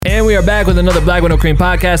we are back with another Black with No Cream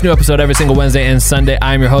podcast. New episode every single Wednesday and Sunday.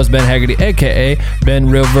 I'm your host, Ben Haggerty, a.k.a. Ben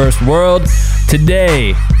Realverse World.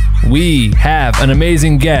 Today, we have an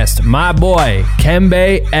amazing guest, my boy,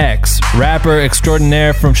 Kembe X, rapper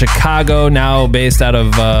extraordinaire from Chicago, now based out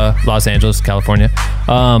of Los Angeles, California.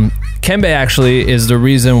 Kembe actually is the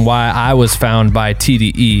reason why I was found by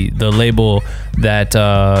TDE, the label that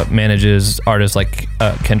manages artists like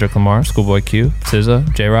Kendrick Lamar, Schoolboy Q,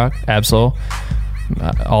 SZA, J-Rock, Ab-Soul,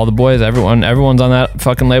 all the boys, everyone's on that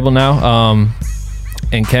fucking label now.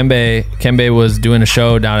 And Kembe was doing a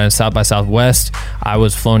show down in South by Southwest. I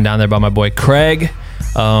was flown down there by my boy Craig.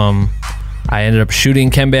 I ended up shooting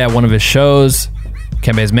Kembe at one of his shows.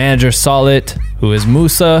 Kembe's manager saw it, who is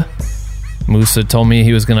Musa. Musa told me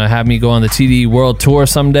he was going to have me go on the TDE World Tour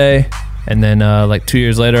someday. And then like 2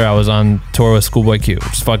 years later, I was on tour with Schoolboy Q,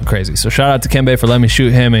 which is fucking crazy. So shout out to Kembe for letting me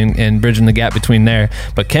shoot him and bridging the gap between there.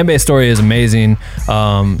 But Kembe's story is amazing.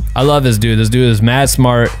 I love this dude. This dude is mad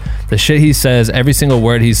smart. The shit he says, every single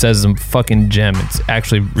word he says is a fucking gem. It's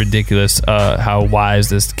actually ridiculous how wise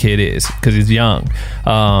this kid is because he's young.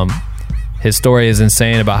 His story is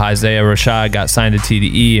insane about how Isaiah Rashad got signed to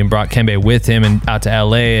TDE and brought Kembe with him and out to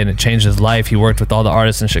LA, and it changed his life. He worked with all the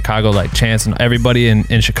artists in Chicago like Chance and everybody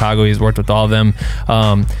in Chicago. He's worked with all of them,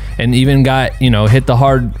 and even got hit the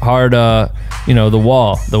hard the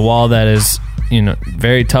wall that is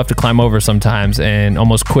very tough to climb over sometimes, and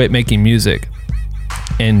almost quit making music,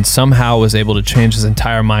 and somehow was able to change his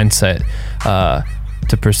entire mindset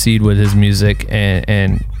to proceed with his music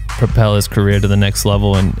and propel his career to the next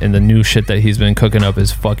level, and the new shit that he's been cooking up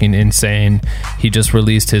is fucking insane. He just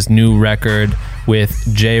released his new record with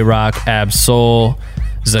J-Rock, Ab-Soul,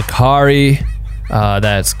 Zakari,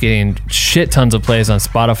 that's getting shit tons of plays on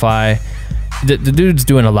Spotify. The dude's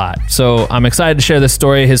doing a lot, so I'm excited to share this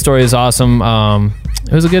story. His story is awesome.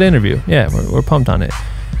 It was a good interview. Yeah, we're pumped on it,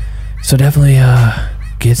 so definitely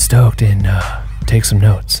get stoked and take some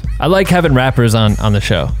notes. I like having rappers on the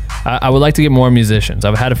show. I would like to get more musicians.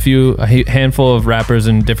 I've had a handful of rappers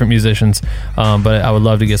and different musicians, but I would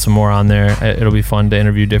love to get some more on there. It'll be fun to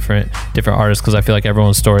interview different artists because I feel like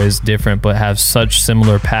everyone's story is different but have such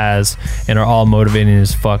similar paths and are all motivating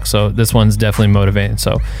as fuck. So this one's definitely motivating.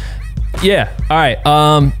 So yeah, all right.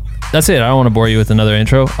 That's it. I don't want to bore you with another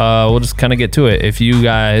intro. We'll just kind of get to it. If you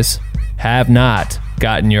guys have not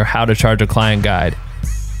gotten your How to Charge a Client guide,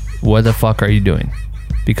 what the fuck are you doing?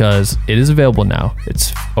 Because it is available now.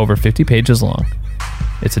 It's over 50 pages long.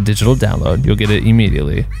 It's a digital download. You'll get it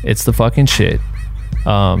immediately. It's the fucking shit.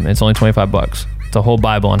 It's only $25. It's a whole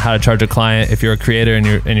Bible on how to charge a client. If you're a creator and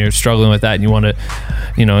you're struggling with that and you want to,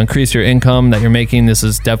 increase your income that you're making, this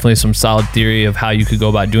is definitely some solid theory of how you could go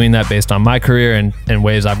about doing that based on my career and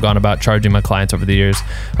ways I've gone about charging my clients over the years,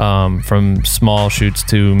 from small shoots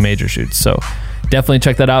to major shoots. So definitely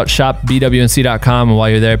check that out. Shop bwnc.com, and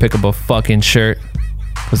while you're there, pick up a fucking shirt,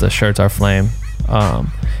 because the shirts are flame.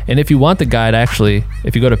 And if you want the guide, actually,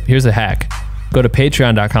 if you here's a hack, go to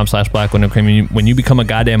patreon.com/blackwithnocream. When you become a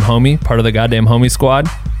goddamn homie, part of the goddamn homie squad,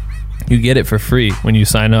 you get it for free when you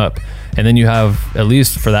sign up. And then you have, at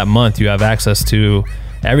least for that month, you have access to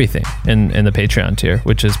everything in the Patreon tier,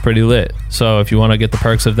 which is pretty lit. So if you want to get the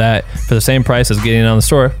perks of that for the same price as getting it on the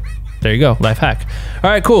store, there you go. Life hack. All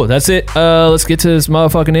right, cool. That's it. Let's get to this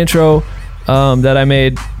motherfucking intro that I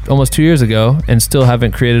made almost 2 years ago and still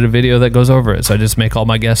haven't created a video that goes over it. So I just make all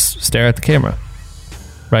my guests stare at the camera.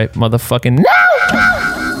 Right, motherfucking...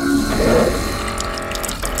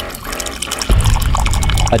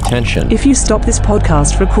 Attention. If you stop this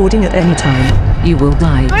podcast recording at any time, you will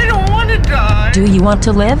die. I don't want to die. Do you want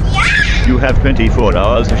to live? Yeah. You have 24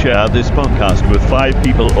 hours to share this podcast with 5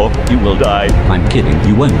 people or you will die. I'm kidding,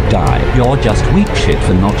 you won't die. You're just weak shit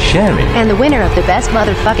for not sharing. And the winner of the best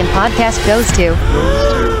motherfucking podcast goes to...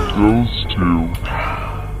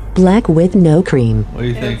 Black with No Cream. What do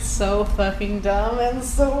you think? It's so fucking dumb and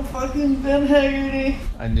so fucking Ben Haggerty.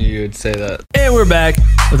 I knew you would say that. And we're back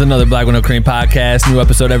with another Black with No Cream podcast. New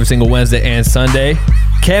episode every single Wednesday and Sunday.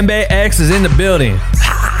 Kembe X is in the building.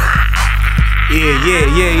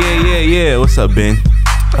 Yeah. What's up, Ben?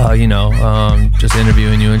 Just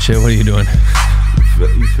interviewing you and shit. What are you doing?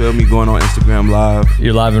 You feel me? Going on Instagram Live.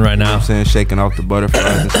 You're living right now. You know what I'm saying? Shaking off the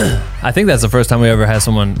butterflies and shit. I think that's the first time we ever had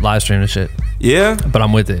someone live stream and shit. Yeah? But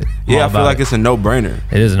I'm with it. Yeah, I feel like it's a no-brainer.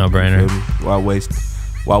 It is a no-brainer.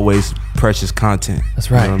 Why waste precious content? That's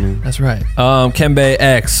right. You know what I mean? That's right. Kembe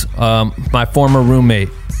X, my former roommate.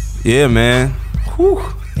 Yeah, man. Whew.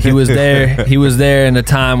 He was there. He was there in a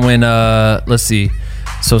time when, let's see.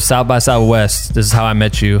 So South by Southwest, this is how I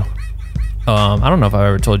met you. I don't know if I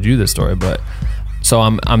ever told you this story, but so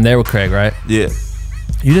I'm there with Craig, right? Yeah.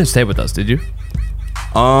 You didn't stay with us, did you?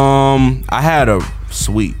 I I had a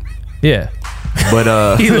suite, Yeah.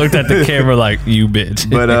 but He looked at the camera like, you bitch.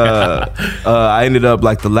 but I ended up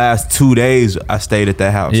like the last 2 days I stayed at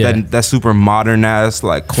that house. Yeah. That super modern ass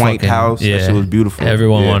like quaint Fucking- house. Yeah. That shit was beautiful.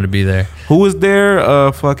 Everyone Yeah. wanted to be there. Who was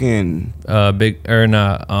there? Fucking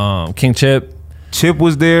King Chip. Chip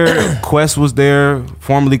was there. Quest was there.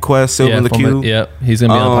 Formerly Quest. Sylvan LaQ. Yep. He's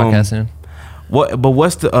gonna be on the podcast soon. What? But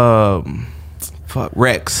what's the fuck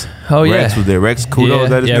Rex? Oh, yeah. Rex was there. Rex Kudo. Yeah, Is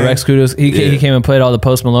that his name? Rex Kudos. He came and played all the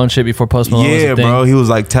Post Malone shit before Post Malone was a Yeah, thing. bro. He was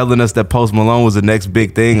like telling us that Post Malone was the next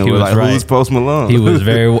big thing, and He we were was like, right. "Who's Post Malone?" He was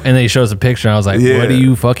very, and then he shows a picture, and I was like, Yeah. "What do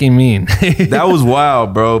you fucking mean?" That was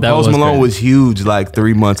wild, bro. That Post was Malone crazy. was huge like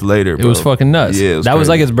 3 months later, It bro. was fucking nuts. Yeah, it was that was crazy.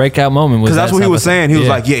 like his breakout moment. Because that's what he was saying. He was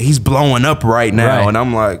Yeah. like, "Yeah, he's blowing up right now," Right. and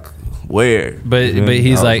I'm like, "Where?" But Yeah,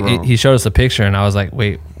 he's I was like, wrong. he showed us a picture, and I was like,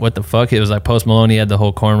 wait, what the fuck? It was like Post Malone. He had the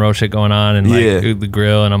whole cornrow shit going on, and like Yeah. the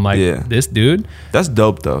grill, and I'm like, Yeah. this dude, That's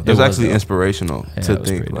dope though. That's was actually dope. inspirational Yeah, to it was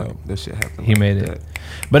think pretty like dope. that shit happened. he like made that. it.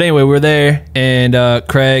 But anyway, we're there, and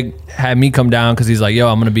Craig had me come down because he's like, yo,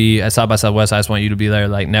 I'm gonna be at South by Southwest. I just want you to be there,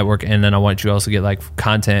 like network, and then I want you also to get like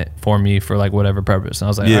content for me for like whatever purpose. And I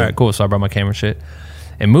was like, Yeah. all right, cool. So I brought my camera and shit,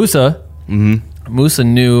 and Musa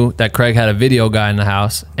knew that Craig had a video guy in the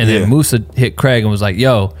house, and Yeah. then Musa hit Craig and was like,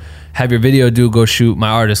 yo, have your video dude go shoot my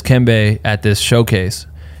artist Kembe at this showcase.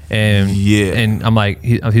 And Yeah. and I'm like,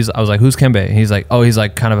 I was like, who's Kembe? And he's like, oh, he's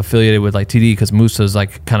like kind of affiliated with like TD because Musa's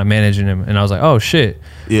like kind of managing him. And I was like, oh shit.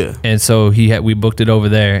 Yeah. And so we booked it over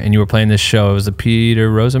there, and you were playing this show. It was the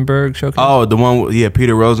Peter Rosenberg showcase. Oh, the one, yeah,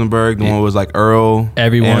 Peter Rosenberg. The one was like Earl,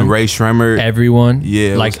 Everyone. and Ray Shremmer. Everyone, Yeah,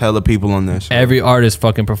 like like hella people on that show. every artist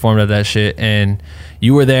fucking performed at that shit, and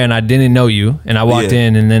you were there, and I didn't know you, and I walked Yeah.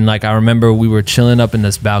 in, and then like I remember we were chilling up in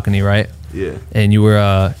this balcony, right? Yeah. And you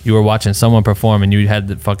were watching someone perform, and you had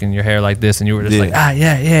the fucking your hair like this, and you were just Yeah. like,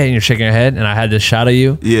 yeah, and you're shaking your head, and I had this shot of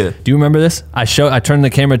you. Yeah. Do you remember this? I turned the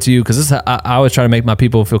camera to you because this I always try to make my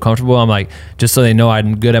people feel comfortable. I'm like, just so they know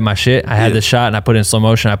I'm good at my shit. I had Yeah. this shot, and I put it in slow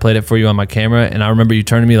motion. I played it for you on my camera, and I remember you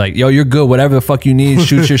turning to me like, yo, you're good. Whatever the fuck you need,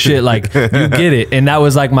 shoot your shit. Like, you get it. And that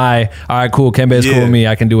was like my, all right, cool. Kembe is cool Yeah. with me.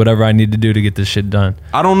 I can do whatever I need to do to get this shit done.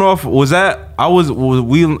 I don't know if was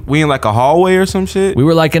we in like a hallway or some shit. We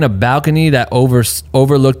were like in a balcony that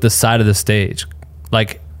overlooked the side of the stage.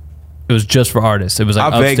 Like, it was just for artists. It was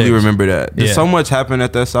like I vaguely upstairs. remember that. Did Yeah. so much happen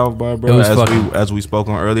at that South by, bro? It was as we spoke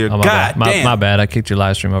on earlier. Oh, my God bad. damn. My bad. I kicked your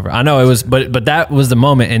live stream over. I know it was, but that was the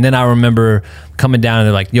moment. And then I remember coming down, and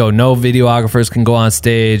they're like, "Yo, no videographers can go on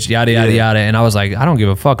stage." Yada yada Yeah. yada. And I was like, "I don't give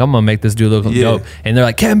a fuck. I'm gonna make this dude look Yeah. dope." And they're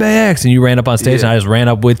like, "Kembe X," and you ran up on stage, Yeah. and I just ran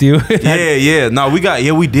up with you. Yeah. No,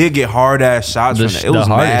 we did get hard ass shots from that. It was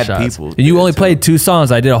hardest mad people. And you there, only too. played 2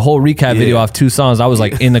 songs. I did a whole recap video Yeah. off 2 songs. I was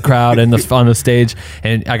like in the crowd and on the stage,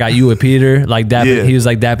 and I got you with Peter, like dapping. Yeah. He was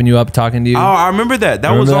like dapping you up, talking to you. Oh, I remember that. That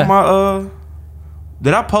Remember was that? on my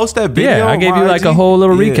did I post that video? Yeah, I on gave my you like IG? a whole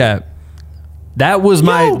little Yeah. recap. That was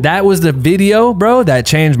Yo. that was the video, bro, that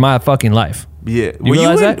changed my fucking life. Yeah.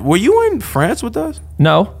 realize that? Were you in France with us?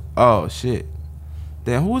 No, Oh shit.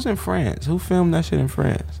 Damn, who was in France? Who filmed that shit in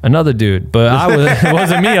France? another dude, but it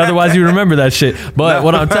wasn't me. Otherwise, you remember that shit. But No,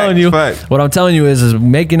 what I'm telling you, facts. what I'm telling you is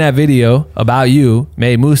making that video about you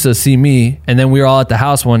made Musa see me, and then we were all at the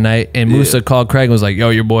house one night, and Musa Yeah. called Craig and was like, "Yo,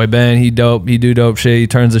 your boy Ben, he dope, he do dope shit, he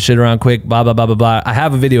turns the shit around quick, blah blah blah blah blah." I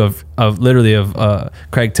have a video of literally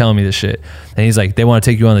Craig telling me this shit, and he's like, "They want to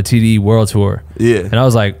take you on the TDE World Tour," Yeah. and I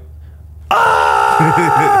was like,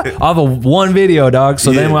 off of one video, dog.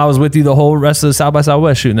 So then Yeah. when I was with you the whole rest of the South by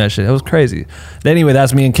Southwest shooting that shit, it was crazy. Anyway,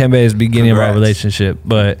 that's me and Kembe's beginning of our Congrats. relationship.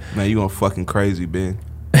 But Man, you going fucking crazy, Ben.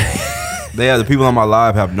 The people on my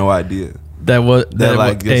live have no idea. that was that like,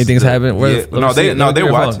 like just anything's the- happened. Where, yeah. let me No, see. they- no, Give they're me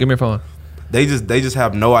your phone. watching. Give me your phone. They just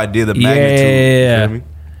have no idea the Yeah, magnitude. yeah, You yeah. feel me?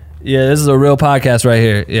 Yeah, this is a real podcast right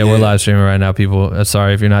here. Yeah, we're Yeah. live streaming right now, people.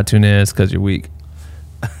 Sorry if you're not tuning in, it's because you're weak.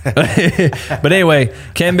 But anyway,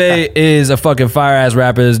 Kembe is a fucking fire ass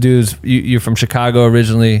rapper. This dude's you're from Chicago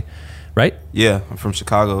originally, right? Yeah, I'm from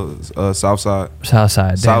Chicago, South Side, South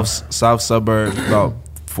Side, damn. South suburb, about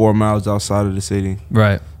 4 miles outside of the city.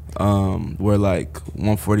 Right. Where like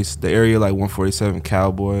 140, the area like 147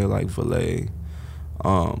 Cowboy, like Valet,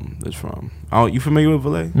 is from. You familiar with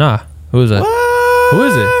Valet? Nah, who is that? Who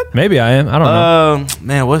is it? Maybe I am. I don't know.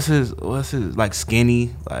 Man, what's his like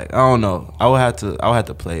Skinny? Like I don't know. I would have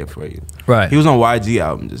to play it for you. Right. He was on YG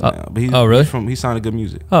album just now, but really? he sounded good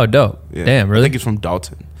music. Oh, dope. Yeah. Damn, I really? think he's from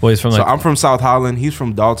Dalton. Well, he's from So like I'm from South Holland. He's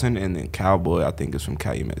from Dalton, and then Cowboy I think is from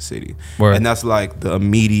Calumet City. Word. And that's like the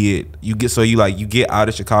immediate. You get out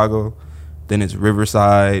of Chicago, then it's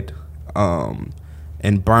Riverside,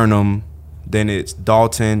 and Burnham, then it's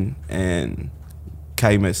Dalton and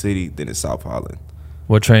Calumet City, then it's South Holland.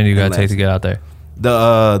 What train do you gotta And take to Lansing. get out there?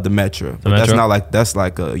 The Metro. But that's Metro? not like that's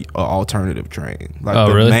like a alternative train. Like Oh,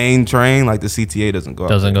 the really? main train, like the CTA doesn't go. out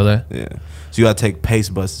Doesn't go there? Yeah. So you gotta take pace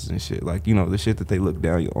buses and shit. Like, you know, the shit that they look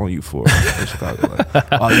down on you for in Chicago. Like,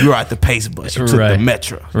 oh, you were at the pace bus. You took Right. the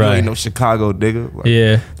Metro. You Right. ain't no Chicago nigga. Like,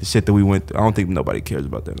 Yeah. The shit that we went through. I don't think nobody cares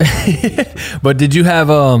about that. But did you have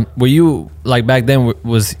were you like back then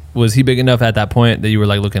was he big enough at that point that you were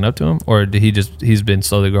like looking up to him, or did he's been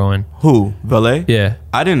slowly growing? Who? Valet? Yeah.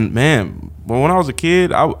 I didn't, man. Well, when I was a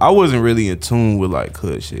kid, I wasn't really in tune with like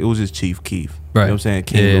hood shit. It was just Chief Keef. Right. You know what I'm saying?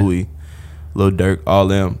 King Yeah. Louis, Lil Durk, all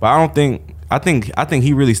them. But I think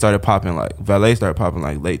he really started popping, like Valet started popping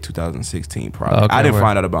like late 2016 probably. Okay, I didn't word.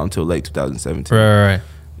 find out about him until late 2017. Right.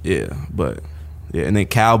 Yeah, but yeah, and then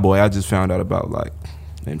Cowboy I just found out about like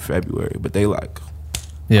in February. But they like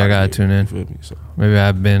Yeah, I gotta tune you in. feel me? So Maybe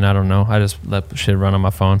I've been. I don't know. I just let shit run on my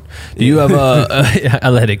phone. Do you have I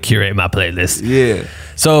let it curate my playlist. yeah,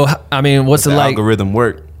 So I mean, what's the it like? algorithm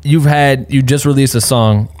work. You just released a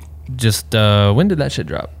song. Just when did that shit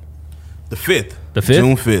drop? The 5th. The 5th?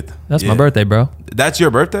 June 5th. That's Yeah. my birthday, bro. That's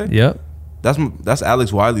your birthday? Yep. That's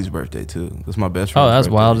Alex Wiley's birthday too. That's my best friend. Oh, that's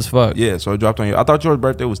wild as fuck. Yeah, so it dropped on you. I thought your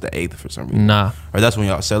birthday was the 8th for some reason. Nah. Or that's when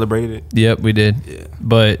y'all celebrated it? Yep, we did. Yeah.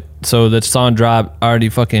 But so the song dropped, already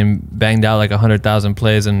fucking banged out like 100,000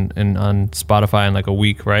 plays and on Spotify in like a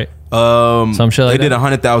week, right? Some shit like they did that?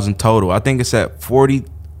 100,000 total. I think it's at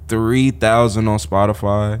 43,000 on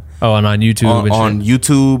Spotify. Oh, and on YouTube and On shit.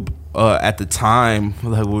 YouTube, at the time,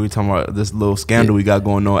 like we were talking about this little scandal we got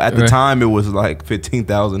going on. At the Right. time, it was like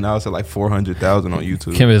 15,000. Now it's at like 400,000 on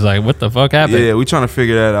YouTube. Kim is like, what the fuck happened? Yeah, we trying to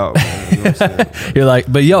figure that out. Man. You know what I'm saying? You're like,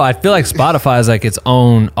 but yo, I feel like Spotify is like its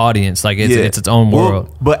own audience. Like it's its own Well,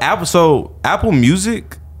 world. but Apple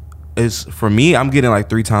Music is, for me, I'm getting like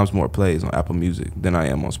 3 times more plays on Apple Music than I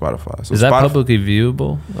am on Spotify. So Is that Spotify- publicly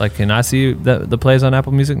viewable? Like, can I see the plays on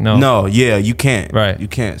Apple Music? No. No, yeah, you can't. Right. You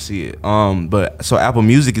can't see it. But so Apple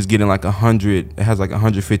Music is getting like 100. It has like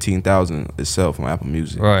 115,000 itself on Apple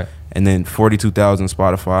Music. Right. And then 42,000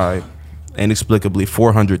 Spotify. Inexplicably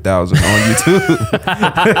 400,000 on YouTube.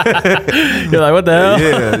 You're like, what the hell?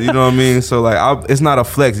 Yeah, you know what I mean. So like, it's not a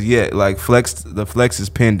flex yet. Like the flex is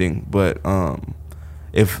pending, but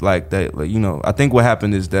if like that, like, you know, I think what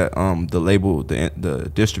happened is that the label, the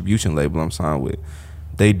distribution label I'm signed with,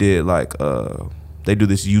 they did like they do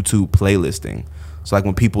this YouTube playlisting. So like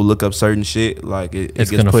when people look up certain shit, like it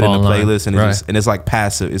It's gets gonna put in fall the in line. playlist, and Right. it's like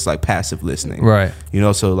passive. It's like passive listening, Right. You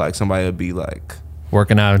know, so like somebody would be like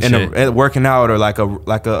Working out and shit. working out, or like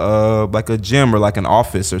a gym, or like an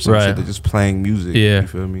office or some Right. shit. They're just playing music. Yeah. You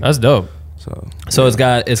feel me? That's dope. So it's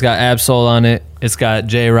got Absol on it. It's got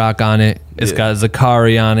J Rock on it. It's Yeah. got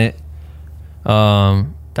Zakari on it.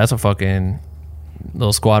 That's a fucking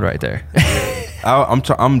little squad right there.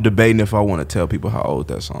 I'm debating if I want to tell people how old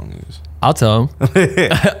that song is. I'll tell him.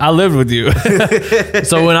 I lived with you.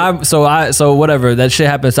 So whatever, that shit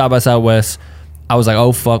happened South by Southwest. I was like,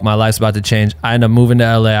 oh fuck, my life's about to change. I ended up moving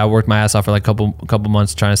to LA. I worked my ass off for like couple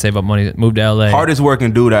months trying to save up money. Moved to LA. Hardest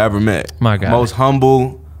working dude I ever met. My God. Most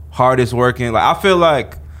humble, hardest working. Like, I feel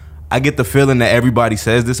like I get the feeling that everybody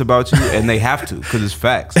says this about you, and they have to, because it's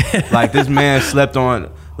facts. Like, this man slept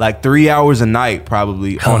on like 3 hours a night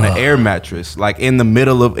probably on an air mattress, like in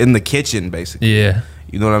the kitchen basically. Yeah.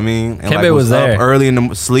 You know what I mean? And Kembe was there. up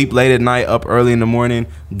early sleep late at night, up early in the morning,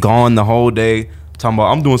 gone the whole day. Talking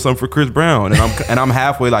about, I'm doing something for Chris Brown, and I'm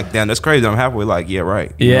halfway like, damn, that's crazy. I'm halfway like, yeah,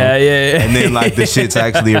 right. You know? Yeah. And then like the shit's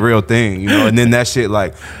actually a real thing, you know. And then that shit,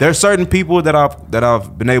 like, there's certain people that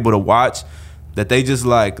I've been able to watch that they just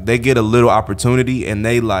like, they get a little opportunity and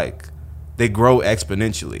they grow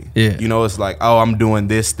exponentially. Yeah. You know, it's like, oh, I'm doing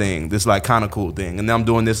this thing, this like kind of cool thing, and then I'm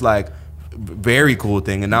doing this like very cool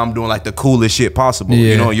thing, and now I'm doing like the coolest shit possible.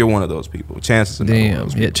 Yeah. You know, you're one of those people. Chances are one of Damn.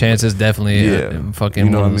 those Yeah, people. Chance is definitely fucking You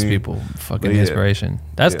know one of what I those mean? people. Fucking But yeah. inspiration.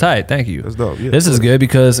 That's Yeah. tight. Thank you. That's dope. Yeah, this is good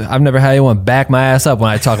because I've never had anyone back my ass up when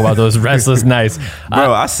I talk about those restless nights.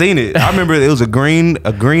 Bro, I seen it. I remember it was a green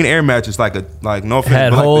air mattress, like no offense,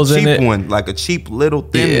 Had but like holes the in cheap it. one, like a cheap little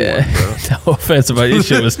thin Yeah. one, bro. No offense, but your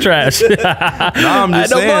shit was trash. Nah, I'm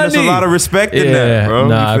just saying, there's a lot of respect in Yeah. that, bro.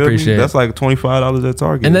 Nah, You I feel me? appreciate it. That's like $25 at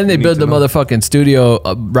Target. And then they if you built need the to know. motherfucking studio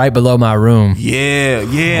right below my room. Yeah. Oh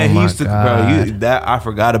he my used to, God. I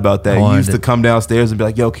forgot about that. I He wanted used to to- come downstairs and be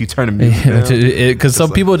like, "Yo, can you turn the music down?" Because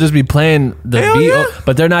some people just be playing the Hell beat, yeah.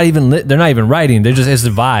 but they're not even they're not even writing. They're just it's the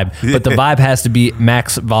vibe. But the vibe has to be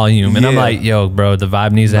max volume, and I'm Yeah. like, yo, bro, the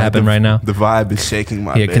vibe needs to happen right now. The vibe is shaking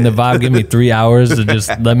my Yeah, bed. can the vibe give me 3 hours to just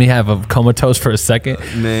let me have a comatose for a second?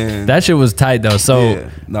 Man. That shit was tight though. So yeah.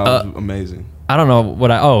 No, it was amazing. I don't know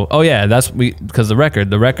what oh yeah, that's because the record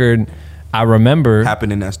I remember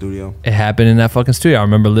happened in that studio. It happened in that fucking studio. I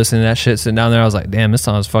remember listening to that shit, sitting down there. I was like, damn, this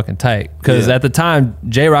song is fucking tight. Because at the time,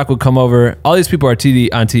 J-Rock would come over. All these people are on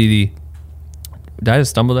TDE. Did I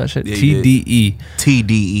just stumble that shit? Yeah, TDE.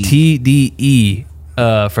 TDE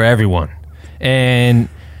for everyone. And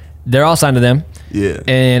they're all signed to them. Yeah.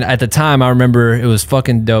 And at the time, I remember it was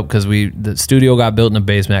fucking dope because the studio got built in the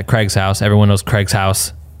basement at Craig's house. Everyone knows Craig's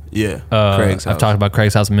house. Yeah, Craig's house. I've talked about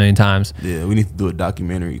Craig's house a million times. Yeah, we need to do a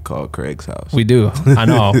documentary called Craig's House. We do. I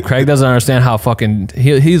know. Craig doesn't understand how fucking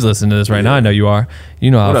he's listening to this right now. I know you are.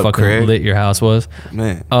 You know how fucking Craig? Lit your house was,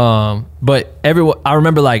 man. But everyone, I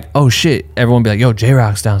remember like, oh shit, everyone be like, yo,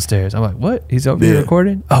 J-Rock's downstairs. I'm like, what? He's over here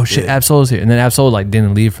recording? Oh shit, Absol's here. And then Absol like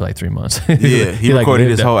didn't leave for like 3 months. Yeah, he recorded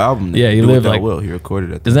his whole album. Yeah, he lived like he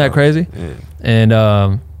recorded it. Isn't that crazy?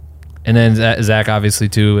 Yeah. And then Zach obviously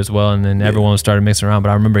too as well, and then everyone started mixing around. But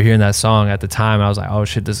I remember hearing that song at the time, and I was like, "Oh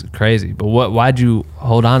shit, this is crazy." But why'd you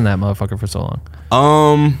hold on to that motherfucker for so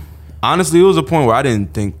long? Honestly, it was a point where I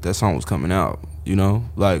didn't think that song was coming out. You know,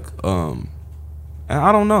 like, and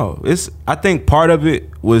I don't know. I think part of it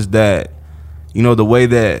was that, you know, the way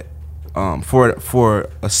that for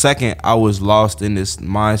a second I was lost in this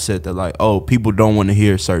mindset that like, oh, people don't want to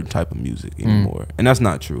hear certain type of music anymore, and that's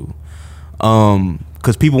not true.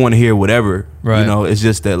 Because people want to hear whatever, you know. It's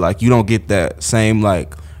just that like you don't get that same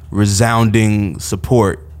like resounding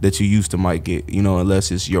support that you used to might get, you know, unless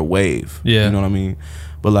it's your wave. Yeah, you know what I mean.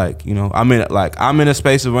 But like, you know, I'm in a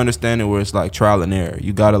space of understanding where it's like trial and error.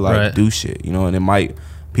 You gotta like do shit, you know, and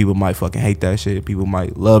people might fucking hate that shit. People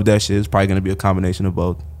might love that shit. It's probably gonna be a combination of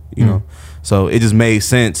both, you know. So it just made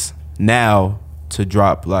sense now to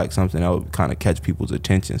drop like something that would kind of catch people's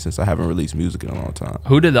attention since I haven't released music in a long time.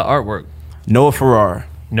 Who did the artwork? Noah Farrar.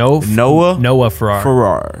 Noah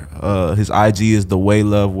Farrar. His IG is The Way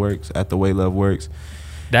Love Works, at The Way Love Works.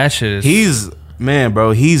 That shit is...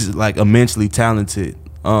 He's like immensely talented.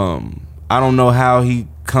 I don't know how he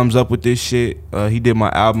comes up with this shit. He did my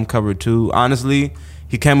album cover too. Honestly,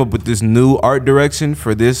 he came up with this new art direction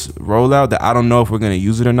for this rollout that I don't know if we're gonna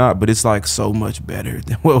use it or not, but it's like so much better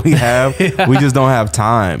than what we have. We just don't have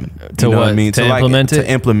time to what I mean? To implement it? To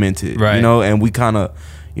implement it, right? You know, and we kind of,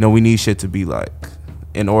 you know, we need shit to be like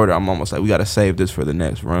in order. I'm almost like, we got to save this for the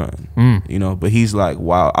next run, you know. But he's like,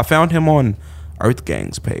 wow. I found him on Earth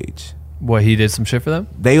Gang's page. What, he did some shit for them?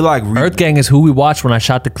 They like Earth Gang is who we watched when I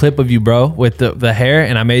shot the clip of you, bro, with the hair,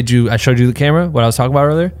 and I showed you the camera. What I was talking about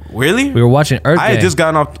earlier. Really? We were watching Earth Gang. I had just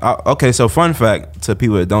gotten off. Okay, so fun fact to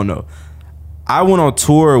people that don't know, I went on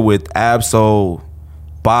tour with Absol,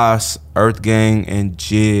 Boss, Earth Gang, and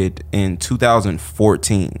Jid in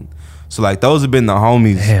 2014. So like those have been the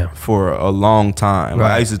homies for a long time.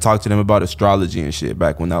 Like, I used to talk to them about astrology and shit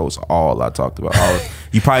back when that was all I talked about.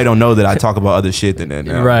 You probably don't know that I talk about other shit than that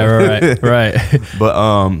now. Right. But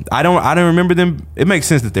I don't remember them. It makes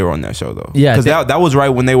sense that they were on that show though. Yeah, because that was right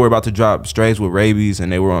when they were about to drop Strays with Rabies,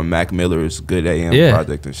 and they were on Mac Miller's Good AM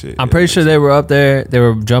project and shit. I'm pretty sure they were up there. They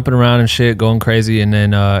were jumping around and shit, going crazy, and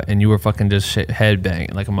then and you were fucking just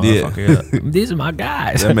headbanging like a motherfucker. You're like, these are my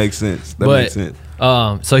guys. That makes sense. Makes sense.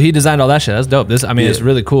 So he designed all that shit. That's dope. It's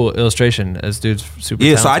really cool illustration. This dude's super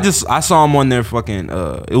talented. So I saw him on there fucking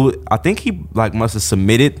I think he like must have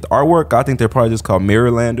submitted the artwork. I think they're probably just called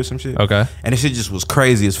Mirrorland or some shit. Okay. And the shit just was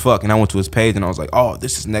crazy as fuck. And I went to his page and I was like, oh,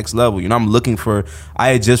 this is next level. You know, I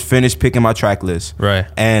had just finished picking my track list. Right.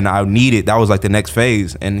 And that was like the next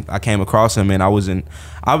phase. And I came across him and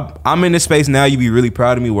I'm in this space now, you'd be really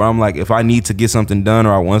proud of me, where I'm like, if I need to get something done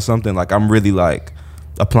or I want something, like I'm really like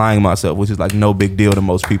applying myself, which is like no big deal to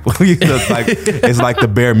most people. It's like the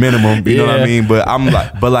bare minimum, you know what I mean? But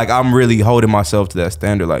I'm really holding myself to that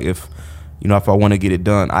standard. Like if I want to get it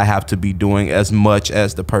done, I have to be doing as much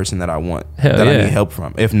as the person that I want, I need help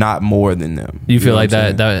from, if not more than them. You feel like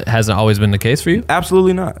that hasn't always been the case for you?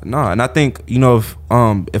 Absolutely not. No. And I think, if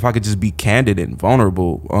I could just be candid and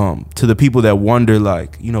vulnerable to the people that wonder,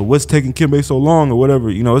 like, what's taking Kimbe so long or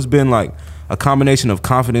whatever, it's been like a combination of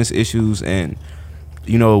confidence issues, and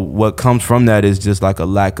what comes from that is just like a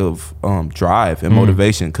lack of drive and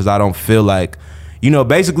motivation, because I don't feel like,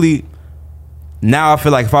 basically now I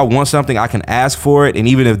feel like if I want something, I can ask for it, and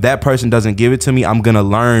even if that person doesn't give it to me, I'm gonna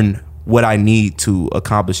learn what I need to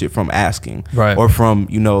accomplish it from asking, or from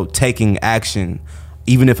taking action.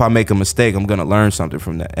 Even if I make a mistake, I'm gonna learn something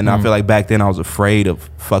from that. And I feel like back then I was afraid of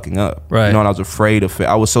fucking up, and I was afraid of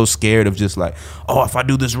I was so scared of just like, oh, if I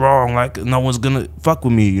do this wrong, like no one's gonna fuck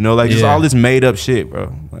with me, just all this made up shit,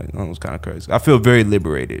 bro. Like that was kind of crazy. I feel very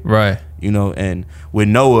liberated, and with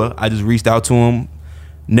Noah, I just reached out to him,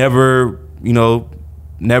 never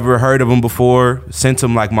never heard of him before. Sent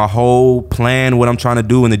him like my whole plan, what I'm trying to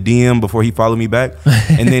do in the DM before he followed me back.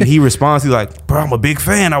 And then he responds, he's like, bro, I'm a big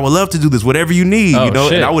fan. I would love to do this, whatever you need, Oh, you know?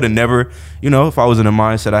 shit. And I would have never, you know, if I was in the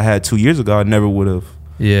mindset I had 2 years ago, I never would have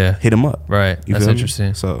hit him up. Right. You That's feel me?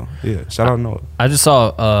 interesting. So, yeah, shout out Noah. I just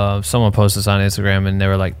saw someone post this on Instagram, and they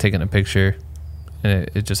were like taking a picture, and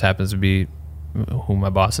it just happens to be who my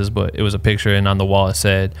boss is, but it was a picture, and on the wall it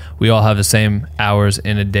said, "We all have the same hours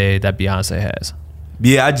in a day that Beyonce has."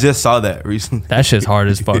 Yeah, I just saw that recently. That shit's hard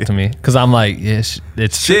as fuck to me, because I'm like, yeah,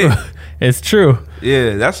 it's true. Shit. It's true.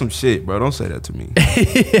 Yeah, that's some shit, bro. Don't say that to me.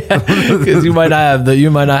 Because you might not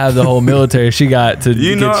have the whole military she got to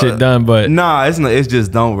get shit done, but nah, it's not. It's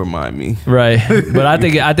just don't remind me. right. But I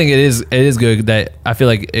think it is good that I feel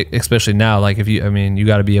like, especially now, like if you, I mean, you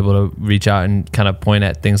got to be able to reach out and kind of point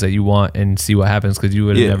at things that you want and see what happens, because you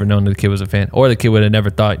would have never known the kid was a fan, or the kid would have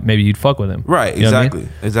never thought maybe you'd fuck with him. Right. You know what I mean?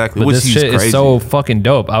 Exactly. But Which this he's shit crazy. is so fucking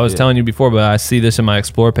dope. I was telling you before, but I see this in my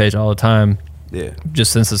Explore page all the time. Yeah.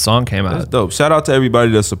 Just since the song came That's out. dope. Shout out to everybody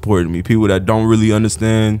that supported me. People that don't really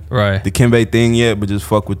understand Right. the Kimbe thing yet, but just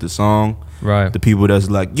fuck with the song. Right. The people that's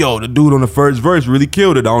like, yo, the dude on the first verse really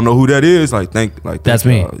killed it. I don't know who that is. Thank That's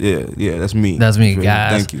me. y'all. Yeah, that's me. That's me, You feel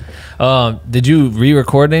guys. Thank you. Did you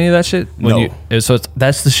re-record any of that shit? No.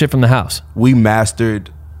 That's the shit from the house. We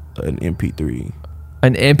mastered an MP3.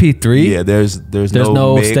 An MP3? Yeah, there's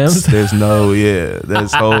no mix. stems? There's no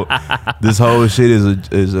this whole shit is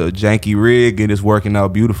a janky rig, and it's working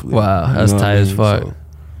out beautifully. Wow, You that's know what tight I as mean? fuck. So-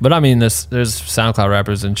 But I mean, there's SoundCloud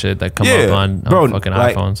rappers and shit that come up on fucking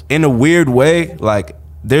like, iPhones. In a weird way, like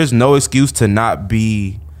there's no excuse to not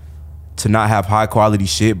have high quality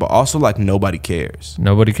shit, but also like nobody cares.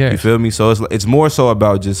 Nobody cares. You feel me? So it's more so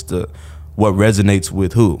about just what resonates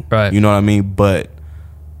with who. Right. You know what I mean? But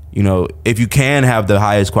you know, if you can have the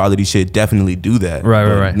highest quality shit, definitely do that. Right,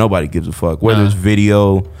 But right. Nobody gives a fuck. Whether Nah. it's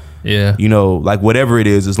video, Yeah. you know, like whatever it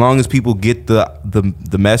is, as long as people get the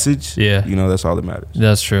message, Yeah. you know, that's all that matters.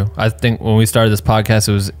 That's true. I think when we started this podcast,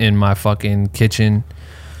 it was in my fucking kitchen.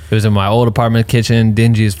 It was in my old apartment kitchen,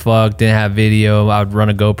 dingy as fuck, didn't have video. I would run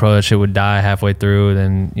a GoPro, that shit would die halfway through.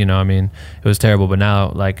 Then, you know, I mean, it was terrible. But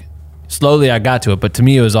now, like, slowly I got to it. But to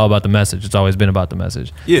me, it was all about the message. It's always been about the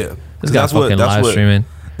message. Yeah. This guy fucking live streaming.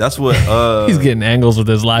 That's what He's getting angles with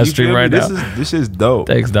his live you stream feel me? right now. This is dope.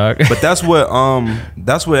 Thanks, Doc. But that's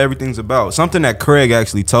what everything's about. Something that Craig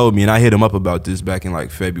actually told me, and I hit him up about this back in like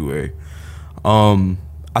February.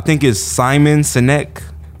 I think it's Simon Sinek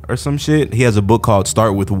or some shit. He has a book called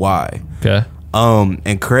Start With Why. Okay.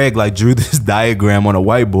 And Craig like drew this diagram on a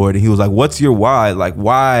whiteboard, and he was like, "What's your why? Like,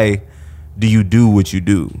 why do you do what you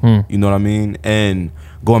do?" You know what I mean? And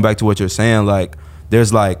going back to what you're saying, like,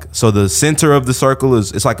 there's like, so the center of the circle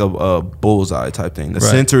it's like a bullseye type thing. The Right.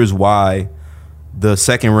 center is why, the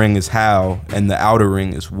second ring is how, and the outer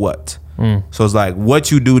ring is what. So it's like what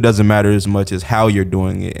you do doesn't matter as much as how you're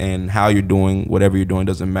doing it, and how you're doing whatever you're doing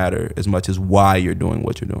doesn't matter as much as why you're doing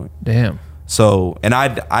what you're doing. Damn. So, and I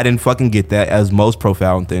didn't fucking get that, as most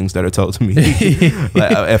profound things that are told to me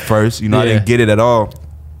like, at first, you know, I didn't get it at all,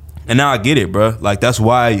 and now I get it, bro. Like, that's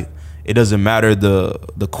why it doesn't matter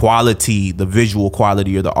the quality, the visual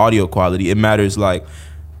quality or the audio quality. It matters like,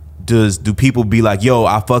 do people be like, yo,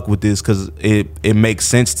 I fuck with this because it makes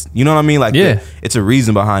sense. You know what I mean? Like, it's a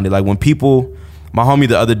reason behind it. Like when people, my homie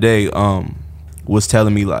the other day was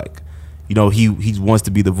telling me like, you know, he wants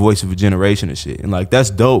to be the voice of a generation and shit, and like that's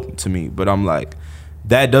dope to me. But I'm like,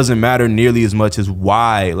 that doesn't matter nearly as much as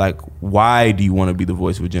why. Like, why do you want to be the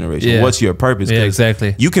voice of a generation? Yeah. What's your purpose? Yeah, 'Cause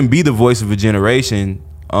exactly. You can be the voice of a generation,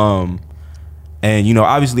 and you know,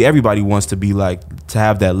 obviously everybody wants to be like, to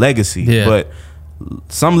have that legacy, but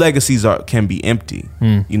some legacies can be empty.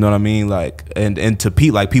 You know what I mean? Like, and to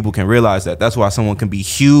people can realize that. That's why someone can be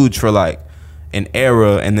huge for like an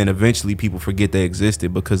era, and then eventually people forget they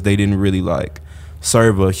existed because they didn't really like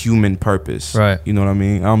serve a human purpose. Right. You know what I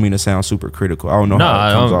mean? I don't mean to sound super critical. I don't know how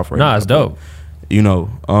it comes off right now. Nah, it's dope. But, you know,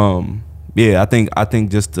 yeah, I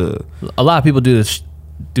think just a lot of people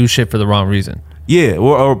do shit for the wrong reason. Yeah,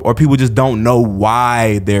 or people just don't know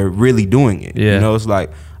why they're really doing it. Yeah. You know, it's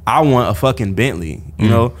like, I want a fucking Bentley, you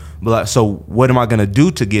know? But like, so what am I gonna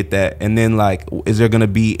do to get that? And then like, is there gonna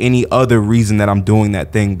be any other reason that I'm doing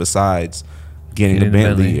that thing besides getting the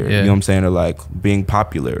Bentley, or you know what I'm saying, or like being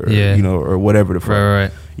popular, or you know, or whatever the fuck. Right.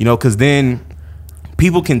 You know, because then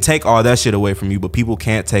people can take all that shit away from you, but people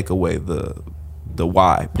can't take away the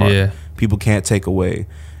why part. Yeah. People can't take away,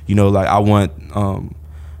 you know, like I want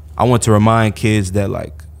to remind kids that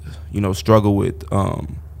like, you know, struggle with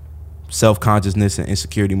self-consciousness and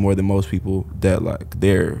insecurity more than most people, that like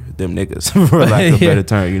they're them niggas for lack of a better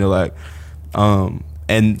term, you know, like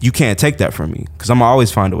And you can't take that from me because I'm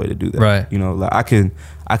always find a way to do that. Right. You know, like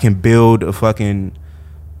I can build a fucking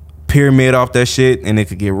pyramid off that shit and it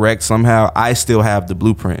could get wrecked somehow. I still have the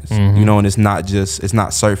blueprints, you know, and it's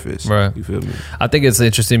not surface. Right. You feel me? I think it's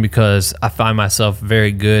interesting because I find myself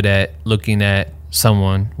very good at looking at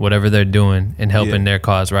someone, whatever they're doing, and helping their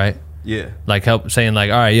cause, right? Yeah. Like saying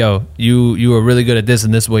like, all right, yo, you are really good at this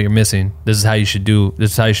and this is what you're missing. This is how you should do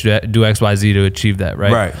X, Y, Z to achieve that,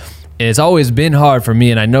 right? Right. And it's always been hard for me,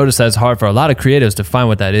 and I noticed that it's hard for a lot of creatives to find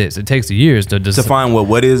what that is. It takes years to find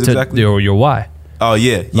what is exactly? Your why. Oh,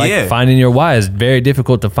 yeah. Like finding your why is very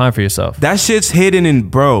difficult to find for yourself. That shit's hidden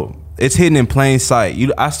it's hidden in plain sight.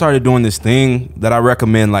 I started doing this thing that I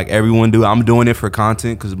recommend like everyone do. I'm doing it for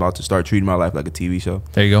content because I'm about to start treating my life like a TV show.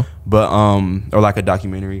 There you go. But or like a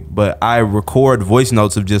documentary. But I record voice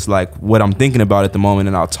notes of just like what I'm thinking about at the moment,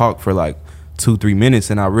 and I'll talk for like 2-3 minutes,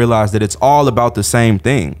 and I realize that it's all about the same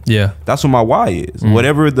thing. Yeah. That's what my why is.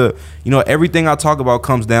 Whatever everything I talk about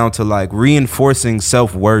comes down to like reinforcing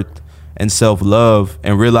self-worth and self-love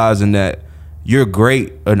and realizing that you're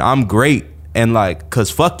great and I'm great and like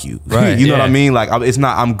cause fuck you. Right. You know what I mean? Like it's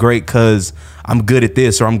not I'm great cause I'm good at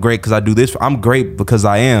this or I'm great cause I do this. I'm great because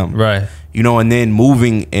I am. Right. You know, and then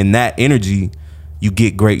moving in that energy, you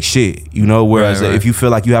get great shit. You know, whereas right. if you feel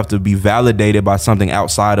like you have to be validated by something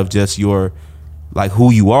outside of just your like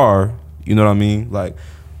who you are, you know what I mean? Like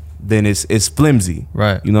then it's flimsy.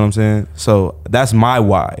 Right. You know what I'm saying? So that's my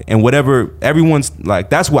why. And whatever everyone's like,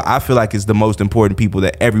 that's what I feel like is the most important people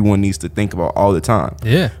that everyone needs to think about all the time.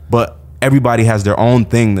 Yeah. But everybody has their own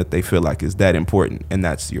thing that they feel like is that important, and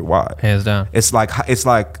that's your why. Hands down. It's like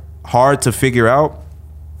hard to figure out,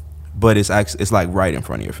 but it's like right in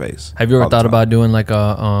front of your face. Have you ever thought about doing like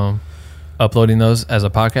a uploading those as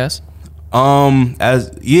a podcast?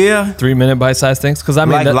 3-minute bite-sized things, because I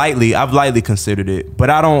mean, like I've lightly considered it, but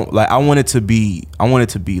I don't like. I want it to be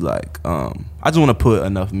like. I just want to put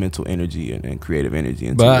enough mental energy and creative energy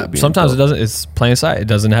into it. But sometimes it doesn't. It's plain sight. It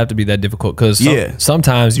doesn't have to be that difficult, because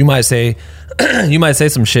sometimes you might say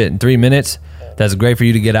some shit in 3 minutes that's great for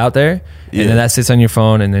you to get out there, and then that sits on your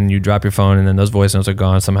phone, and then you drop your phone, and then those voice notes are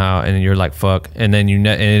gone somehow, and you're like fuck, and then and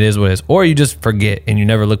it is what it is, or you just forget and you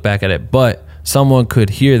never look back at it, but someone could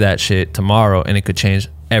hear that shit tomorrow and it could change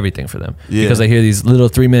everything for them, because they hear these little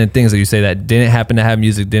 3-minute things that you say that didn't happen to have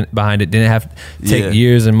music behind it, didn't have to take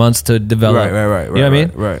years and months to develop. Right. You know what I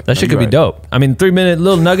mean? Right. That shit could be dope. I mean, 3-minute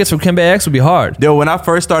little nuggets from Kembe X would be hard. Yo, when I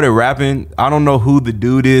first started rapping, I don't know who the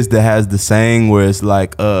dude is that has the saying where it's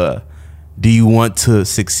like, do you want to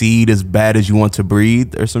succeed as bad as you want to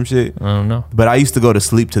breathe or some shit? I don't know. But I used to go to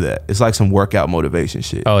sleep to that. It's like some workout motivation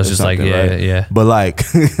shit. Oh, it's just like, yeah. But like,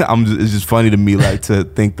 it's just funny to me, like, to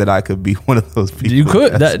think that I could be one of those people. You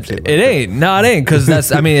could. It ain't. Because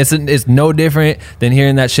that's, I mean, it's no different than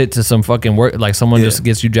hearing that shit to some fucking work. Like someone just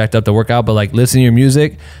gets you jacked up to work out, but like listening to your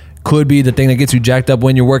music could be the thing that gets you jacked up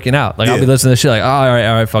when you're working out. Like I'll be listening to shit like, oh, all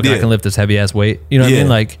right, fuck it, I can lift this heavy ass weight. You know what I mean?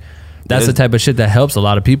 Like, that's the type of shit that helps a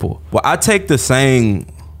lot of people. Well, I take the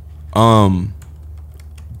saying,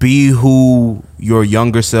 be who your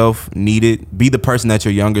younger self needed. Be the person that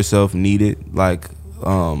your younger self needed. Like,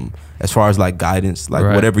 as far as like guidance, like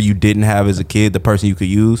whatever you didn't have as a kid, the person you could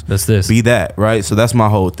use. That's this. Be that, right? So that's my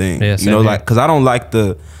whole thing. Yeah, you know, like, because I don't like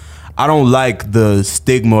the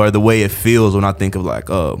stigma or the way it feels when I think of like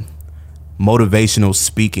motivational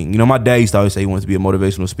speaking. You know, my dad used to always say he wanted to be a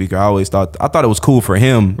motivational speaker. I thought it was cool for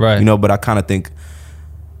him, right? You know, but I kind of think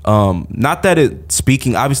not that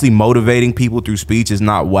speaking, obviously motivating people through speech is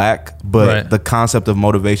not whack, but the concept of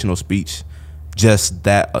motivational speech, just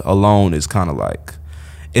that alone is kind of like,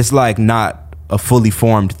 it's like not a fully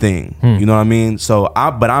formed thing. You know what I mean? So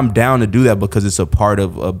but I'm down to do that because it's a part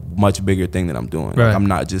of a much bigger thing that I'm doing. Like, I'm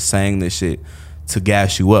not just saying this shit to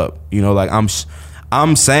gas you up. You know, like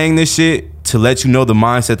I'm saying this shit to let you know the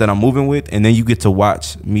mindset that I'm moving with, and then you get to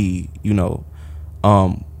watch me, you know,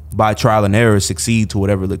 by trial and error succeed to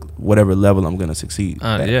whatever level I'm gonna succeed.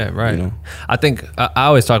 Yeah, right. You know? I think I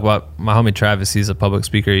always talk about my homie Travis. He's a public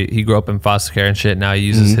speaker. He grew up in foster care and shit. Now he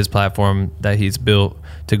uses his platform that he's built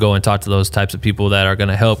to go and talk to those types of people that are going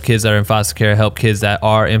to help kids that are in foster care, help kids that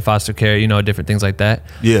are in foster care, you know, different things like that.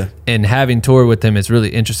 Yeah. And having toured with him, it's really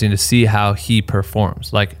interesting to see how he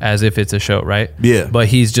performs, like as if it's a show, right? Yeah. But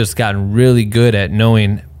he's just gotten really good at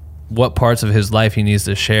knowing what parts of his life he needs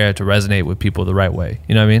to share to resonate with people the right way.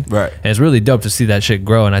 You know what I mean? Right. And it's really dope to see that shit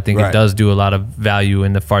grow, and I think it does do a lot of value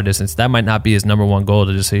in the far distance. That might not be his number one goal,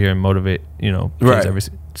 to just sit here and motivate, you know, kids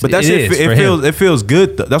but that's it feels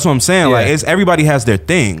good though. That's what I'm saying. Like, it's everybody has their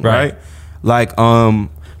thing, right? Like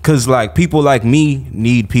cuz like people like me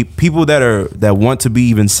need people that want to be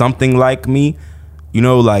even something like me you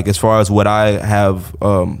know, like as far as what I have,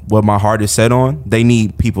 what my heart is set on, they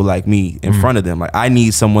need people like me in front of them. Like I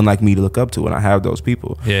need someone like me to look up to, and I have those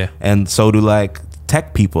people. Yeah. And so do like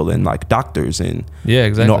tech people and like doctors and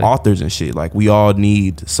exactly. you know, authors and shit. Like we all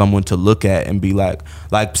need someone to look at and be like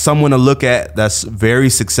someone to look at that's very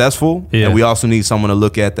successful. Yeah. And we also need someone to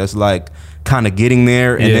look at that's like kind of getting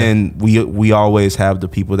there. And then we always have the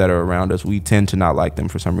people that are around us. We tend to not like them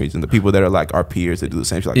for some reason. The people that are like our peers that do the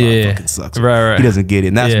same shit, like, oh, it fucking sucks. Right. He doesn't get it.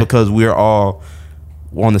 And that's because we're all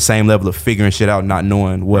on the same level of figuring shit out, not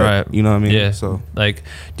knowing what, you know what I mean? Yeah. So like,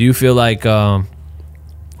 do you feel like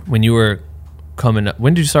when you were coming up,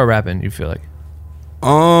 when did you start rapping, you feel like?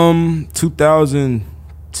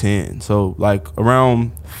 2010. So like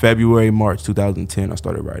around February, March 2010, I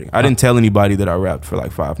started writing. I didn't tell anybody that I rapped for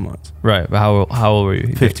like 5 months. Right. But how old were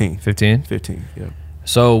you? 15. 15? 15, yeah.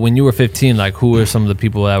 So when you were 15, like who were some of the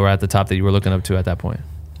people that were at the top that you were looking up to at that point?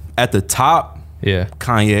 At the top,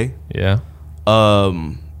 Kanye. Yeah.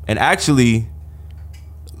 And actually,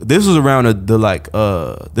 this was around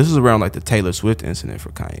the Taylor Swift incident for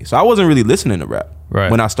Kanye. So I wasn't really listening to rap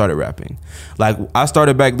when I started rapping. Like I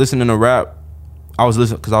started back listening to rap. I was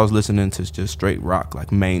listening to just straight rock,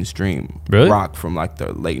 like mainstream rock from like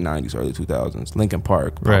the late 90s, early 2000s. Linkin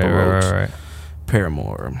Park, Papa Roach,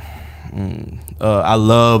 Paramore. I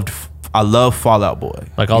love Fall Out Boy,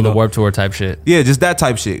 like all the Warped Tour type shit. Yeah, just that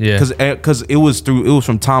type shit. Yeah, because it was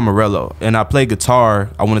from Tom Morello, and I played guitar.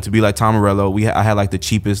 I wanted to be like Tom Morello. I had like the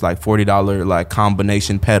cheapest like $40 like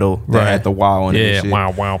combination pedal that had the wow on it. Yeah, and shit.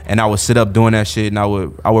 wow. And I would sit up doing that shit, and I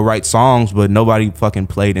would write songs, but nobody fucking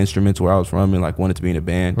played instruments where I was from, and like wanted to be in a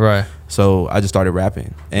band. Right. So I just started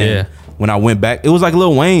rapping, and when I went back, it was like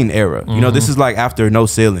Lil Wayne era. You know, this is like after No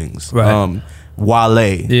Ceilings. Right.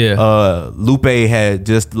 Wale, Lupe had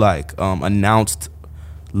just like announced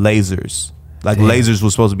Lasers. Like Lasers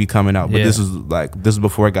was supposed to be coming out, but this is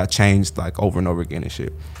before it got changed like over and over again and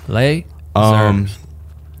shit. But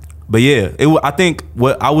yeah, I think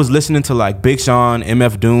what I was listening to like Big Sean,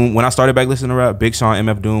 MF Doom. When I started back listening to rap, Big Sean,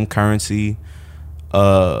 MF Doom, Currency,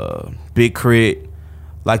 Big Crit,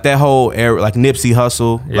 like that whole era, like Nipsey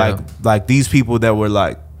Hussle, like these people that were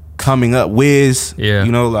like coming up, Wiz,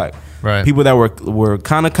 you know, like. Right. People that were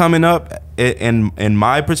kind of coming up in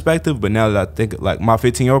my perspective, but now that I think like my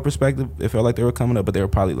 15-year-old perspective, it felt like they were coming up, but they were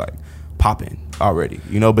probably like popping already,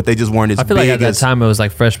 you know. But they just weren't as big. I feel like at that time it was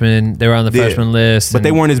like freshmen. They were on the freshman list, but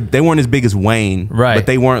they weren't as big as Wayne. Right. But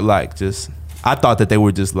they weren't like just. I thought that they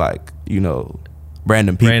were just like, you know,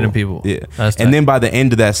 random people. Yeah. And then by the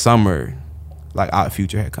end of that summer, like Odd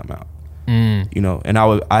Future had come out. You know, and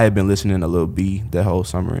I had been listening to Lil B that whole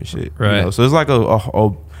summer and shit. Right. You know? So it's like a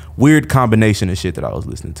weird combination of shit that I was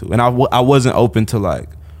listening to, and I wasn't open to like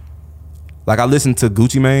I listened to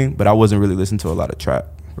Gucci Mane, but I wasn't really listening to a lot of trap,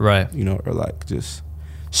 right? You know, or like just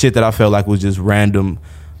shit that I felt like was just random,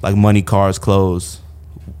 like money, cars, clothes,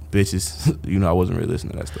 bitches. You know, I wasn't really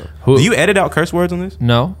listening to that stuff. Do you edit out curse words on this?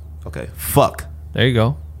 No. Okay. Fuck. There you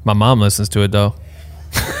go. My mom listens to it though.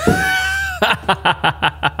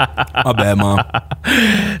 My bad, mom.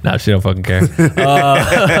 Nah, she don't fucking care.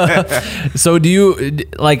 So do you,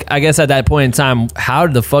 like, I guess at that point in time, how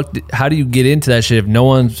do you get into that shit if no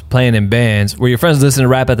one's playing in bands? Were your friends listening to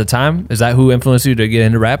rap at the time? Is that who influenced you to get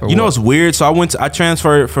into rap? Or you know, it's weird. So I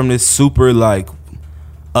transferred from this super like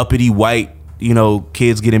uppity white, you know,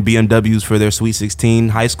 kids getting BMWs for their Sweet 16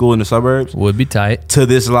 high school in the suburbs. Would be tight. To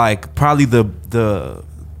this like probably the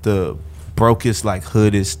brokest, like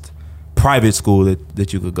hoodest private school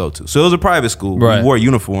that you could go to. So it was a private school. Right. We wore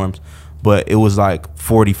uniforms, but it was like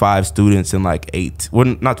 45 students and like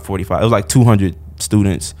not 45. It was like 200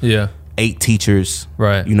 students. Yeah. 8 teachers.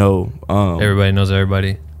 Right. You know, everybody knows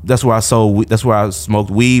everybody. That's where I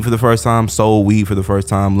smoked weed for the first time, sold weed for the first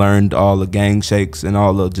time, learned all the gang shakes and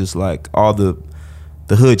all the just like all the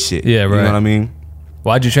hood shit. Yeah, right. You know what I mean?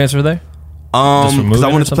 Why'd you transfer there? Because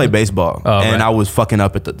I wanted to play baseball, and I was fucking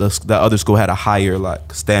up at the other school had a higher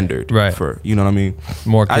like standard for, you know what I mean.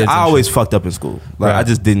 More kids. I always fucked up in school. Like I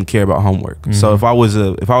just didn't care about homework. Mm-hmm. So if I would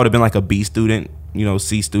have been like a B student, you know,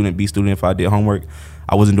 C student, B student, if I did homework,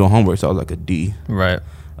 I wasn't doing homework, so I was like a D, right,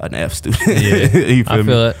 an F student. Yeah, you feel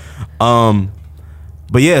me? It.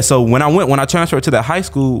 But yeah, so when I transferred to that high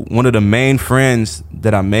school, one of the main friends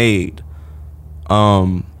that I made,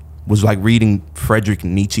 was like reading Friedrich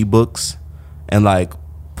Nietzsche books. And like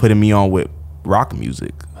putting me on with rock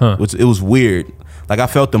music, which it was weird. Like I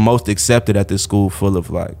felt the most accepted at this school full of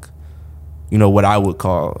like, you know, what I would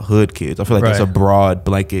call hood kids. I feel like that's a broad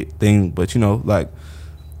blanket thing, but you know, like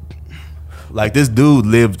this dude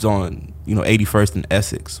lived on, you know, 81st and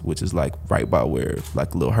Essex, which is like right by where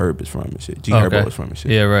like Lil Herb is from and shit. G Herbo is from and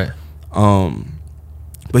shit. Yeah, right.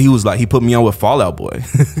 But he was like, he put me on with Fall Out Boy.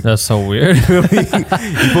 That's so weird.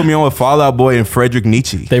 He put me on with Fall Out Boy and Frederick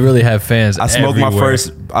Nietzsche. They really have fans. I smoked everywhere.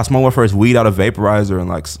 my first weed out of vaporizer and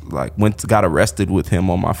got arrested with him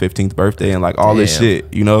on my 15th birthday and like all this Damn.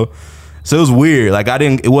 shit, you know. So it was weird. Like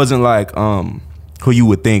it wasn't like who you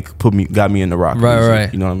would think got me into rock Right, music,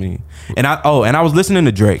 right. you know what I mean? And I was listening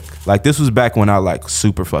to Drake. Like this was back when I like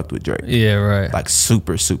super fucked with Drake. Yeah, right. Like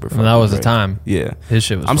super fucked Well, that with was the Drake. time. Yeah. His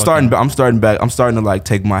shit was. I'm starting to like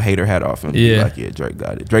take my hater hat off and be Yeah. like, yeah, Drake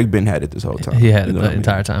got it. Drake been had it this whole time. He had it You know the what I mean?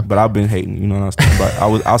 entire time. But I've been hating, you know,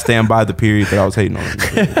 and I'll stand by the period that I was hating on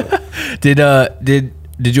him.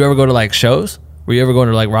 Did you ever go to like shows? Were you ever going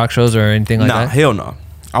to like rock shows or anything like Nah, that? hell no.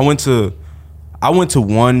 I went to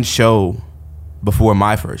one show before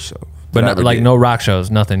my first show. But that I not, ever like did. no rock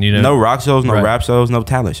shows, nothing. You know, No rock shows, no Right. rap shows, no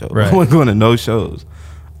talent shows. Right. I wasn't going to no shows.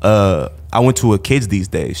 I went to a Kids These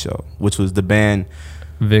Days show, which was the band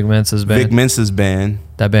Vic Mensa's band. Vic Mensa's band.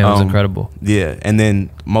 That band was incredible. Yeah, and then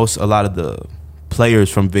a lot of the players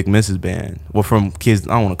from Vic Mensa's band, well, from Kids.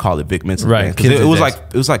 I don't want to call it Vic Mensa's Right, band Kids because it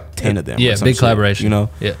These was like 10 of them. Yeah, or some big shit, collaboration. You know.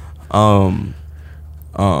 Yeah.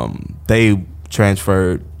 They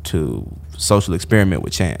transferred to Social Experiment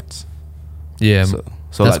with Chance. Yeah.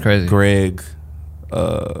 So that's like crazy. Greg,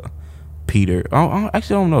 Peter. I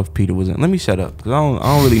actually don't know if Peter was in. Let me shut up because I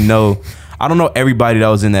don't really know. I don't know everybody that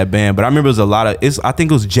was in that band, but I remember it was a lot of. I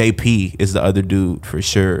think it was JP is the other dude for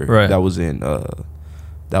sure. Right. That was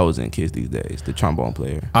in Kids These Days, the trombone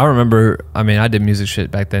player. I remember. I mean, I did music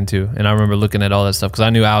shit back then too, and I remember looking at all that stuff because I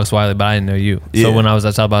knew Alex Wiley, but I didn't know you. Yeah. So when I was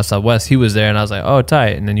at South by Southwest, he was there, and I was like, "Oh,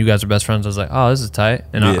 tight." And then you guys are best friends. I was like, "Oh, this is tight."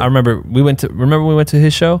 And Yeah. I remember we went to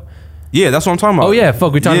his show. Yeah, that's what I'm talking about. Oh yeah,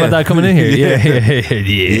 fuck, we talked Yeah. about that coming in here. Yeah.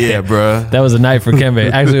 Yeah, bruh. That was a night for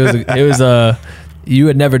Kembe. Actually, it was you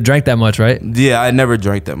had never drank that much, right? Yeah, I never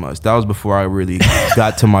drank that much. That was before I really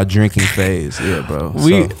got to my drinking phase. Yeah, bro.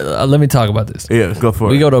 Let me talk about this. Yeah, go for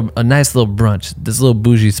it. We go to a nice little brunch, this little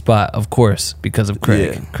bougie spot, of course, because of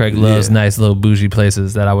Craig. Yeah. Craig loves Yeah. nice little bougie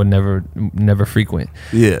places that I would never frequent.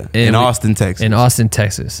 Yeah, And in we- Austin, Texas. In Austin,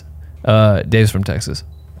 Texas. Dave's from Texas.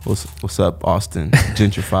 What's up, Austin?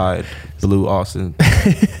 Gentrified, blue Austin.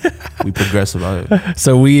 We progressive out here.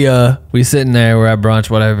 So we sitting there, we're at brunch,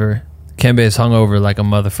 whatever. Kembe is hungover like a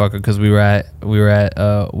motherfucker because we were at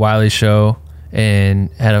Wiley's show and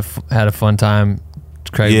had a fun time.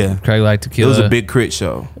 Craig liked It tequila. was a big Crit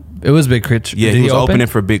show. It was Big Crit. Yeah, Did he was open? opening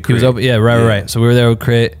for Big He was Crit. open. Yeah, right. So we were there with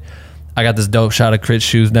Crit. I got this dope shot of Crit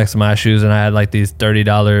shoes next to my shoes, and I had like these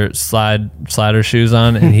 $30 slider shoes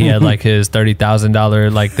on, and he had like his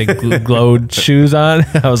 $30,000 like the glowed shoes on.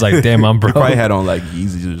 I was like, damn, I'm broke. Probably had on like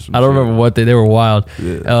Yeezys or something. I don't remember what they were wild.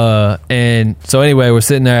 Yeah. And so anyway, we're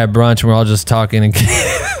sitting there at brunch and we're all just talking and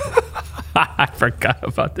I forgot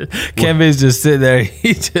about this. Kembe's just sitting there.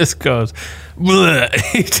 He just goes, bleh.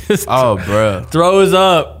 He just bruh. throws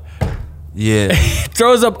up. Yeah.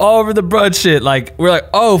 Throws up all over the brunch shit. Like, we're like,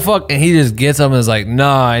 oh, fuck. And he just gets up and is like,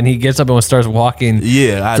 nah. And he gets up and starts walking.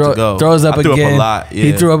 Yeah, I had to go. Throws up I threw again. up a lot. Yeah.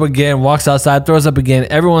 He threw up again, walks outside, throws up again.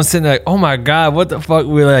 Everyone's sitting there like, oh my God, what the fuck?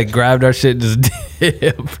 We like grabbed our shit and just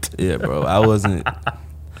dipped. Yeah, bro. I wasn't.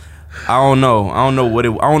 I don't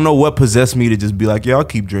know what possessed me to just be like, yeah, I'll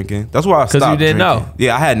keep drinking. That's why I stopped. 'Cause you didn't drinking. know.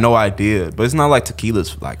 Yeah, I had no idea. But it's not like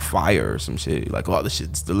tequila's like fire or some shit. Like, oh, this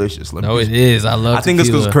shit's delicious. No, it is. I love I think it's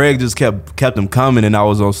because tequila. Craig just kept them coming, and I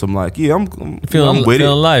was on some like, yeah, I'm Feeling with it.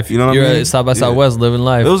 life. You know what You're I mean? at South by Yeah. Southwest living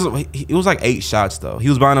life. It was like 8 shots though. He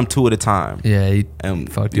was buying them 2 at a time. Yeah, he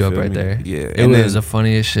And fucked you up feel right me? there. Yeah, It and was then- the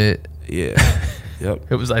funniest shit. Yeah. Yep.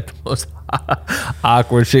 It was like the most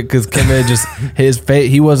awkward shit because Kembe just his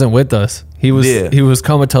face. He wasn't with us. He was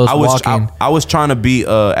comatose walking. I was trying to be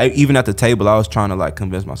even at the table. I was trying to like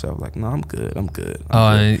convince myself like, no, I'm good. I'm good.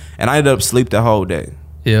 And I ended up asleep the whole day.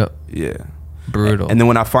 Yep. Yeah. Brutal. And then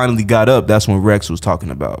when I finally got up, that's when Rex was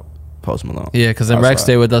talking about Post Malone. Yeah, because then Rex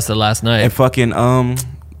stayed with us the last night. And fucking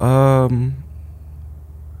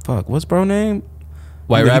fuck, what's bro name?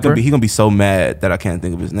 White rapper. He gonna be so mad that I can't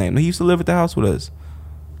think of his name. He used to live at the house with us.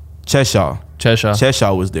 Cheshire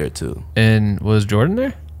was there too. And was Jordan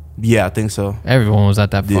there? Yeah, I think so. Everyone was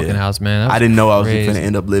at that fucking Yeah. house, man. I didn't know I was crazy. gonna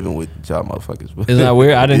end up living with y'all motherfuckers. Isn't that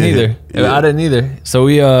weird? I didn't Yeah. either. Yeah. I didn't either. So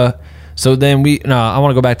I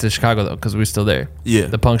want to go back to Chicago though because we're still there. Yeah.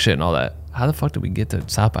 The punk shit and all that. How the fuck did we get to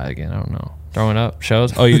South by again? I don't know. Throwing up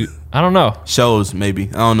shows. Oh, I don't know. Shows maybe.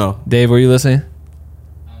 I don't know. Dave, were you listening?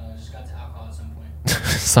 I just got to alcohol at some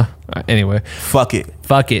point. So, anyway, Fuck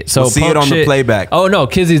it. So We'll see punk it on the shit- playback. Oh no,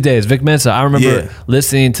 Kids These Days, Vic Mensa. I remember Yeah.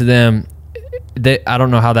 listening to them I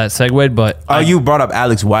don't know how that segued, but you brought up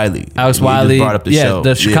Alex Wiley. Alex You just Wiley, brought up the show.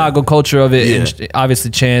 the Chicago culture of it, Yeah. and obviously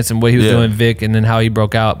Chance and what he was Yeah. doing, Vic, and then how he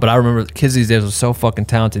broke out. But I remember Kids These Days was so fucking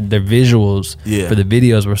talented. Their visuals for the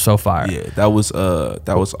videos were so fire. Yeah, that was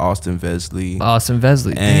Austin Vesley. Austin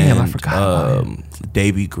Vesley. And, Damn, I forgot about him.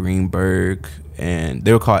 Davey Greenberg, and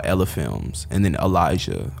they were called Ella Films, and then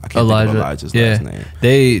Elijah. I can't think of Elijah's last name.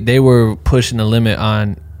 They were pushing the limit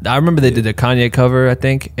on. I remember they did a Kanye cover, I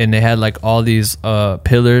think, and they had like all these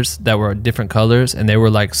pillars that were different colors, and they were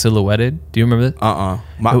like silhouetted. Do you remember that?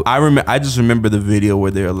 I just remember the video where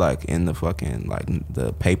they're like in the fucking like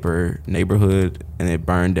the paper neighborhood, and it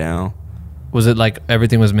burned down. Was it like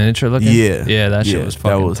everything was miniature looking? Yeah, that shit was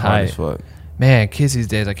fucking that was tight. hard as fuck. Man, Kids These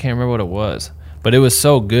Days, I can't remember what it was, but it was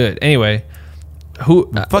so good. Anyway,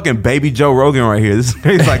 fucking baby Joe Rogan right here. This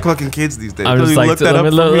is like fucking Kids these days. I'm just like, look that up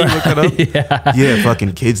for me. Look that up. yeah. Yeah,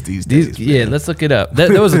 fucking Kids these days. Yeah, let's look it up.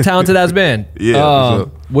 That was a talented ass band. Yeah,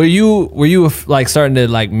 for sure. Were you like starting to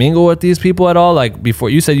like mingle with these people at all? Like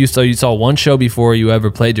before, you said you saw one show before you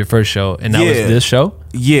ever played your first show, and that was this show.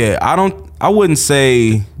 Yeah, I wouldn't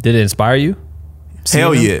say. Did it inspire you?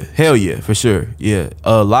 Hell yeah, for sure. Yeah,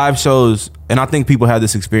 live shows, and I think people have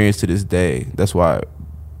this experience to this day. That's why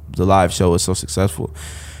the live show is so successful.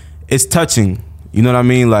 It's touching, you know what I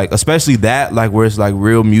mean? Like, especially that, like where it's like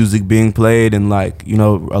real music being played and like, you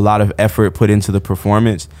know, a lot of effort put into the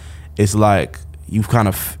performance. It's like you kind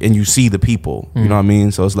of, and you see the people, you know what I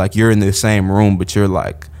mean? So it's like you're in the same room, but you're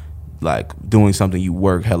like doing something you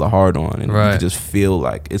work hella hard on, and you can just feel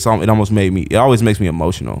like it almost made me. It always makes me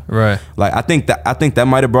emotional. Right. Like I think that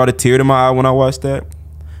might have brought a tear to my eye when I watched that.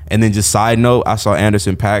 And then just side note, I saw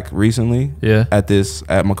Anderson .Paak recently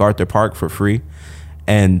at MacArthur Park for free,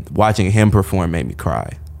 and watching him perform made me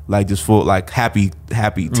cry. Like just full like happy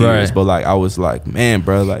tears. But like I was like, man,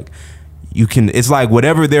 bro, like you can. It's like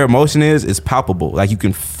whatever their emotion is, it's palpable. Like you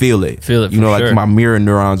can feel it. You know, like my mirror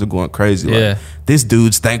neurons are going crazy. Like this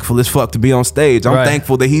dude's thankful as fuck to be on stage. I'm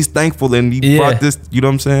thankful that he's thankful and he brought this. You know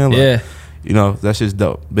what I'm saying? Like, you know, that's just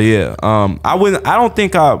dope. But yeah, I don't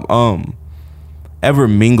think I ever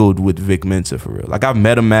mingled with Vic Mensa for real. Like I've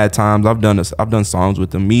met him mad times. I've done songs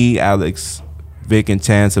with him. Me, Alex, Vic, and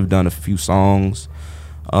Chance have done a few songs.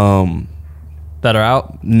 That are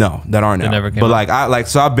out? No, that aren't out. Never came but out.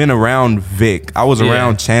 So I've been around Vic. I was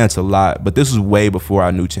around Chance a lot, but this was way before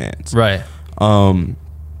I knew Chance. Right.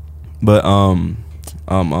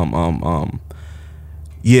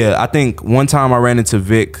 Yeah, I think one time I ran into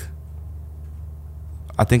Vic.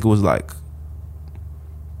 I think it was like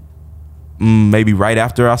maybe right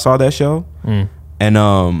after I saw that show, and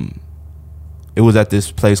it was at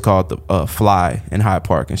this place called the Fly in Hyde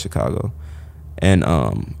Park in Chicago, and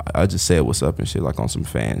I just said what's up and shit, like on some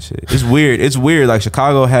fan shit. It's weird. Like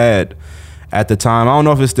Chicago had at the time, I don't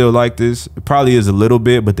know if it's still like this. It probably is a little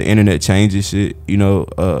bit, but the internet changes shit, you know.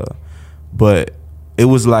 But it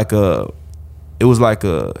was like a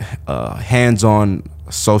hands-on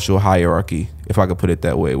social hierarchy, if I could put it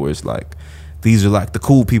that way, where it's like these are like the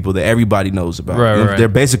cool people that everybody knows about. Right. They're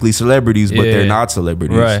basically celebrities, but they're not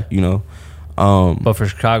celebrities, you know. But for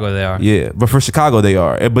Chicago they are. Yeah, but for Chicago they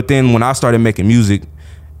are. But then when I started making music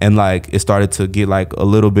and like it started to get like a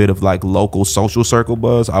little bit of like local social circle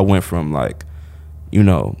buzz, I went from like, you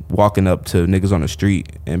know, walking up to niggas on the street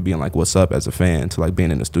and being like, what's up as a fan, to like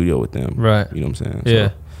being in the studio with them. Right. You know what I'm saying? Yeah.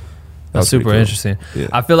 So, that's super cool. Interesting. Yeah.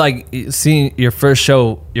 I feel like seeing your first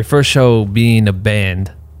show being a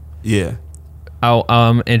band. Yeah.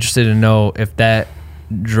 I'm interested to know if that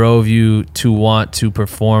drove you to want to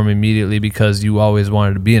perform immediately because you always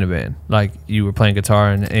wanted to be in a band. Like you were playing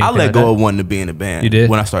guitar and anything. I let like go that? of wanting to be in a band. You did?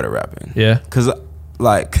 When I started rapping. Yeah. Cause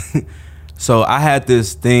like, so I had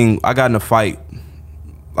this thing. I got in a fight.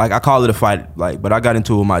 Like I call it a fight. Like, but I got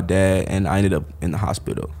into it with my dad, and I ended up in the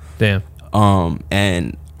hospital. Damn.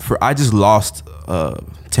 And I just lost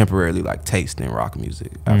temporarily like taste in rock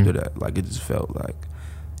music after that. Like it just felt like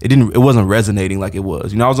it wasn't resonating like it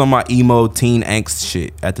was. You know, I was on my emo teen angst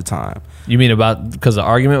shit at the time. You mean because the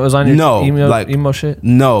argument was on your emo shit?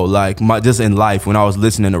 No, like just in life when I was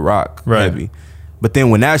listening to rock heavy. But then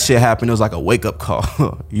when that shit happened, it was like a wake up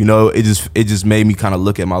call. You know, it just made me kind of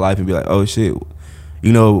look at my life and be like, oh shit.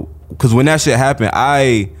 You know, because when that shit happened,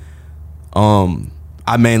 I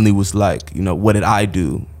mainly was like, you know, what did I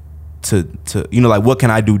do to you know, like what can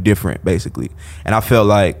I do different, basically. And I felt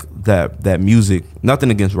like that music, nothing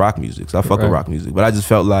against rock music, so I fuck with rock music, but I just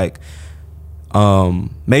felt like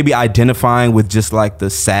maybe identifying with just like the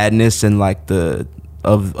sadness and like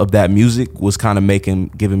of that music was kind of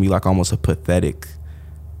giving me like almost a pathetic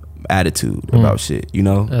attitude about shit, you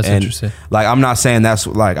know. That's and interesting. like, I'm not saying that's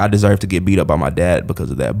like I deserve to get beat up by my dad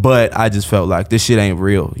because of that, but I just felt like this shit ain't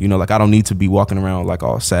real, you know. Like, I don't need to be walking around like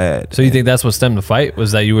all sad. So you think that's what stemmed the fight?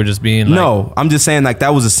 Was that you were just being like, No, I'm just saying like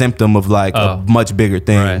that was a symptom of like a much bigger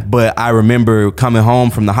thing. Right. But I remember coming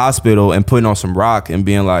home from the hospital and putting on some rock and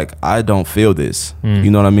being like, I don't feel this. You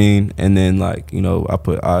know what I mean? And then like, you know, I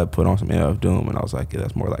put on some MF Doom and I was like, yeah,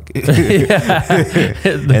 that's more like it.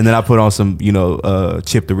 And then I put on some, you know,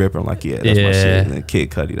 Chip the Ripper. I'm like, yeah, that's my shit. And then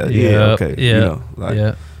Kid Cudi. Okay. Yeah. You know,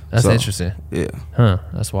 like, That's so, interesting. Yeah. Huh.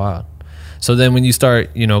 That's wild. So then when you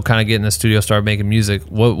start, you know, kind of get in the studio, start making music,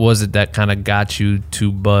 what was it that kind of got you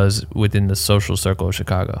to buzz within the social circle of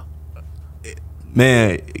Chicago?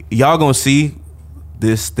 Man, y'all gonna see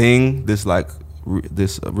this thing, this like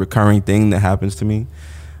this recurring thing that happens to me.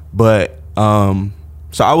 But so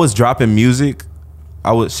I was dropping music.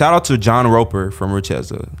 Shout out to John Roper from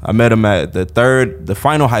Rochester. I met him at the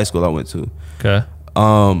final high school I went to. Okay.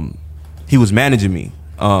 He was managing me.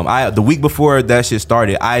 The week before that shit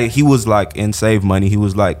started, he was like in Save Money. He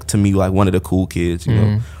was like, to me, like one of the cool kids, you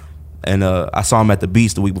know. And I saw him at the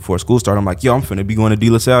Beast the week before school started. I'm like, yo, I'm finna be going to De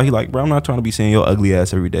La Salle. He like, bro, I'm not trying to be seeing your ugly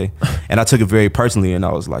ass every day. And I took it very personally, and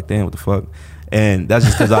I was like, damn, what the fuck? And that's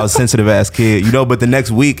just because I was a sensitive ass kid, you know. But the next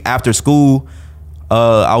week after school,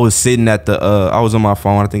 I was sitting at I was on my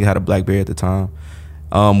phone. I think I had a BlackBerry at the time,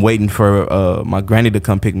 waiting for my granny to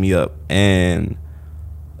come pick me up. And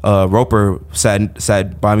Roper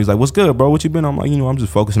sat by me. He's like, what's good, bro? What you been on? I'm like, you know, I'm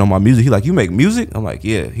just focusing on my music. He like, you make music? I'm like,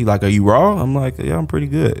 yeah. He like, are you raw? I'm like, yeah, I'm pretty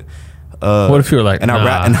good. What if you were like, and nah. I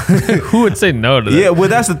rap, who would say no to that? Yeah, well,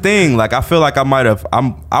 that's the thing. Like, I feel like I might have.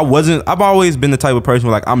 I've always been the type of person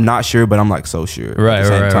where like I'm not sure, but I'm like so sure. Right, at the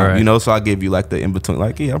same time, right. you know. So I give you like the in between.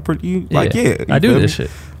 Like, yeah, I'm pretty. Like, yeah, I do feel this me?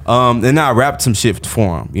 shit. And then I rapped some shit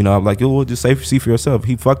for him. You know, I'm like, yo, we'll just see for yourself.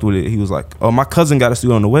 He fucked with it. He was like, oh, my cousin got a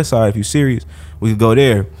studio on the west side. If you serious, we could go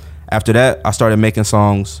there. After that, I started making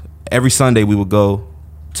songs. Every Sunday we would go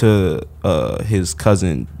to his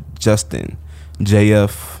cousin Justin,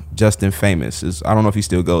 JF Justin Famous. I don't know if he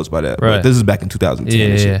still goes by that. Right. But this is back in 2010. Yeah,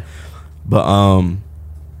 and shit. yeah. But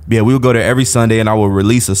yeah, we would go there every Sunday, and I would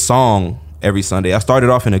release a song every Sunday. I started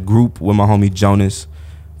off in a group with my homie Jonas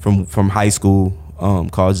from high school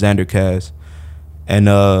called Xandercast, and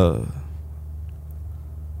I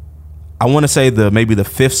want to say maybe the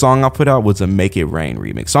fifth song I put out was a Make It Rain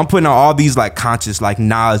remix. So I'm putting out all these like conscious, like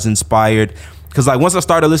Nas inspired. Cause like once I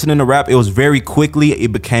started listening to rap, it was very quickly,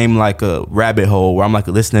 it became like a rabbit hole where I'm like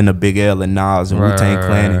listening to Big L and Nas and Wu-Tang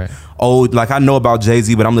Clan and old, like I know about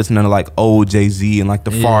Jay-Z, but I'm listening to like old Jay-Z and like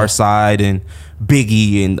the Far Side and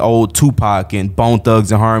Biggie and old Tupac and Bone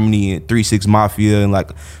Thugs and Harmony and 3 6 Mafia and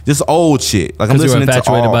like just old shit. Like I'm listening you were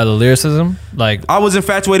infatuated to all. by the lyricism? Like I was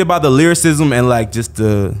infatuated by the lyricism and like just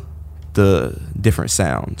the different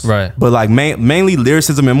sounds, right? But like mainly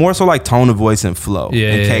lyricism and more so like tone of voice and flow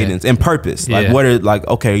and cadence and purpose. Like what are like,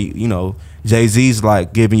 okay, you know, Jay-Z's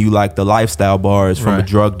like giving you like the lifestyle bars from a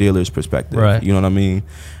drug dealer's perspective, right? You know what I mean?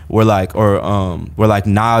 Where like where like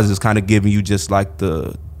Nas is kind of giving you just like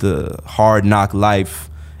the hard knock life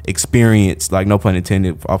experience, like no pun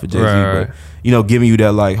intended off of Jay-Z, but you know, giving you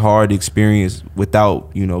that like hard experience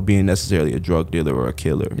without, you know, being necessarily a drug dealer or a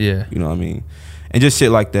killer. Yeah, you know what I mean? And just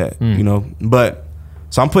shit like that, you know. But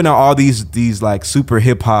so I'm putting out all these like super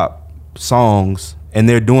hip hop songs, and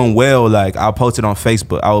they're doing well. Like I'll post it on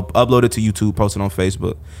Facebook, I'll upload it to YouTube, post it on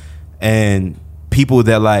Facebook, and people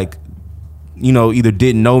that like, you know, either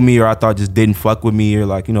didn't know me or I thought just didn't fuck with me or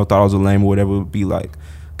like, you know, thought I was a lame or whatever, would be like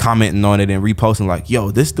commenting on it and reposting like,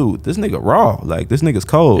 yo, this nigga raw, like this nigga's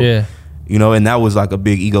cold. Yeah. You know, and that was like a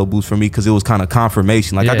big ego boost for me because it was kind of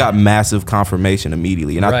confirmation. Like I got massive confirmation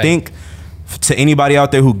immediately, and I think to anybody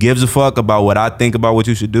out there who gives a fuck about what I think about what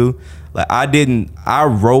you should do, like I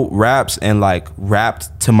wrote raps and like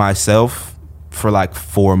rapped to myself for like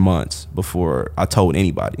 4 months before I told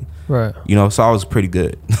anybody. Right. You know, so I was pretty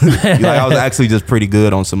good. Like I was actually just pretty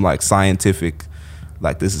good on some like scientific,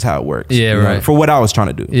 like this is how it works. Yeah, right. Know, for what I was trying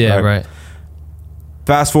to do. Yeah, right.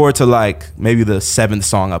 Fast forward to like maybe the 7th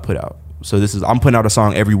song I put out. So I'm putting out a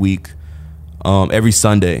song every week, every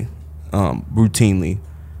Sunday, routinely.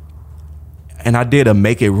 And I did a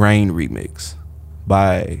Make It Rain remix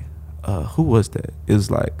by, who was that? It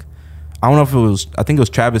was like, I don't know if it was, I think it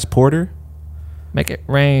was Travis Porter. Make it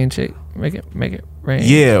rain, chick. Make it rain.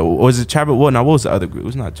 Yeah, or was it Travis? Well, no, what was the other group? It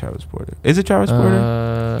was not Travis Porter. Is it Travis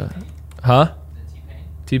Porter? Huh?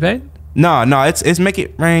 T-Pain? No, it's Make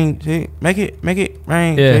It Rain, chick. Make it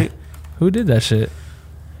rain, yeah. Chick. Who did that shit?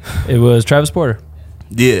 It was Travis Porter.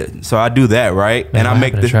 Yeah, so I do that, right? Man, and I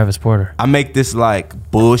make this Travis Porter. I make this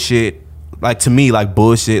like bullshit like to me, like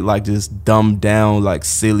bullshit, like just dumbed down, like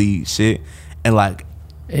silly shit, and like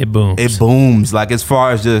it booms. It booms. Like as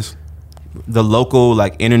far as just the local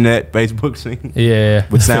like internet Facebook scene, yeah,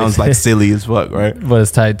 which sounds like silly as fuck, right? But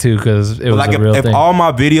it's tight too because it was like a real if thing. all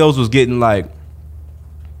my videos was getting like,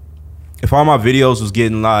 if all my videos was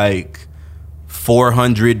getting like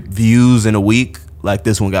 400 views in a week, like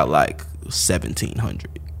this one got like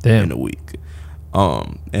 1,700 in a week.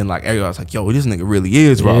 And like everybody was like, yo, this nigga really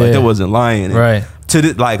is, bro. Like that wasn't lying. And right.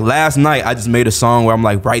 Like last night I just made a song where I'm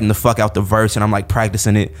like writing the fuck out the verse and I'm like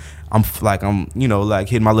practicing it. I'm you know, like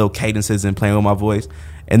hitting my little cadences and playing with my voice.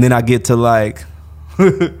 And then I get to like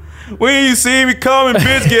when you see me coming,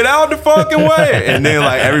 bitch, get out the fucking way. And then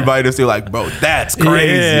like everybody just still like, bro, that's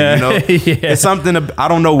crazy. You know? It's something I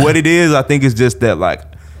don't know what it is. I think it's just that like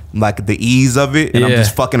the ease of it, and I'm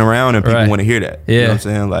just fucking around and people want to hear that. You know what I'm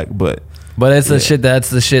saying? Like, but it's the shit. That's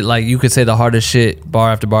the shit. Like you could say the hardest shit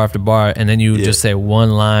bar after bar after bar, and then you just say one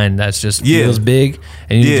line that's just feels big,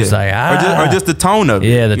 and you just like or just the tone of it.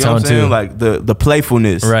 Yeah, the you know tone too. Like the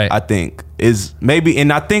playfulness. Right. I think is maybe,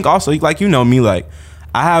 and I think also like you know me, like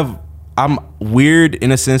I'm weird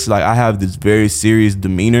in a sense. Like I have this very serious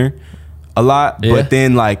demeanor a lot, but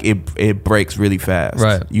then like it breaks really fast,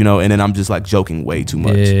 right? You know, and then I'm just like joking way too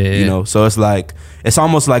much, you know. So it's like it's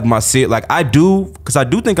almost like because I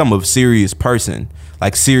do think I'm a serious person,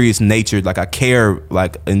 like serious natured, like I care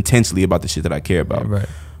like intensely about the shit that I care about, right?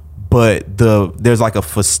 But there's like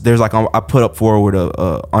I put up forward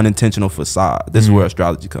a unintentional facade. This is where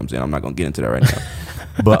astrology comes in. I'm not gonna get into that right now,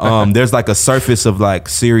 but there's like a surface of like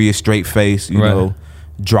serious straight face, you know.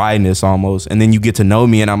 Dryness almost, and then you get to know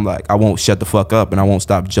me and I'm like I won't shut the fuck up and I won't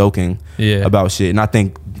stop joking about shit. And I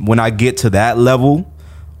think when I get to that level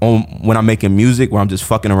when I'm making music where I'm just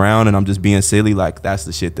fucking around and I'm just being silly, like that's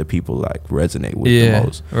the shit that people like resonate with the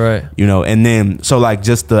most, right? You know, and then so like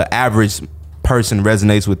just the average person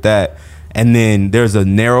resonates with that, and then there's a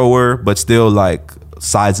narrower but still like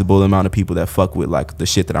sizable amount of people that fuck with like the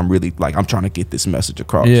shit that I'm really like I'm trying to get this message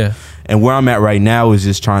across. And where I'm at right now is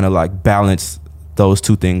just trying to like balance those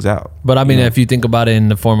two things out. But I mean, if you think about it in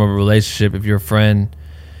the form of a relationship, if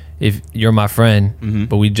you're my friend,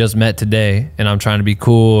 but we just met today and I'm trying to be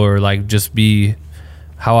cool or like just be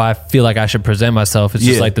how I feel like I should present myself, it's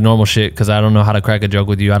just like the normal shit because I don't know how to crack a joke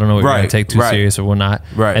with you. I don't know what you're going to take too serious or whatnot.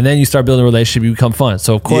 Right. And then you start building a relationship, you become fun.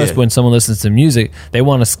 So of course, when someone listens to music, they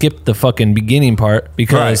want to skip the fucking beginning part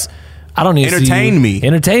because I don't need to entertain me.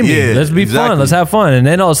 Yeah, let's be fun. Let's have fun. And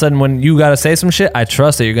then all of a sudden, when you got to say some shit, I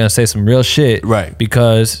trust that you're going to say some real shit. Right.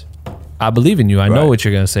 Because I believe in you. I know what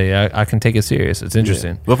you're going to say. I can take it serious. It's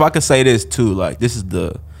interesting. Well, if I could say this too, like this is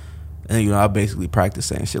and you know, I basically practice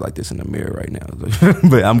saying shit like this in the mirror right now.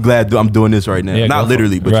 But I'm glad I'm doing this right now. Yeah, not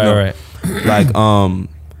literally, but you know, like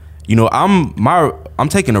you know, I'm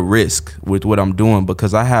taking a risk with what I'm doing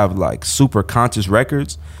because I have like super conscious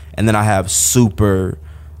records, and then I have super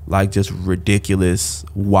like just ridiculous,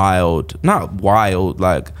 not wild,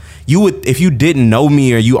 like you would, if you didn't know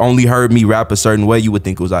me or you only heard me rap a certain way, you would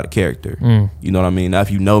think it was out of character. You know what I mean? Now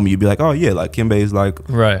if you know me, you'd be like, oh yeah, like Kimbe is like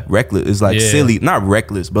reckless. It's like silly, not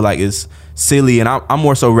reckless, but like it's silly. And I'm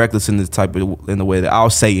more so reckless in the way that I'll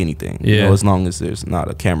say anything, you know, as long as there's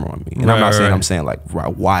not a camera on me. And I'm not saying I'm saying like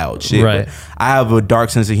wild shit, but I have a dark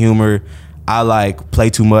sense of humor. I like play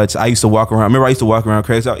too much. I used to walk around. Remember, I used to walk around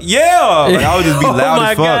crazy. Like, like I would just be loud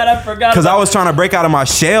as fuck. God, I forgot. Because I was trying to break out of my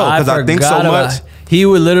shell. Because I think so much. He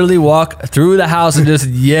would literally walk through the house and just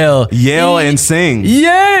yell and sing.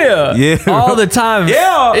 All the time.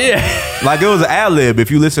 Like it was an ad lib. If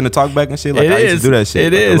you listen to talkback and shit, like I used to do that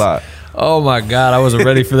shit. A lot. Oh my God, I wasn't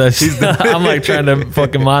ready for that shit. I'm like trying to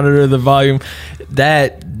fucking monitor the volume.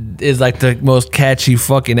 That is like the most catchy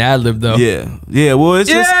fucking ad-lib though. Yeah. Well, it's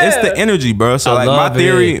just it's the energy, bro. So like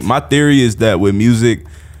my theory is that with music,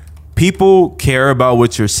 people care about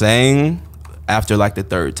what you're saying after like the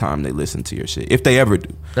third time they listen to your shit, if they ever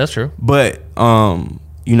do. That's true. But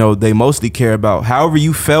you know, they mostly care about however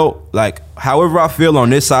you felt, like however I feel on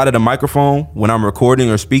this side of the microphone when I'm recording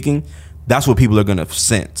or speaking. That's what people are gonna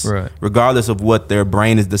sense, regardless of what their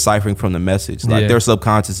brain is deciphering from the message. Like their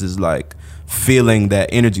subconscious is like feeling that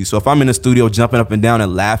energy. So if I'm in the studio jumping up and down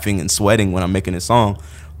and laughing and sweating when I'm making a song,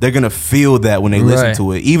 they're gonna feel that when they listen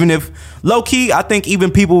to it. Even if low key, I think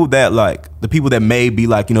even people that like the people that may be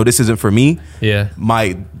like, you know, this isn't for me,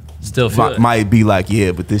 might still feel might be like,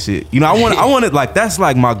 yeah, but this shit, you know, I want it like that's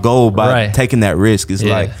like my goal by taking that risk is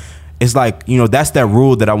like. It's like, you know, that's that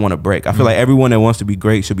rule that I want to break. I feel like everyone that wants to be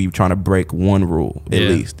great should be trying to break one rule at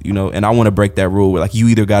least, you know, and I want to break that rule where like you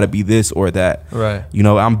either got to be this or that. You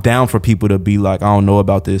know, I'm down for people to be like, I don't know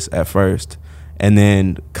about this at first and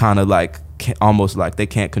then kind of like almost like they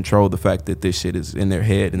can't control the fact that this shit is in their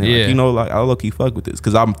head, and they're Yeah. like, you know, like I low key fuck with this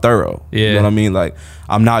because I'm thorough. Yeah. You know what I mean? Like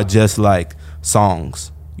I'm not just like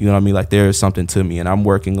songs. You know what I mean? Like there is something to me, and I'm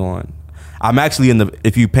working on. I'm actually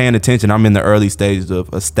if you paying attention, I'm in the early stages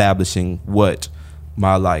of establishing what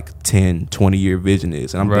my like 10, 20 year vision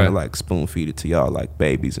is, and I'm gonna like spoon feed it to y'all like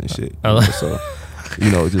babies and shit. So. You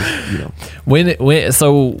know, just When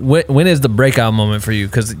is the breakout moment for you?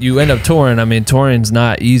 Because you end up touring. I mean, touring's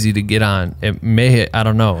not easy to get on. It may hit. I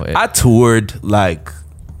don't know. I toured like,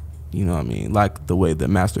 you know what I mean, like the way that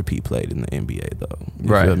Master P played in the NBA though. You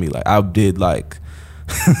feel me? Like I did like.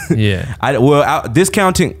 Yeah.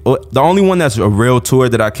 Discounting the only one that's a real tour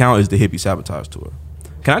that I count is the Hippie Sabotage tour.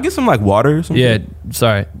 Can I get some like water or something? Yeah.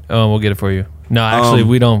 Sorry. We'll get it for you. No, actually,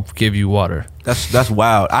 we don't give you water. That's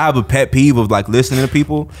wild. I have a pet peeve of like listening to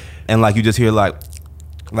people and like you just hear like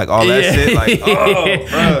all that shit. Like,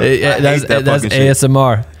 that's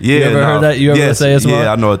ASMR. Yeah, you ever heard that? You ever say ASMR?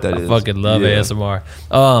 Yeah, I know what that is. I fucking love ASMR.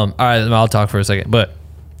 All right, I'll talk for a second. But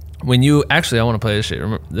when you actually, I want to play this shit.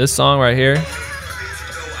 Remember this song right here?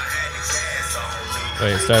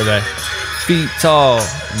 Wait, start back. Feet tall,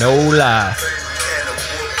 no lie.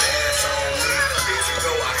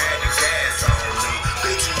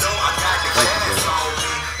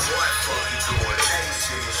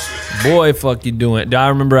 Boy, fuck you doing. I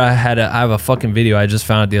remember I have a fucking video I just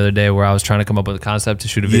found the other day where I was trying to come up with a concept to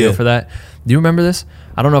shoot a video for that. Do you remember this?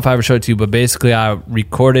 I don't know if I ever showed it to you, but basically I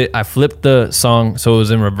flipped the song so it was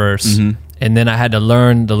in reverse, and then I had to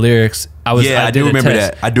learn the lyrics. I do remember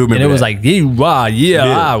that. And it was like,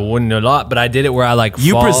 I wouldn't a lot, but I did it where I like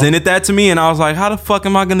you presented that to me, and I was like, how the fuck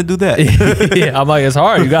am I gonna do that? Yeah, I'm like, it's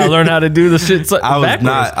hard. You gotta learn how to do the shit.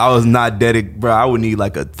 I was not dedicated, bro. I would need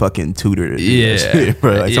like a fucking tutor to do that shit,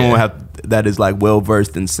 bro. Like someone that is like well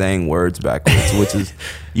versed in saying words backwards, which is,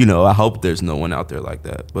 you know, I hope there's no one out there like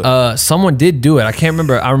that. But someone did do it. I can't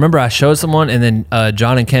remember. I remember I showed someone, and then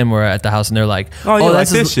John and Ken were at the house, and they're like, "Oh,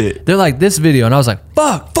 that's this shit." They're like, "This video," and I was like,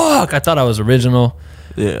 "Fuck!" I thought I was original.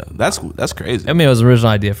 Yeah, that's crazy. I mean, it was an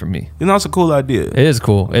original idea for me. You know, it's a cool idea. It is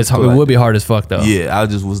cool. It would be hard as fuck though. Yeah, I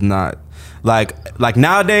just was not like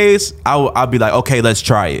nowadays. I'll be like, okay, let's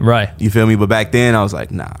try it. Right. You feel me? But back then, I was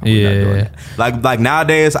like, nah. We're not doing that. Like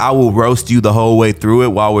nowadays, I will roast you the whole way through it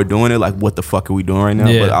while we're doing it. Like, what the fuck are we doing right now?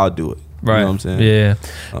 Yeah. But I'll do it. Right. You know what I'm saying?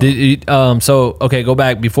 Yeah. So okay, go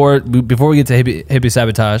back before we get to hippie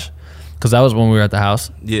Sabotage, because that was when we were at the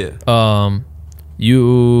house. Yeah.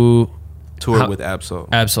 You toured with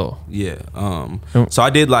Absol. Yeah. So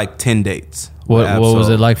I did like 10 dates. What was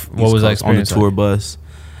it like? What was that experience on the tour bus?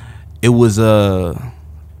 It was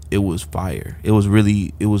fire. It was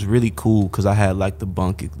really cool because I had like the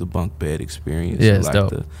bunk bed experience. Yeah, it's like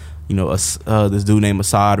dope. This dude named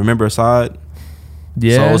Assad. Remember Assad?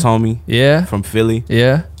 Yeah. Soul's homie. Yeah. From Philly.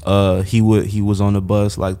 Yeah. He was on the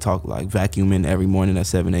bus vacuuming every morning at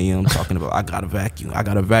 7 a.m. talking about I gotta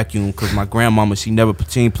vacuum because my grandmama she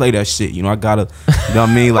ain't play that shit. You know I gotta. You know what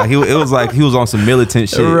I mean? Like it was like he was on some militant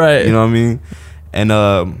shit. Right. You know what I mean? And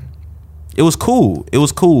it was cool.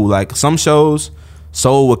 Like some shows,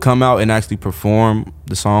 Soul would come out and actually perform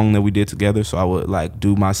the song that we did together. So I would like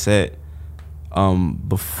do my set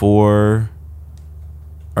before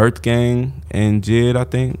Earth Gang and Jid, I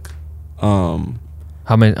think.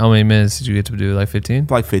 How many minutes did you get to do? Like 15?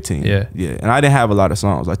 Like 15. Yeah. And I didn't have a lot of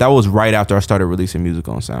songs. Like that was right after I started releasing music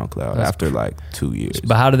on SoundCloud after like 2 years.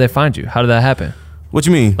 But how did they find you? How did that happen? What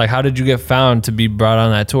you mean? Like how did you get found to be brought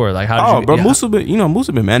on that tour? Like how did you? Musa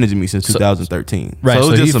been managing me since 2013. Right.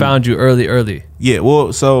 So he found you early. Yeah.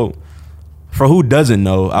 Well, so for who doesn't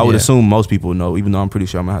know, I would assume most people know, even though I'm pretty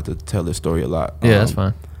sure I'm gonna have to tell this story a lot. Yeah, that's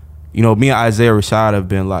fine. You know, me and Isaiah Rashad have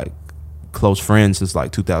been like close friends since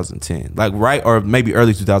like 2010, like right or maybe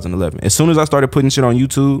early 2011. As soon as I started putting shit on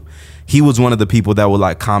YouTube, he was one of the people that would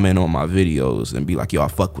like comment on my videos and be like, yo, I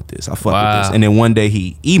fuck with this. With this. And then one day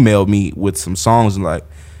he emailed me with some songs and like,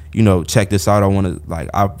 you know, check this out.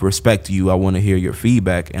 I respect you. I want to hear your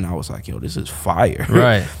feedback. And I was like, yo, this is fire.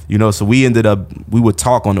 Right. You know, so we would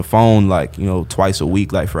talk on the phone like, you know, twice a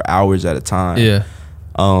week, like for hours at a time. Yeah.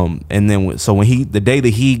 And then the day that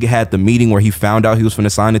he had the meeting where he found out he was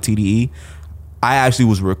finna sign to TDE, I actually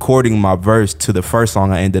was recording my verse to the first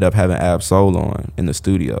song I ended up having Ab-Soul on in the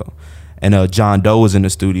studio. And John Doe was in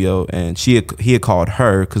the studio, and he had called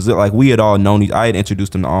her because like we had all known. I had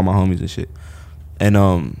introduced him to all my homies and shit. And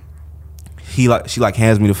she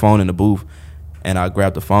hands me the phone in the booth, and I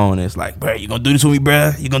grabbed the phone and it's like, bro, you gonna do this with me,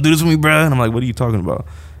 bro? You gonna do this with me, bro? And I'm like, what are you talking about?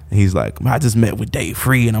 And he's like, I just met with Dave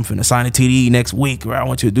Free and I'm finna sign a TDE next week, or I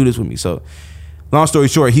want you to do this with me. So long story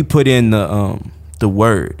short, he put in the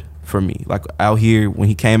word for me. Like out here, when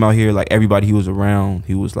he came out here, like everybody he was around,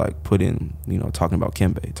 he was like putting, talking about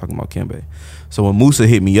Kembe. So when Musa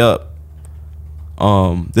hit me up,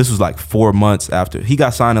 this was like 4 months after he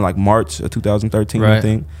got signed in like March of 2013, I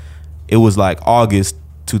think. It was like August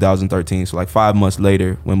 2013, so like 5 months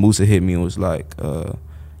later, when Musa hit me and was like,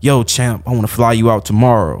 "Yo, champ, I want to fly you out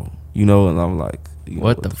tomorrow," and I'm like,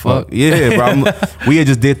 what the fuck? Yeah, bro. We had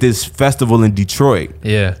just did this festival in Detroit.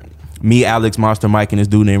 Yeah. Me, Alex, Monster Mike, and this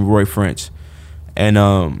dude named Roy French, and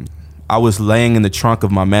I was laying in the trunk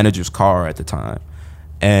of my manager's car at the time,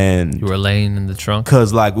 and you were laying in the trunk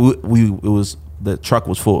because like the truck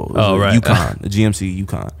was full. It was a Yukon, a GMC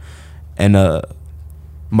Yukon, and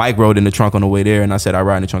Mike rode in the trunk on the way there, and I said I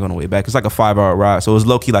ride in the trunk on the way back. It's like a 5-hour ride, so it was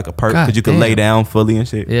low key like a perk because you could lay down fully and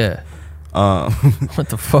shit. Yeah. What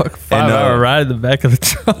the fuck? 5-hour ride in the back of the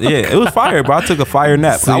truck. Yeah, it was fire, bro. I took a fire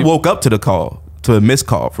nap. I woke up to a missed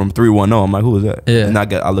call from 310. I'm like, who was that? Yeah. And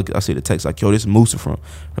I see the text like, yo, this is Musa from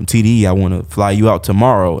TDE. I want to fly you out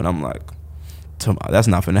tomorrow. And I'm like, that's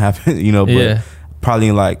not finna happen, But probably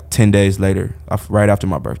in like 10 days later, right after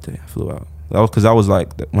my birthday, I flew out. That was because I was like,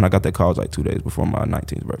 when I got that call, it was like 2 days before my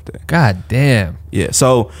 19th birthday. God damn. Yeah.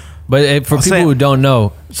 So, but for people who don't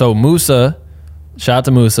know, so Musa, shout out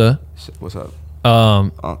to Musa. What's up?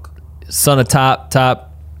 Unc. Son of Top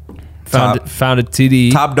founded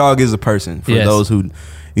TD. Top Dog is a person for those who,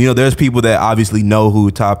 there's people that obviously know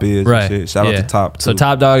who Top is. Right. And shit. Shout out to Top too. So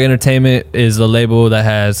Top Dog Entertainment is the label that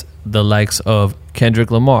has the likes of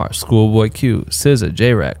Kendrick Lamar, Schoolboy Q, SZA,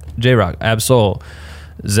 J-Rock, Absol,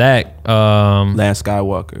 Zach, Lance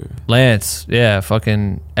Skywalker,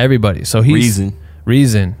 fucking everybody. So he's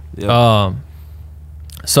Reason. Yep.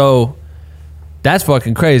 So that's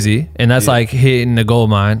fucking crazy, and that's like hitting the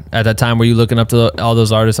gold mine. At that time, were you looking up to all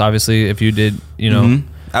those artists? Obviously, if you did,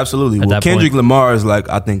 absolutely. Well, Kendrick Lamar is like,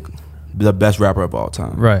 I think, the best rapper of all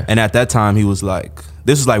time. Right. And at that time, he was like,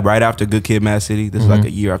 this was like right after Good Kid, Mad City. This is like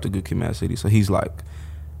a year after Good Kid, Mad City. So he's like,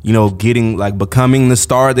 getting like becoming the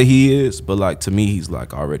star that he is. But like to me, he's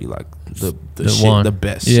like already like the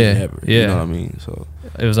best shit ever. Yeah. You know what I mean? So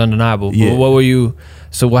it was undeniable. Yeah. But what were you?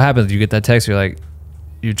 So what happens? You get that text. You're like,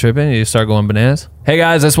 you tripping? You start going bananas? Hey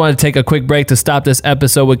guys, I just wanted to take a quick break to stop this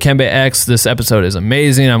episode with Kembe X. This episode is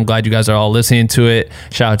amazing. I'm glad you guys are all listening to it.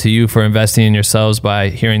 Shout out to you for investing in yourselves by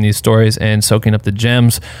hearing these stories and soaking up the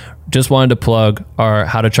gems. Just wanted to plug our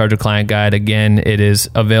How to Charge a Client guide. Again, it is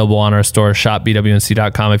available on our store,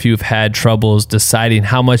 shopbwnc.com. If you've had troubles deciding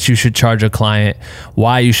how much you should charge a client,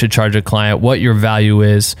 why you should charge a client, what your value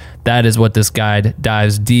is, that is what this guide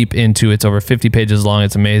dives deep into. It's over 50 pages long.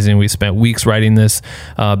 It's amazing. We spent weeks writing this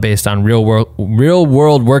based on real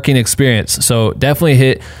world working experience. So definitely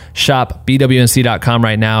hit shopbwnc.com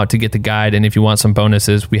right now to get the guide. And if you want some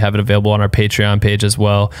bonuses, we have it available on our Patreon page as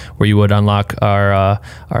well, where you would unlock our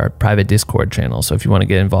private Discord channel. So if you want to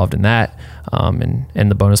get involved in that, and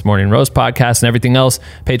the bonus Morning Roast podcast and everything else,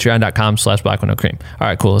 patreon.com/blackwithnocream. All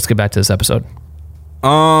right, cool. Let's get back to this episode.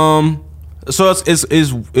 So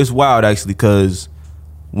it's wild actually, because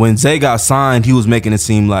when Zay got signed, he was making it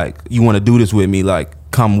seem like, you want to do this with me, like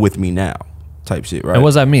come with me now type shit, right? And what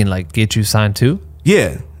does that mean? Like get you signed too?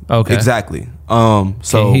 Yeah. Okay. Exactly. So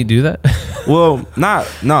can he do that? Well,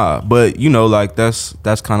 nah, but like that's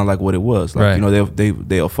kind of like what it was. Like, right.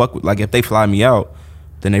 They'll fuck with, like if they fly me out,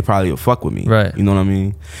 then they probably will fuck with me. Right. You know what I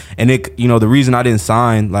mean? And the reason I didn't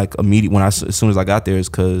sign like immediate as soon as I got there is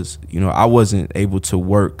because, I wasn't able to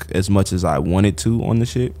work as much as I wanted to on the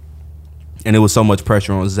shit. And it was so much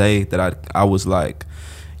pressure on Zay that I was like,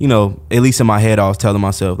 at least in my head, I was telling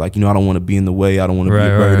myself like, I don't want to be in the way. I don't want to be a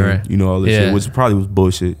burden. Right. All this shit, which probably was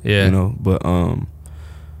bullshit. Yeah. But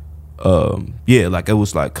like it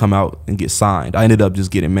was like come out and get signed. I ended up just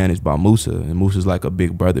getting managed by Musa, and Musa's like a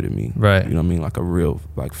big brother to me. Right. You know what I mean? Like a real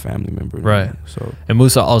like family member. Right. So and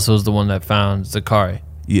Musa also is the one that found Zakari.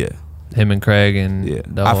 Yeah. Him and Craig and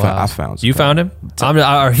the whole I house. found you found him?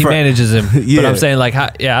 Or he manages him. But I'm saying like, I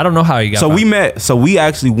don't know how he got. So we met. So we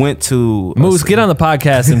actually went to Moose. Get on the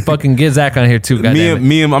podcast and fucking get Zach on here too.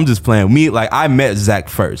 Me and I'm just playing. I met Zach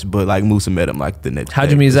first, but like Musa met him like the next.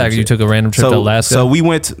 How'd you meet Zach? You took a random trip to Alaska. So we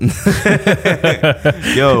went. Zach,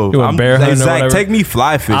 take me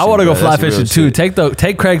fly fishing. I want to go fly fishing too.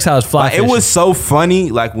 Take Craig's house fly fishing. It was so funny.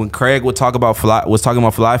 Like when Craig would talking about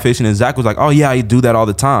fly fishing, and Zach was like, "Oh yeah, I do that all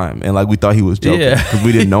the time," and like we thought he was joking. Yeah, because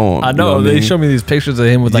we didn't know him. I know. They showed me these pictures of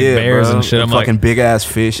him with like bears and shit. I'm fucking like, big ass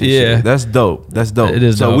fish. And shit. That's dope. It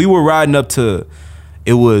is. So dope. we were riding up to.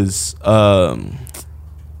 It was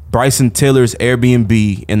Bryson Tiller's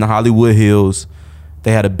Airbnb in the Hollywood Hills.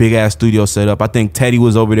 They had a big ass studio set up. I think Teddy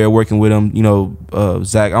was over there working with him.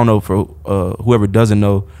 Zach. I don't know for whoever doesn't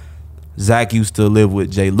know. Zach used to live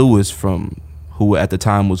with Jay Lewis who at the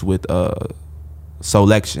time was with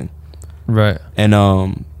Solection. Right.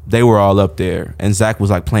 And they were all up there, and Zach was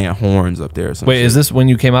like playing horns up there or something. Wait, is this when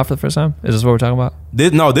you came out for the first time? Is this what we're talking about?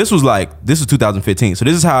 This was 2015. So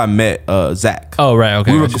this is how I met Zach. Oh, right.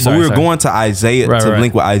 Okay. We were going to Isaiah to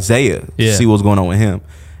link with Isaiah to see what was going on with him.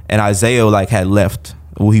 And Isaiah like had left.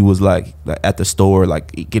 Well, he was like at the store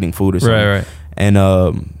like getting food or something. Right. And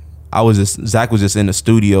Zach was just in the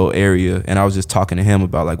studio area, and I was just talking to him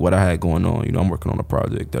about like what I had going on. You know, I'm working on a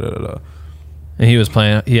project. And he was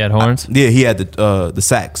playing. He had horns. He had the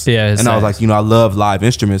sax. Yeah, and I was like, you know, I love live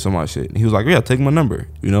instruments on my shit. And he was like, yeah, take my number.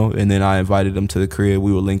 You know, and then I invited him to the crib.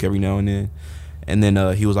 We would link every now and then. And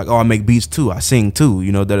then he was like, oh, I make beats too. I sing too.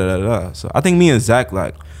 You know, So I think me and Zach,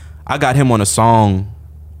 like, I got him on a song,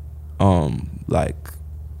 like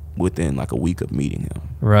within like a week of meeting him.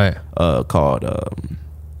 Right. Called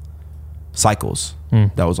Cycles.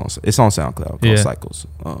 That was it's on SoundCloud called Cycles.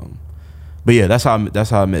 But yeah, that's how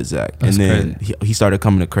I met Zach. That's and then he started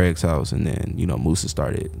coming to Craig's house, and then, you know, Musa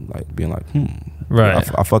started like being like, right,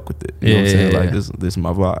 I fuck with it. You know what I'm saying? Like this is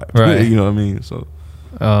my vibe. Right. You know what I mean? So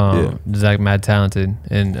Zach mad talented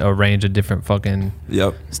in a range of different fucking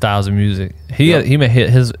Yep. styles of music. He made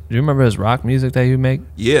his. Do you remember his rock music that he would make?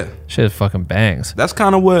 Yeah. Shit fucking bangs. That's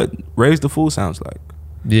kind of what Raise the Fool sounds like.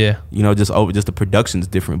 Yeah. You know, just the production's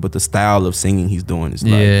different, but the style of singing he's doing is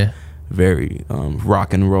like very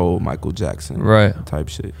rock and roll Michael Jackson type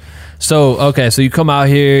shit. So okay, so you come out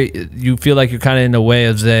here, you feel like you're kind of in the way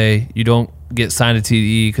of Zay. You don't get signed to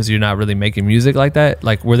TDE because you're not really making music like that.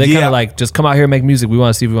 Like, were they kind of like, just come out here and make music? We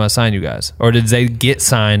want to see if we want to sign you guys, or did Zay get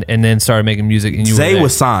signed and then started making music? And Zay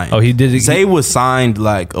was signed. Oh, he did. Zay was signed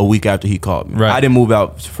like a week after he called me. Right. I didn't move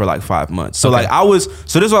out for like 5 months. So like this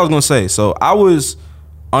is what I was gonna say. So I was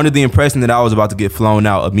under the impression that I was about to get flown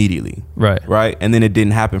out immediately. Right. And then it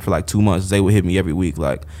didn't happen for like 2 months. They would hit me every week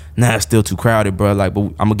like, nah, it's still too crowded, bro. Like, but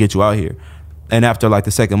I'm gonna get you out here. And after like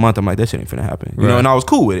the second month, I'm like, that shit ain't finna happen. You know, and I was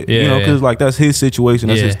cool with it. You know, because like that's his situation,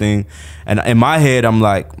 that's his thing. And in my head, I'm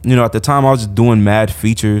like, you know, at the time I was just doing mad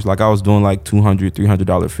features. Like I was doing like $200,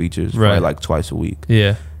 $300 features like twice a week.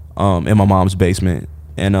 Yeah. In my mom's basement.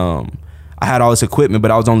 And I had all this equipment,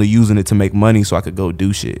 but I was only using it to make money so I could go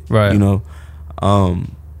do shit. Right. You know?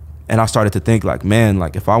 And I started to think like, man,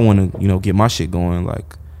 like if I want to, you know, get my shit going,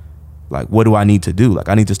 like what do I need to do? Like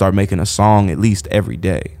I need to start making a song at least every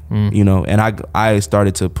day, you know? And I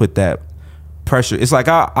started to put that pressure. It's like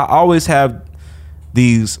I always have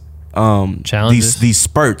these challenges, these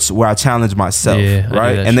spurts where I challenge myself,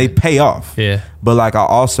 right? And they pay off. Yeah. But like I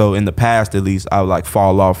also, in the past at least, I would like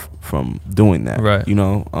fall off from doing that, right? You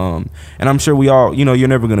know? And I'm sure we all, you know, you're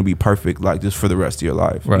never gonna be perfect like just for the rest of your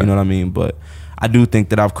life, right? You know what I mean? But I do think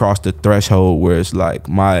that I've crossed the threshold where it's like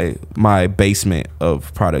my basement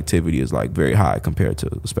of productivity is like very high compared to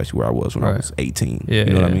especially where I was when I was 18. You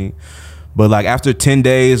know what I mean? But like after 10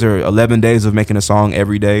 days or 11 days of making a song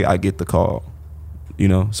every day, I get the call. You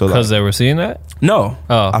know, so because they were seeing that. No,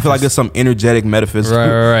 I feel like it's some energetic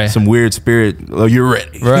metaphysical, some weird spirit. Oh, you're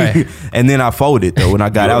ready, right? And then I folded though when I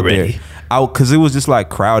got out there, because it was just like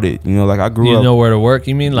crowded. You know, like I grew up. You know where to work?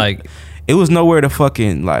 You mean like it was nowhere to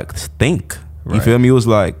fucking like think. Right. You feel me? It was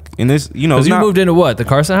like, and this, you know, because you moved into what, the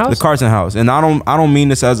Carson house? The Carson house, and I don't mean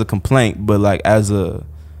this as a complaint, but like as an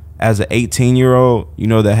 18-year-old, you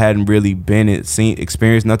know, that hadn't really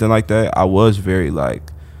experienced nothing like that. I was very like,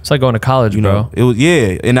 it's like going to college, you know, bro. It was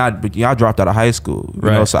and I dropped out of high school, you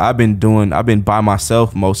know, so I've been by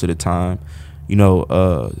myself most of the time. You know,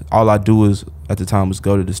 all I do is at the time was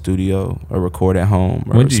go to the studio or record at home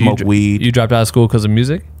or smoke weed. You dropped out of school because of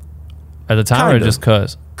music at the time, or just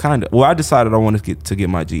cause? Kind of. Well, I decided I wanted to get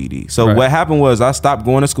my GED. So what happened was I stopped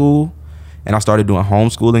going to school and I started doing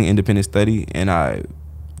homeschooling, independent study, and I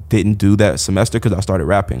didn't do that semester because I started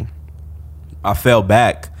rapping. I fell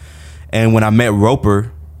back, and when I met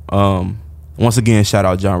Roper, once again, shout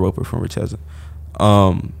out John Roper from Richeza.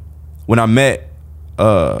 When I met,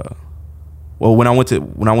 when I went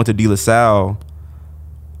to De La Salle,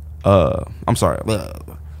 I'm sorry.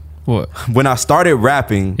 What? When I started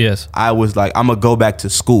rapping, I was like, I'm gonna go back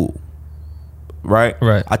to school, right?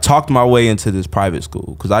 I talked my way into this private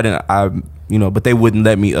school because but they wouldn't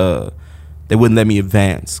let me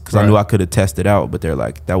advance because I knew I could have tested out, but they're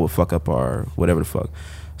like, that would fuck up our whatever the fuck.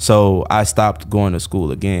 So I stopped going to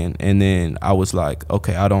school again, and then I was like,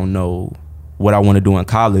 okay, I don't know what I want to do in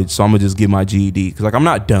college, so I'm gonna just get my GED because like I'm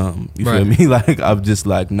not dumb, you feel me? Like I'm just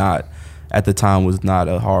like not. At the time, was not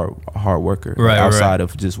a hard worker outside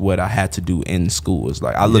of just what I had to do in school. It's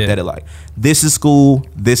like I looked at it like, this is school,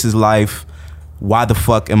 this is life. Why the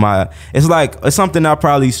fuck am I? It's like it's something I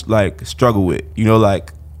probably like struggle with. You know,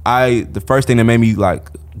 like the first thing that made me like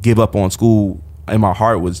give up on school in my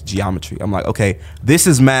heart was geometry. I'm like, okay, this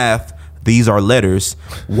is math. These are letters.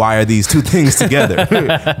 Why are these two things together?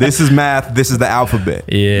 This is math. This is the alphabet.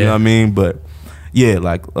 Yeah. You know what I mean? But yeah,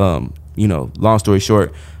 like, you know, long story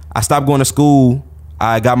short, I stopped going to school.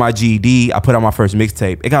 I got my GED. I put out my first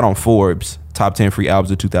mixtape. It got on Forbes top 10 free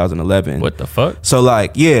albums of 2011. What the fuck? So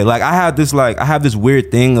like, yeah, like I have this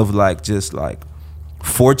weird thing of like just like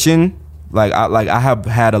fortune. I have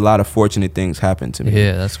had a lot of fortunate things happen to me.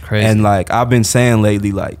 Yeah, that's crazy. And like I've been saying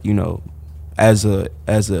lately, like, you know, as a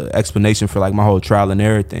explanation for like my whole trial and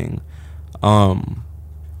error thing,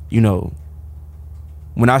 you know,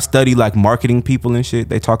 when I study like marketing people and shit,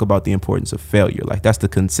 they talk about the importance of failure. Like that's the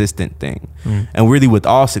consistent thing. And really with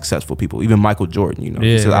all successful people, even Michael Jordan, you know,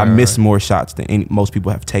 he said, I missed more shots than most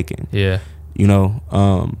people have taken. Yeah. You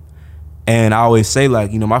know, and I always say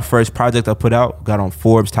like, you know, my first project I put out got on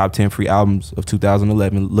Forbes top 10 free albums of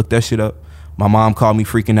 2011. Look that shit up. My mom called me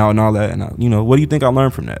freaking out and all that. And you know, what do you think I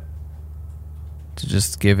learned from that? To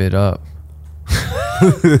just give it up.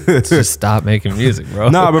 To just stop making music, bro.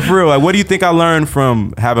 Nah, but for real, like, what do you think I learned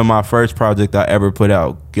from having my first project I ever put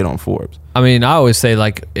out get on Forbes? I mean, I always say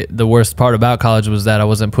like the worst part about college was that I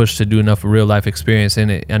wasn't pushed to do enough real life experience in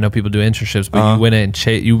it. I know people do internships, but you went in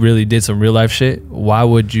and you really did some real life shit. Why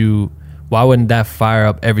wouldn't that fire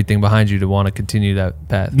up everything behind you to want to continue that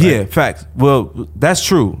path? Right? Yeah, facts. Well, that's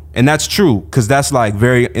true. And that's true because that's like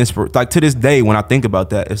very inspirational. Like to this day, when I think about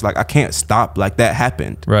that, it's like I can't stop. Like that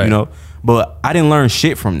happened, right? You know, but I didn't learn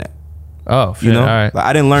shit from that. Oh, shit. You know, all right. Like,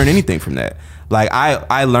 I didn't learn anything from that. Like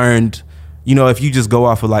I learned, you know, if you just go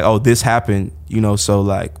off of like, oh, this happened, you know, so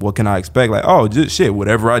like, what can I expect? Like, oh, just shit,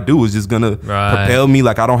 whatever I do is just gonna propel me.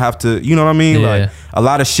 Like I don't have to, you know what I mean? Yeah. Like a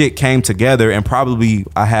lot of shit came together, and probably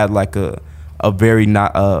I had like a very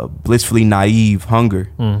blissfully naive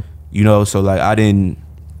hunger, you know. So like I didn't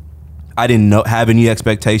have any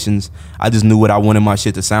expectations. I just knew what I wanted my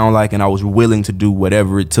shit to sound like, and I was willing to do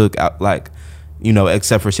whatever it took. Like, you know,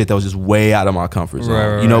 except for shit that was just way out of my comfort zone,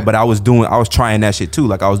 right, you know. right. But I was trying that shit too.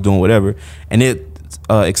 Like I was doing whatever, and it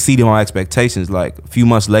exceeded my expectations. Like a few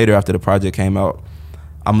months later, after the project came out,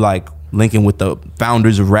 I'm like linking with the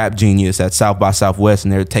founders of Rap Genius at South by Southwest,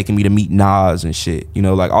 and they're taking me to meet Nas and shit. You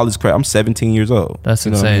know, like all this crap. I'm 17 years old. That's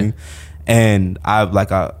you know insane. what I mean? And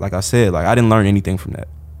like I said, like I didn't learn anything from that.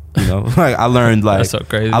 You know, like I learned like That's so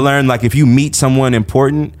crazy. I learned like if you meet someone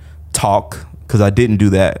important, talk, because I didn't do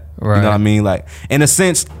that. Right. You know what I mean? Like in a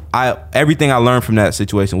sense, everything I learned from that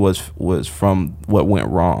situation was from what went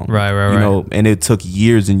wrong. Right. You know, and it took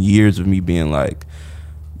years and years of me being like,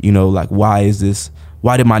 you know, like why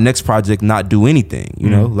did my next project not do anything? You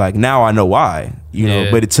know, like now I know why, you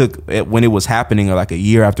know, but it took when it was happening, or like a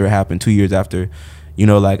year after it happened, 2 years after, you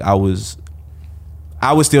know, like I was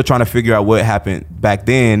still trying to figure out what happened back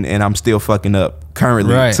then, and I'm still fucking up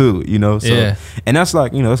currently too, you know? So, and that's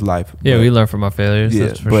like, you know, it's life. Yeah, but, we learn from our failures. yeah,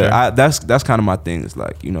 That's for but sure. that's kind of my thing. It's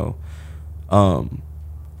like, you know,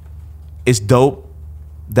 it's dope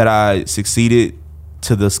that I succeeded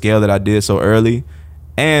to the scale that I did so early,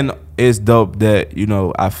 and it's dope that, you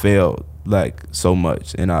know, I failed like so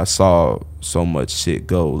much, and I saw so much shit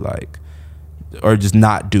go, like, or just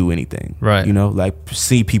not do anything, right? You know, like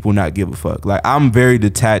see people not give a fuck. Like I'm very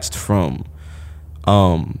detached from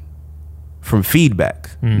feedback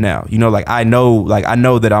now. You know, like I know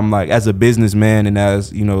that I'm like, as a businessman and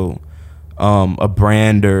as, you know, a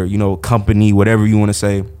brand or, you know, company, whatever you want to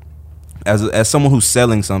say, as someone who's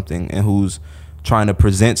selling something and who's trying to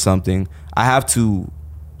present something, I have to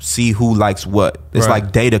see who likes what. It's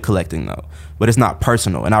like data collecting though, but it's not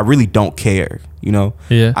personal, and I really don't care, you know?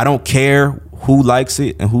 Yeah. I don't care who likes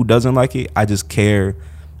it and who doesn't like it. I just care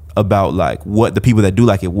about like what the people that do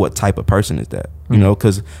like it, what type of person is that, you know?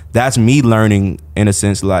 Because that's me learning in a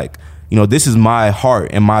sense, like, you know, this is my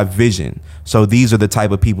heart and my vision, so these are the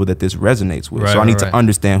type of people that this resonates with. So I need to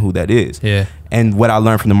understand who that is. Yeah. And what I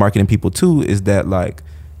learned from the marketing people too is that like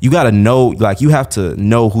you gotta know, like you have to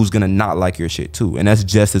know who's gonna not like your shit too, and that's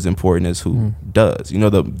just as important as who does. You know,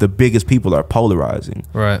 the biggest people are polarizing,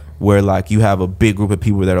 right? Where like you have a big group of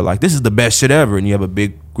people that are like, this is the best shit ever, and you have a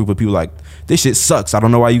big group of people like, this shit sucks, I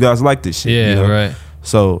don't know why you guys like this shit. Yeah, you know? right.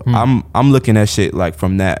 So I'm looking at shit like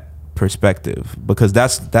from that perspective, because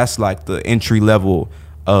that's like the entry level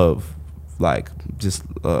of like just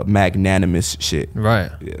magnanimous shit. Right.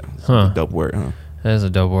 Yeah. Huh. A dope word, huh? That is a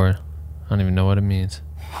dope word. I don't even know what it means.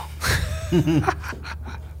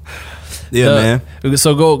 Yeah, man.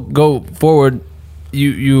 So go forward.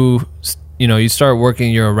 You know, you start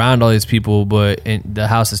working. You're around all these people, but the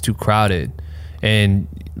house is too crowded. and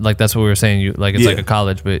like that's what we were saying. You like it's Yeah. like a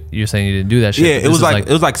college, but you're saying you didn't do that shit. Yeah, But it this was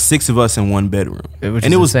is like 6 of us in one bedroom, Which and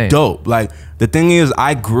is it was insane. dope. Like the thing is,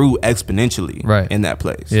 I grew exponentially Right. in that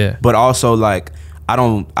place. Yeah. but also like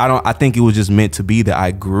I think it was just meant to be that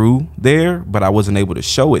I grew there, but I wasn't able to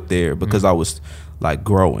show it there because I was like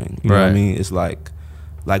growing. You know what I Right. mean? It's like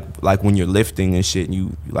when you're lifting and shit, and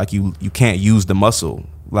you can't use the muscle.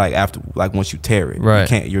 Like after, like once you tear it, Right. you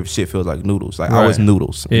can't. Your shit feels like noodles. Like I Right. was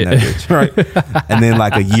noodles in Yeah. that bitch, right? And then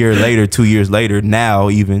like a year later, 2 years later, now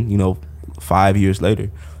even 5 years later,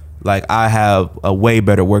 like I have a way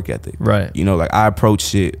better work ethic. Right. Like I approach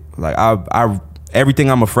shit like I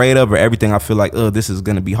everything I'm afraid of or everything I feel like this is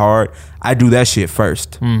gonna be hard. I do that shit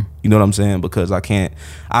first. You know what I'm saying? Because I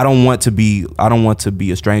don't want to be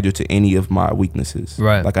a stranger to any of my weaknesses.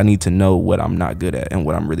 Right. Like I need to know what I'm not good at and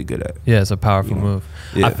what I'm really good at. Yeah, it's a powerful move.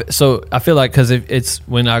 Yeah. So I feel like because it's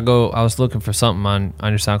when I was looking for something on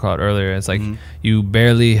your SoundCloud earlier. It's like you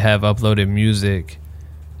barely have uploaded music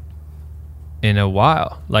in a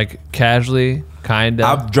while, like casually, kind of.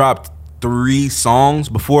 I've dropped 3 songs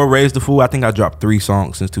before Raise the Fool. I think I dropped 3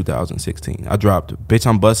 songs since 2016. I dropped Bitch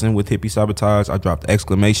I'm Bustin' with Hippie Sabotage. I dropped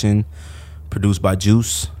Exclamation, produced by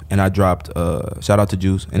Juice, and I dropped shout out to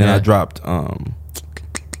Juice, and then I dropped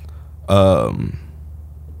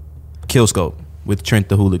Kill Scope with Trent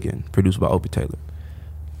the Hooligan, produced by Opie Taylor.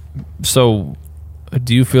 So,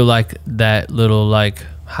 do you feel like that little like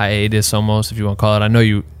hiatus, almost, if you want to call it? I know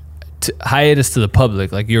you hiatus to the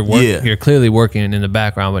public, like you're clearly working in the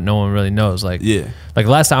background, but no one really knows. Like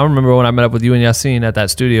last time I remember when I met up with you and Yassine at that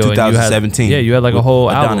studio, 2017. and you had like a whole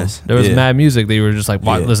Adonis. album. There was mad music that you were just like,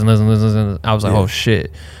 listen. I was like, oh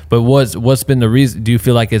shit. But what's been the reason? Do you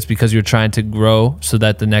feel like it's because you're trying to grow so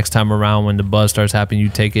that the next time around when the buzz starts happening, you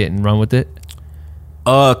take it and run with it?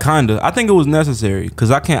 Kinda. I think it was necessary because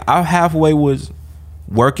I halfway was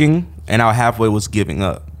working and I halfway was giving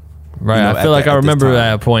up. Right. I feel like I remember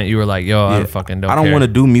at a point you were like, yo, I fucking don't I don't care. want to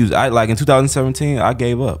do music. Like in 2017, I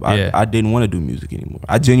gave up. I didn't want to do music anymore.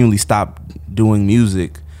 I genuinely stopped doing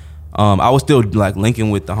music. I was still like linking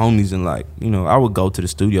with the homies and like, I would go to the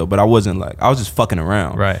studio, but I wasn't like, I was just fucking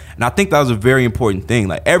around. Right. And I think that was a very important thing.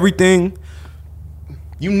 Like everything,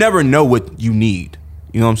 you never know what you need.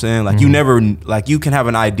 You know what I'm saying? Like you never, like you can have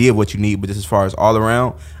an idea of what you need, but just as far as all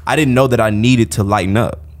around, I didn't know that I needed to lighten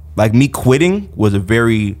up. Like me quitting was a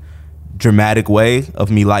very dramatic way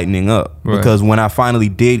of me lightening up. Right. Because when I finally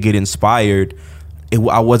did get inspired,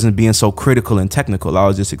 I wasn't being so critical and technical. I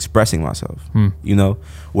was just expressing myself,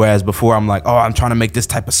 Whereas before I'm like, oh, I'm trying to make this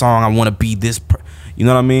type of song. I want to be this, you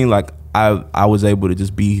know what I mean? Like I was able to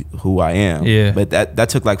just be who I am. Yeah. But that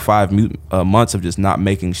took like 5 months of just not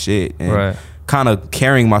making shit and Right. kind of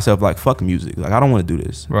carrying myself like, fuck music. Like I don't want to do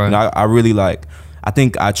this. Right. I really like, I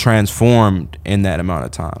think I transformed in that amount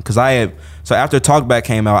of time. Cause so after Talkback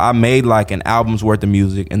came out, I made like an album's worth of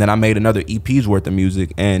music and then I made another EP's worth of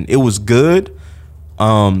music and it was good.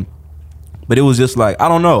 But it was just like, I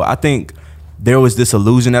don't know. I think there was this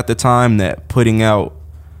illusion at the time that putting out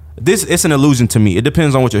it's an illusion to me. It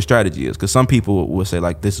depends on what your strategy is. Cause some people will say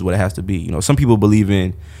like, this is what it has to be. Some people believe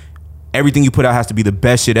in everything you put out has to be the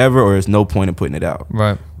best shit ever or there's no point in putting it out.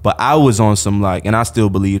 Right. But I was on some like, and I still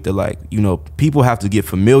believe that like, people have to get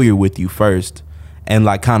familiar with you first and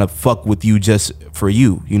like kind of fuck with you just for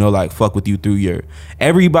you, like fuck with you through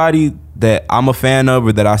everybody that I'm a fan of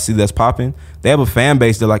or that I see that's popping, they have a fan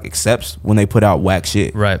base that like accepts when they put out whack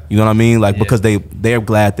shit. Right. You know what I mean? Like, because they're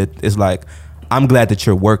glad that it's like, I'm glad that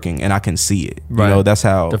you're working and I can see it. Right. That's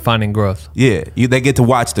how defining growth. Yeah, they get to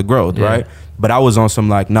watch the growth, right? But I was on some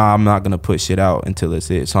like, nah, I'm not gonna put shit out until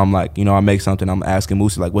it's it. So I'm like, I make something. I'm asking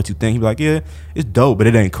Musa like, what you think? He'd be like, yeah, it's dope, but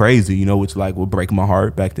it ain't crazy, which like would break my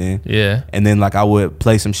heart back then. Yeah. And then like I would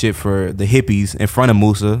play some shit for the hippies in front of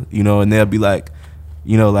Musa, and they'll be like,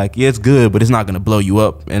 like, yeah, it's good, but it's not gonna blow you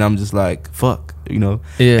up. And I'm just like, fuck, Yeah.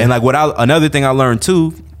 And like another thing I learned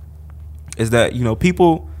too is that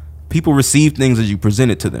people receive things as you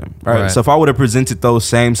present it to them, right? So if I would have presented those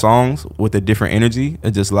same songs with a different energy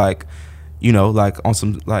and just like, like on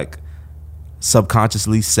some like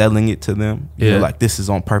subconsciously selling it to them, like this is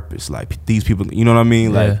on purpose, like these people, you know what I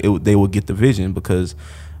mean? Like they will get the vision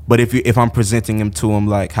but if I'm presenting them to them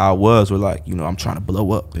like how it was, or like, I'm trying to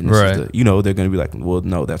blow up and this is they're going to be like, well,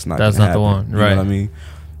 no, that's not the one, you know what I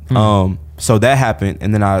mean? So that happened,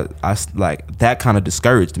 and then I like that kind of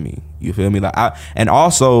discouraged me. You feel me? Like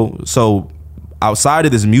so outside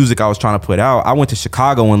of this music I was trying to put out, I went to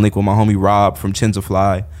Chicago and linked with my homie Rob from Chinza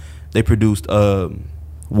Fly. They produced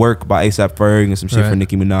work by A$AP Ferg and some shit for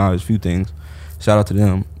Nicki Minaj, a few things. Shout out to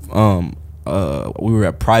them. We were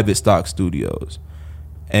at Private Stock Studios,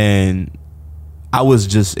 and I was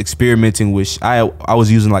just experimenting with I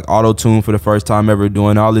was using like auto-tune for the first time ever,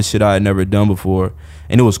 doing all this shit I had never done before,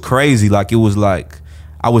 and it was crazy. Like it was like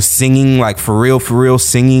I was singing like for real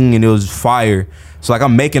singing, and it was fire. So like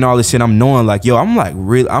I'm making all this shit, I'm knowing like, yo,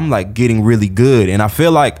 I'm like getting really good, and I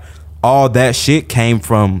feel like all that shit came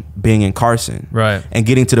from being in Carson, right? And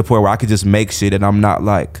getting to the point where I could just make shit, and I'm not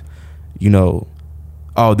like, you know,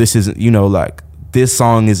 oh, this isn't, you know, like this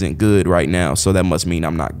song isn't good right now, so that must mean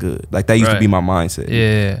I'm not good. Like that used to be my mindset.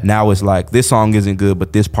 Yeah. Now it's like this song isn't good,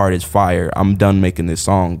 but this part is fire. I'm done making this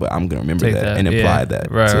song, but I'm gonna remember that and apply that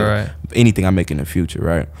to anything I make in the future,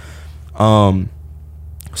 right?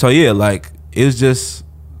 So yeah, like it's just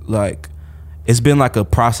like it's been like a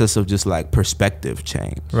process of just like perspective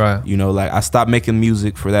change, right? You know, like I stopped making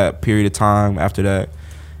music for that period of time after that,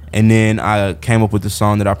 and then I came up with the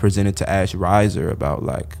song that I presented to Ash Riser about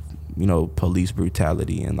like, you know, police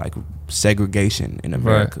brutality and like segregation in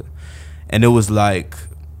America. And it was like,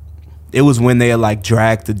 it was when they had like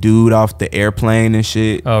dragged the dude off the airplane and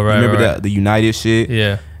shit. Oh, right. Remember the United shit?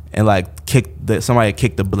 Yeah. And like somebody had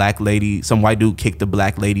kicked the black lady, some white dude kicked the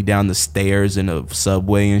black lady down the stairs in a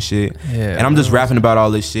subway and shit. Yeah. And I'm just rapping about all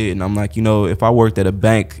this shit, and I'm like, you know, if I worked at a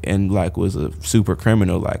bank and like was a super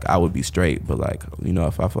criminal, like I would be straight. But like, you know,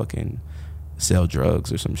 if I fucking sell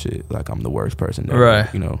drugs or some shit, like I'm the worst person ever,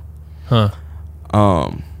 right? You know.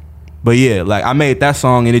 But yeah, like I made that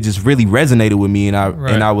song and it just really resonated with me, and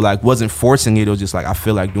I like wasn't forcing it. It was just like I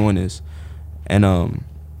feel like doing this, and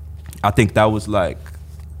I think that was like,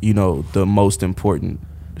 you know, the most important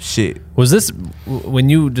shit. Was this when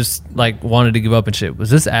you just like wanted to give up and shit? Was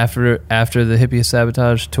this after the Hippie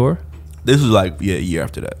Sabotage tour? This was like a year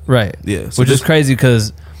after that, right? Yeah, so which is crazy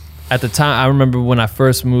because at the time I remember when I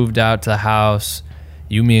first moved out to the house.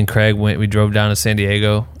 Me and Craig we drove down to San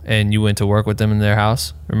Diego, and you went to work with them in their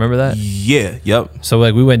house. Remember that? Yeah. Yep. So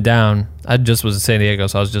like we went down. I just was in San Diego,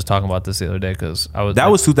 so I was just talking about this the other day because I was.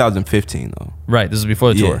 That was 2015 though. Right. This was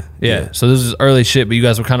before the tour. Yeah. So this was early shit, but you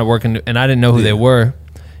guys were kind of working, and I didn't know who they were.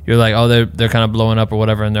 You're like, oh, they're kind of blowing up or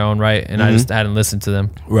whatever in their own right, and I just hadn't listened to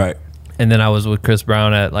them. Right. And then I was with Chris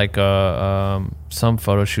Brown at like some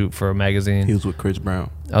photo shoot for a magazine. He was with Chris Brown.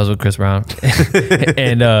 I was with Chris Brown,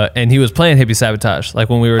 and he was playing Hippie Sabotage. Like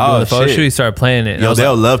when we were doing the photo shoot, he started playing it. Yo,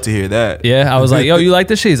 they'll love to hear that. Yeah, I was like, yo, you like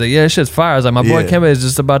this shit? He's like, yeah, this shit's fire. I was like, my boy Kemba is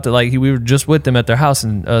just about to like. We were just with them at their house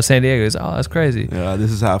in San Diego. He's like, oh, that's crazy. Yeah, this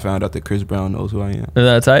is how I found out that Chris Brown knows who I am.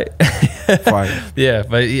 That's tight. Fire. Yeah,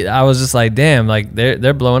 but I was just like, damn, like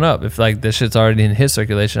they're blowing up. If like this shit's already in his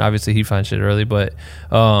circulation, obviously he finds shit early. But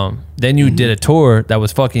then you did a tour that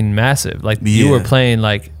was fucking massive. Like you were playing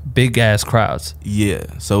like big ass crowds. Yeah.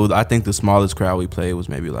 So I think the smallest crowd we played was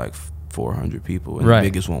maybe like 400 people, and the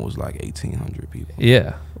biggest one was like 1,800 people.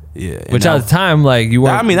 Yeah. Yeah. Which at the time, like you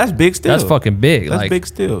weren't. I mean, that's big still. That's fucking big. That's like, big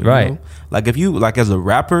still. Right. You know? Like if you like as a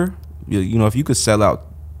rapper, you know, if you could sell out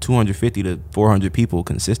 250 to 400 people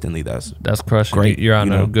consistently, that's crushing. Great. You're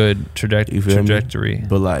on a good trajectory.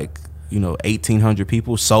 But like, you know, 1,800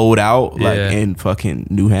 people sold out like in fucking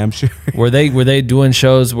New Hampshire. Were they doing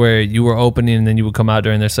shows where you were opening and then you would come out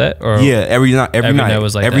during their set? Or every night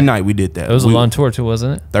was like every night we did that. It was a long tour too,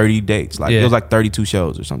 wasn't it? 30 dates. Like it was like 32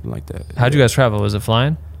 shows or something like that. How'd you guys travel? Was it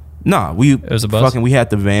flying? Nah, it was a bus. We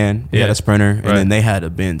had the van, we had a Sprinter, and then they had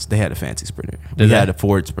a Benz. They had a fancy Sprinter. We had a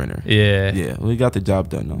Ford Sprinter. Yeah, we got the job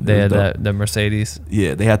done though. They had the Mercedes.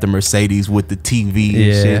 Yeah, they had the Mercedes with the TV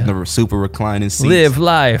and shit, and the super reclining seats. Live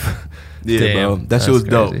life. Yeah, damn, bro, that shit was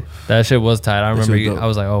dope. That shit was tight. I remember I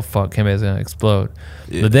was like, oh fuck, Kimbe's gonna explode.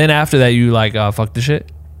 But then after that, you like, fuck the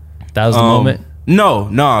shit. That was the moment.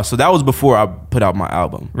 No. So that was before I put out my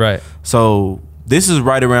album. Right. So this is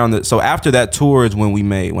right around so after that tour is when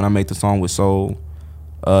I made the song with Soul,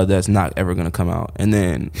 that's not ever gonna come out, and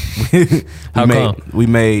then we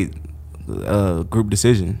made Group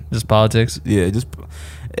Decision. Just politics. Yeah,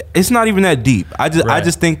 it's not even that deep. I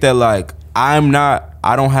just think that like I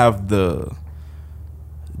don't have the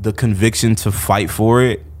conviction to fight for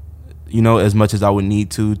it, you know, as much as I would need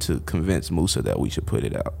to convince Musa that we should put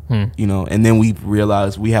it out, you know. And then we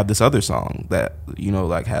realized we have this other song that, you know,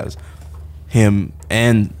 like has him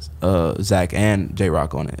and Zach and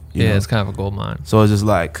J-Rock on it. You know? It's kind of a gold mine. So it's just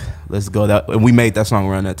like, let's go that. And we made that song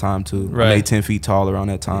around that time too. Right. I made 10 Feet Tall around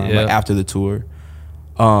that time, like after the tour.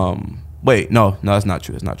 Wait, no, that's not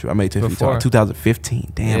true. It's not true. I made 10 Feet Tall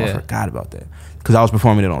 2015. Damn, I forgot about that because I was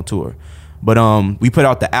performing it on tour. But we put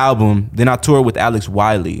out the album. Then I toured with Alex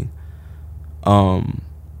Wiley.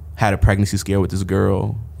 Had a pregnancy scare with this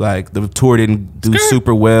girl. Like the tour didn't do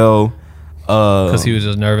super well. Because he was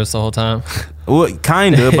just nervous the whole time. Well,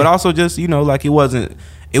 kind of, but also just, you know, like it was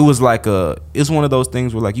like it's one of those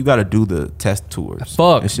things where like you got to do the test tours.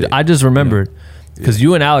 Fuck, I just remembered. Because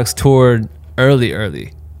you and Alex toured early,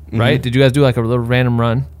 right? Did you guys do like a little random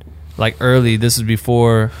run? Like early, this is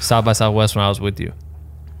before South by Southwest when I was with you.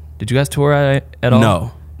 Did you guys tour at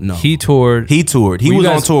all? No. He toured. He was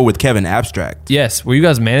on tour with Kevin Abstract. Yes. Were you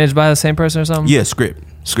guys managed by the same person or something? Yeah, Script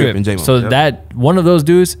and J-Mo. So that one of those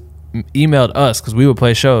dudes emailed us because we would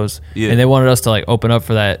play shows, and they wanted us to like open up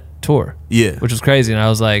for that tour. Yeah, which was crazy. And I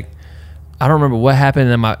was like, I don't remember what happened.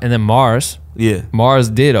 And then Mars. Yeah, Mars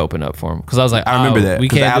did open up for him because I was like, I remember that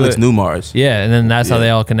because Alex knew Mars. Yeah, and then that's how they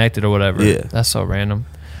all connected or whatever. Yeah, that's so random.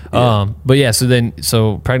 Yeah. But yeah,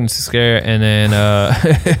 so pregnancy scare, and then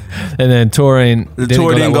and then touring. The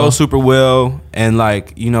tour didn't go super well, and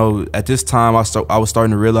like at this time, I was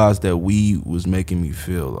starting to realize that weed was making me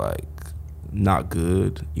feel like not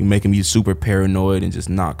good. You making me super paranoid and just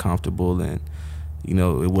not comfortable, and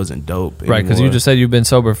it wasn't dope. Right, because you just said you've been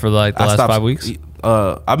sober for like the last 5 weeks.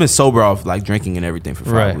 I've been sober off like drinking and everything for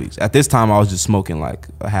 5 weeks. At this time, I was just smoking like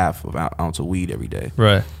a half of an ounce of weed every day.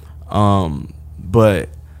 Right. But.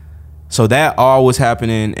 So that all was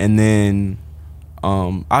happening, and then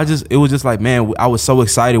it was just like, man, I was so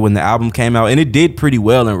excited when the album came out, and it did pretty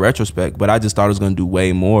well in retrospect, but I just thought it was gonna do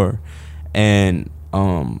way more, and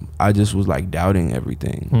I just was like doubting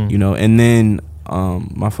everything, and then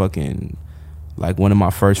my fucking like one of my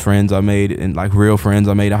first friends I made, and like real friends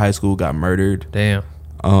I made in high school, got murdered. Damn.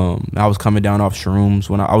 I was coming down off shrooms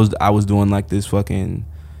when I was doing like this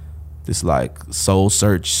like soul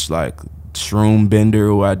search like shroom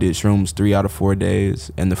bender where I did shrooms 3 out of 4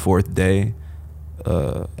 days, and the 4th day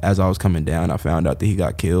as I was coming down I found out that he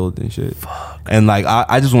got killed and shit. Fuck. And like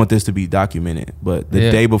I just want this to be documented, but the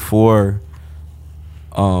day before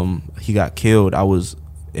he got killed, I was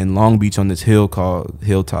in Long Beach on this hill called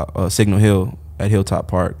Signal Hill at Hilltop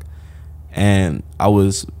Park, and I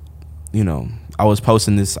was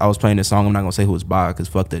posting this, I was playing this song, I'm not gonna say who it's by because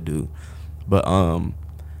fuck that dude, but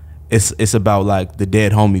it's about like the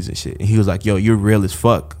dead homies and shit. And he was like, yo, you're real as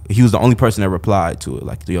fuck. He was the only person that replied to it.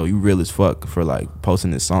 Like, yo, you real as fuck for like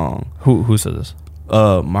posting this song. Who said this?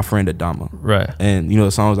 My friend Adama. Right. And the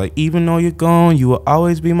song was like, even though you're gone, you will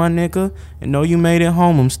always be my nigga. And though you made it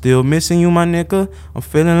home, I'm still missing you, my nigga. I'm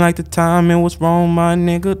feeling like the time and what's wrong, my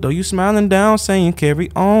nigga. Though you smiling down, saying carry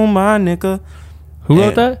on, my nigga. Who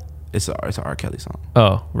wrote that? It's a R. Kelly song.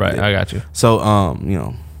 Oh, right. Yeah. I got you. So,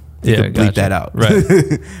 you could bleep that out. Right.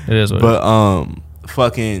 It is what it is.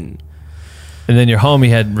 Fucking. And then your homie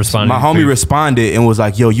had responded. My homie responded and was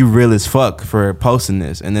like, yo, you real as fuck for posting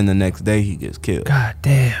this. And then the next day he gets killed. God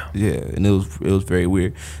damn. Yeah. And it was very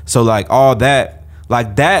weird. So like all that,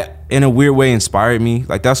 like that in a weird way inspired me.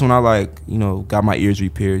 Like that's when I like, got my ears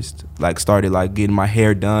re-pierced. Like started like getting my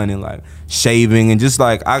hair done and like shaving and just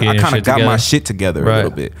like, I kind of got my shit together a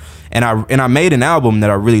little bit. And I made an album that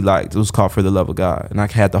I really liked. It was called For the Love of God. And I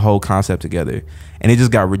had the whole concept together. And it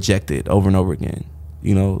just got rejected over and over again.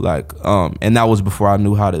 And that was before I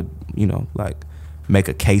knew how to, like make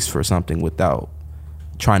a case for something without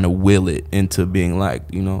trying to will it into being like,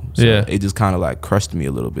 So it just kind of like crushed me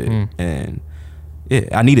a little bit. And yeah,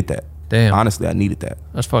 I needed that. Damn. Honestly, I needed that.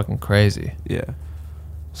 That's fucking crazy. Yeah.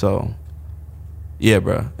 So, yeah,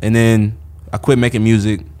 bro. And then I quit making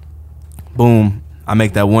music. Boom. I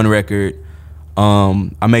make that one record.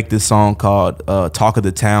 I make this song called Talk of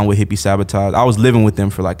the Town with Hippie Sabotage. I was living with them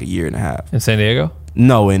for like a year and a half. In San Diego?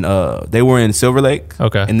 No, they were in Silver Lake.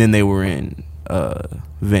 Okay. And then they were in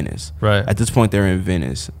Venice. Right. At this point, they're in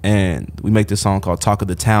Venice. And we make this song called Talk of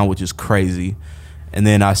the Town, which is crazy. And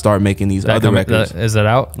then I start making these other records. Is that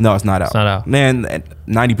out? No, it's not out. It's not out. Man,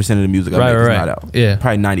 90% of the music I make is not out. Yeah.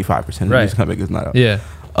 Probably 95% of the music I make is not out. Yeah.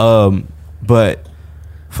 But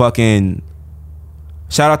fucking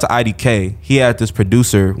shout out to IDK. He had this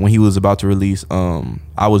producer when he was about to release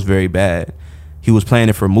I Was Very Bad. He was playing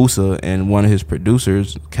it for Musa, and one of his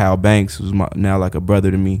producers, Cal Banks, who's now like a brother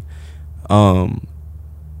to me,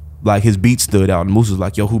 like his beat stood out, and Musa was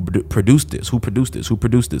like, yo, who produced this? Who produced this? Who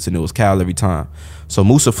produced this? And it was Cal every time. So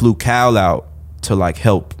Musa flew Cal out to like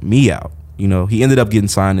help me out. He ended up getting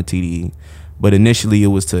signed to TDE, but initially it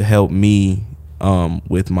was to help me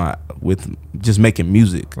with just making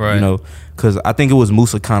music, right. Because I think it was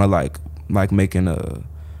Musa kind of like making a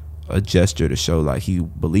gesture to show like he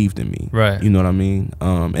believed in me, right? You know what I mean?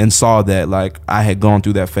 And saw that like I had gone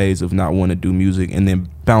through that phase of not wanting to do music, and then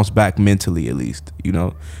bounced back mentally at least,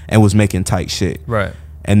 and was making tight shit, right?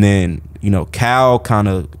 And then Cal kind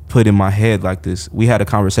of put in my head like this. We had a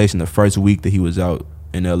conversation the first week that he was out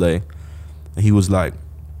in LA, and he was like,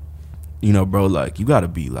 bro, like you gotta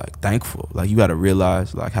be like thankful. Like you gotta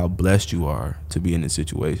realize like how blessed you are to be in this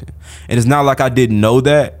situation. And it's not like I didn't know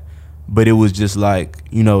that, but it was just like,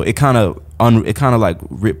 it kind of it kind of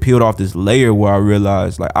like peeled off this layer where I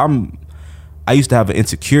realized like I used to have an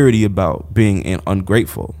insecurity about being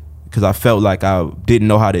ungrateful because I felt like I didn't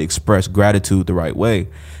know how to express gratitude the right way.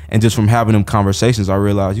 And just from having them conversations, I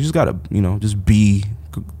realized you just gotta, just be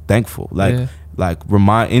thankful. Like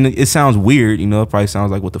remind, and it sounds weird, it probably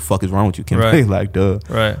sounds like what the fuck is wrong with you, Kim? Right. Like duh.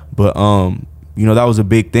 Right. But that was a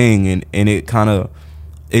big thing, and it kind of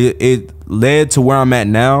it led to where I'm at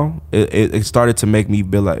now. It started to make me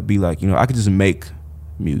be like, I could just make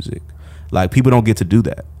music. Like people don't get to do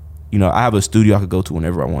that. I have a studio I could go to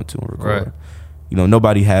whenever I want to and record. Right.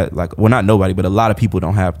 Nobody had not nobody, but a lot of people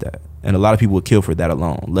don't have that. And a lot of people would kill for that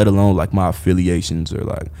alone, let alone like my affiliations or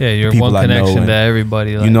like you're people one connection to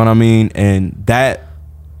everybody. You know what I mean? And that,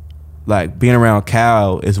 like being around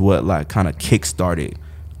Cal is what like kind of kickstarted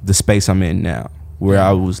the space I'm in now, where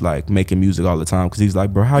I was like making music all the time. Because he's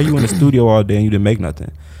like, bro, how you in the studio all day and you didn't make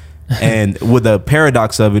nothing? And with the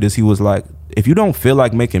paradox of it is he was like, if you don't feel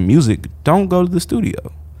like making music, don't go to the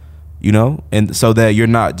studio. And so that you're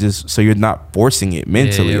not forcing it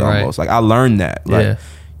mentally almost. Like I learned that. Like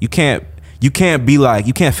you can't be like,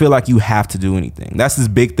 you can't feel like you have to do anything. That's this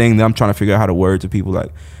big thing that I'm trying to figure out how to word to people.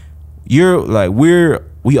 Like you're like,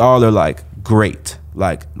 we all are like great,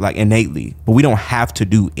 like innately, but we don't have to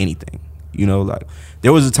do anything. Like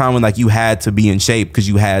there was a time when like you had to be in shape because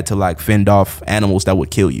you had to like fend off animals that would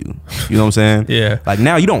kill you. You know what I'm saying? Yeah. Like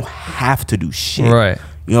now you don't have to do shit. Right.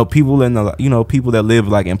 People in the people that live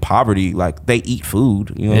like in poverty, like they eat food,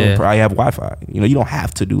 probably have Wi-Fi. You don't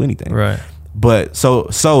have to do anything. Right. But so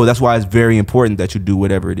that's why it's very important that you do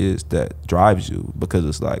whatever it is that drives you, because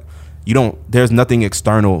it's like there's nothing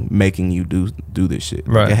external making you do this shit.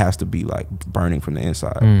 Right. Like, it has to be like burning from the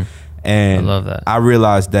inside. And I love that. I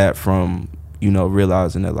realized that from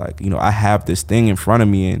realizing that like I have this thing in front of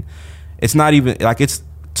me, and it's not even like it's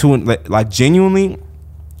too like genuinely,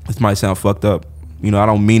 this might sound fucked up. I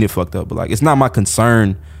don't mean it fucked up, but like it's not my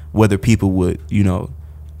concern whether people would,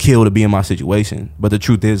 kill to be in my situation. But the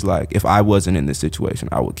truth is, like, if I wasn't in this situation,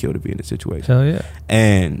 I would kill to be in this situation. Hell yeah.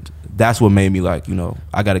 And that's what made me like,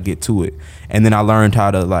 I got to get to it. And then I learned how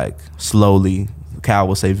to like slowly, Cal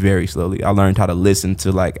will say very slowly, I learned how to listen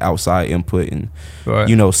to like outside input and,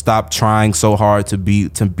 stop trying so hard to be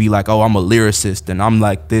like, oh, I'm a lyricist and I'm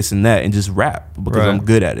like this and that, and just rap because I'm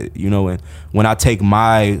good at it, and when I take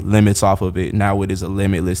my limits off of it, now it is a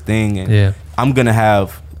limitless thing. And I'm going to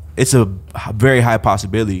have, it's a very high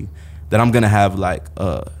possibility that I'm going to have like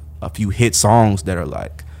a few hit songs that are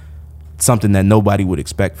like something that nobody would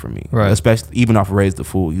expect from me. Right. Especially even off Raise the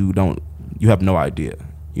Fool, you have no idea.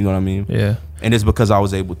 You know what I mean? Yeah. And it's because I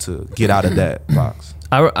was able to get out of that box.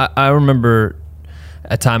 I remember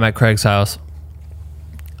a time at Craig's house,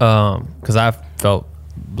 because I felt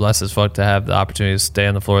blessed as fuck to have the opportunity to stay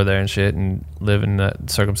on the floor there and shit and live in that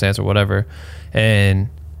circumstance or whatever. And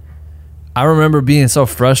I remember being so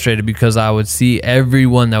frustrated because I would see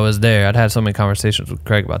everyone that was there. I'd had so many conversations with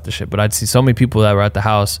Craig about this shit, but I'd see so many people that were at the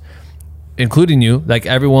house, including you. Like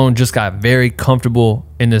everyone just got very comfortable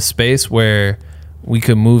in this space where we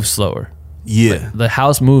could move slower. Yeah. Like, the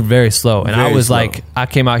house moved very slow. And Very I was slow. like, I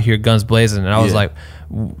came out here guns blazing, and I was Yeah. like,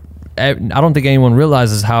 I don't think anyone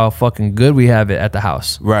realizes how fucking good we have it at the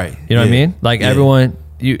house. Right. You know what I Yeah. mean? Like Yeah. everyone,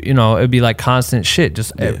 it'd be like constant shit.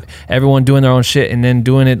 Just everyone doing their own shit and then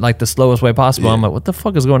doing it like the slowest way possible. Yeah. I'm like, what the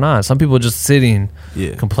fuck is going on? Some people just sitting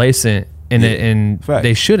complacent in it, and Fact.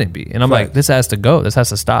 they shouldn't be. And I'm Fact. like, this has to go. This has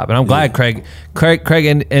to stop. And I'm glad Craig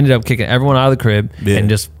ended up kicking everyone out of the crib and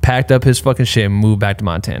just packed up his fucking shit and moved back to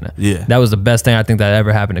Montana. Yeah. That was the best thing I think that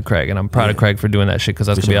ever happened to Craig. And I'm proud of Craig for doing that shit, because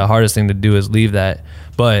that's going to be the hardest thing to do, is leave that.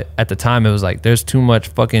 But at the time, it was like, there's too much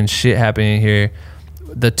fucking shit happening here.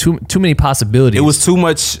 Too many possibilities. It was too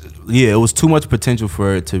much. Yeah, it was too much potential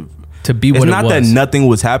for it to be what it was. It's not that nothing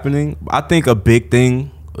was happening. I think a big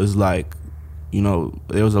thing was like,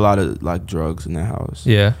 there was a lot of like drugs in that house.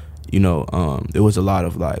 Yeah. It was a lot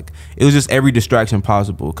of like, it was just every distraction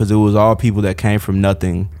possible, because it was all people that came from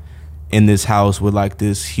nothing in this house with like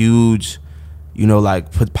this huge,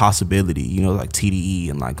 like possibility, like TDE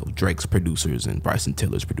and like Drake's producers and Bryson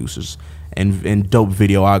Tiller's producers and dope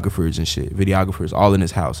videographers and shit, videographers all in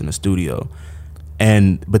this house in the studio.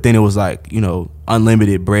 But then it was like,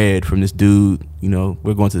 unlimited bread from this dude.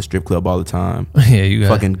 We're going to the strip club all the time. Yeah, you got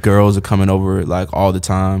fucking girls are coming over like all the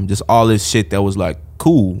time. Just all this shit that was like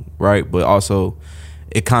cool, right? But also,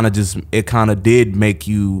 it kind of did make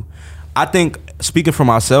you. I think, speaking for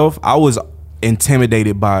myself, I was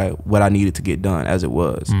intimidated by what I needed to get done as it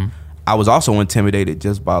was. I was also intimidated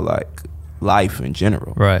just by like life in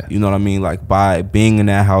general. Right. You know what I mean? Like by being in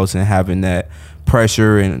that house and having that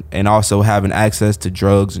pressure and also having access to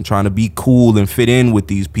drugs and trying to be cool and fit in with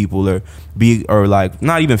these people or like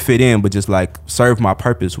not even fit in but just like serve my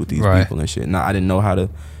purpose with these people and shit. Nah, I didn't know how to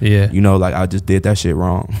like I just did that shit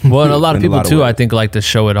wrong. Well, and a lot of people too I think like to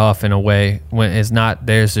show it off in a way when it's not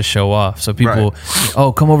theirs to show off. So people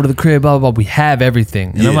oh, come over to the crib, blah blah blah, we have everything.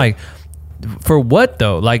 And I'm like, for what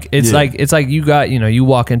though? Like it's like you got, you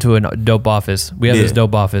walk into a dope office. We have this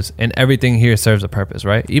dope office and everything here serves a purpose,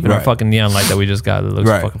 right? Even our fucking neon light that we just got that looks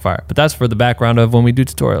fucking fire. But that's for the background of when we do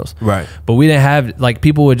tutorials. Right. But we didn't have like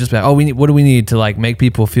people would just be like, oh, what do we need to like make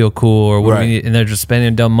people feel cool or what do we need? And they're just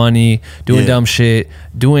spending dumb money, doing dumb shit,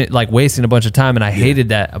 doing like wasting a bunch of time. And I hated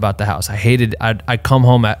that about the house. I'd come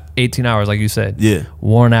home at 18 hours, like you said,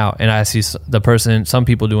 worn out, and I see some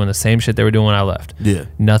people doing the same shit they were doing when I left.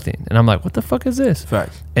 Nothing. And I'm like, what the fuck is this?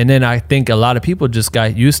 Facts. And then I think a lot of people just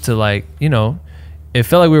got used to like, it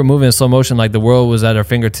felt like we were moving in slow motion, like the world was at our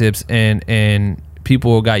fingertips and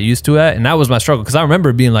people got used to it. And that was my struggle because I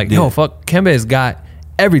remember being like, yo, fuck, Kembe's got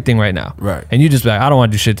everything right now. Right. And you just be like, I don't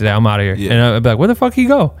want to do shit today. I'm out of here. Yeah. And I'd be like, where the fuck he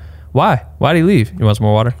go? Why? Why'd he leave? You want some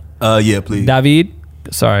more water? Yeah, please. David?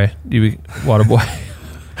 Sorry, you water boy.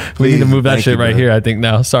 We need to move that shit right here, I think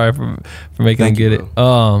now. Sorry for making him get it.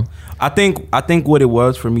 I think what it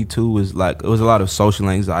was for me too was like it was a lot of social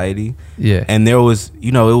anxiety. Yeah. And there was,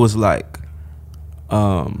 it was like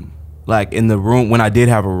in the room when I did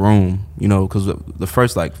have a room, because the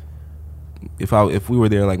first like if we were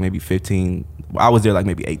there like maybe 15, I was there like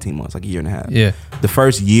maybe 18 months, like a year and a half. Yeah. The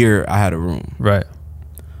first year I had a room. Right.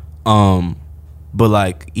 But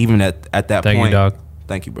like even at that point, thank you, dog.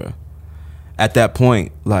 Thank you, bro. At that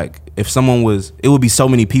point, like if someone it would be so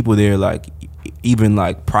many people there, like even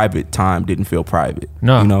like private time didn't feel private.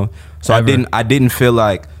 No, so ever. I didn't feel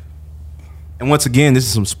like. And once again, this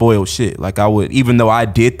is some spoiled shit. Like I would, even though I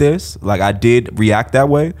did this, like I did react that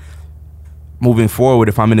way. Moving forward,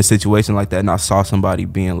 if I'm in a situation like that and I saw somebody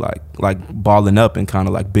being like balling up and kind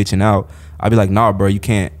of like bitching out, I'd be like, nah, bro, you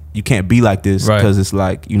can't be like this because it's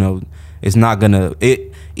like it's not gonna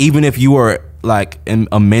even if you are like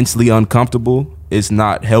immensely uncomfortable, it's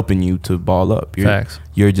not helping you to ball up.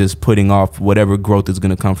 You're just putting off whatever growth is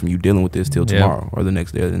going to come from you dealing with this till tomorrow or the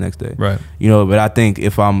next day or the next day. Right. But I think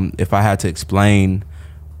if I had to explain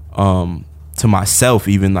to myself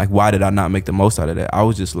even like why did I not make the most out of that, I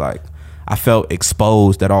was just like I felt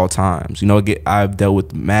exposed at all times. I've dealt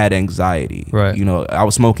with mad anxiety. Right. I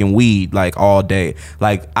was smoking weed like all day.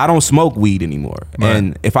 Like I don't smoke weed anymore. Right.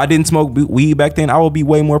 And if I didn't smoke weed back then, I would be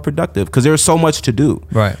way more productive because there's so much to do.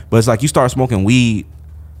 Right. But it's like you start smoking weed,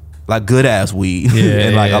 like good ass weed,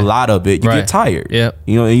 and like a lot of it, you get tired. Yeah.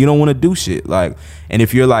 And you don't want to do shit. Like, and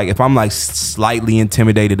if I'm like slightly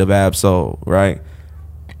intimidated of Ab-Soul, right?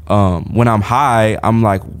 When I'm high, I'm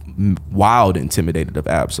like wild intimidated of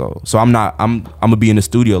Ab-Soul. So I'm gonna be in the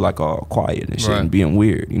studio like all quiet and shit and being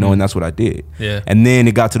weird, and that's what I did. Yeah. And then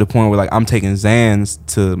it got to the point where like I'm taking Xans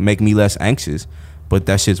to make me less anxious, but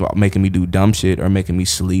that shit's making me do dumb shit or making me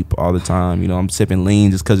sleep all the time. I'm sipping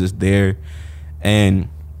lean just cause it's there. And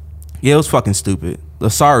yeah, it was fucking stupid.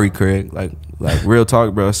 Sorry, Craig. Like real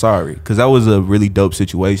talk, bro. Sorry. Cause that was a really dope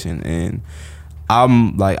situation. And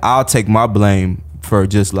I'm like, I'll take my blame for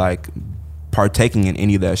just like partaking in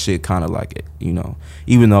any of that shit, kind of like it,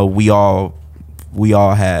 even though we all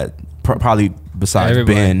had probably besides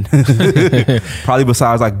Ben, probably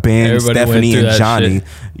besides like Ben, everybody, Stephanie, and Johnny,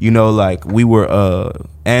 shit. Like we were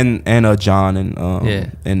and John and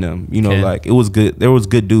them, like it was good. There was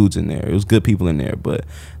good dudes in there. It was good people in there, but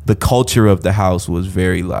the culture of the house was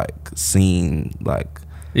very like seen like.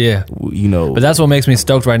 Yeah. But that's what makes me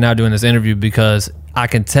stoked right now doing this interview because I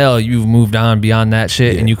can tell you've moved on beyond that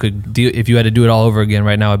shit and you could if you had to do it all over again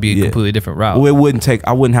right now, it'd be a completely different route. Well,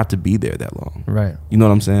 I wouldn't have to be there that long. Right. You know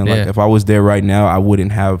what I'm saying? Like if I was there right now, I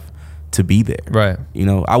wouldn't have to be there. Right.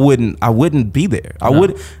 I wouldn't be there. I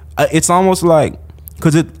would, it's almost like,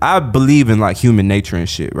 cause I believe in like human nature and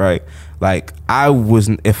shit, right? Like I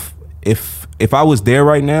wasn't, if I was there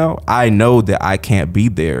right now, I know that I can't be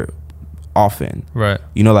there often, right?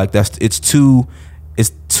 Like it's too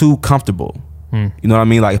comfortable. You know what I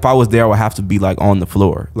mean? Like if I was there, I would have to be like on the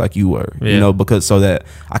floor like you were, because so that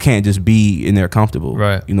I can't just be in there comfortable,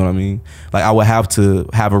 right? You know what I mean? Like I would have to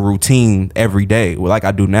have a routine every day, like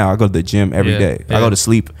I do now. I go to the gym every day. I go to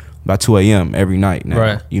sleep by 2 a.m. every night now,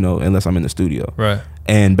 right? Unless I'm in the studio, right?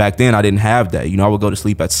 And back then I didn't have that. I would go to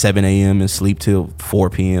sleep at 7 a.m. and sleep till 4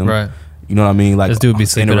 p.m. Right. You know what I mean? Like this dude be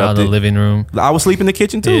sleeping out in the living room. I was sleeping in the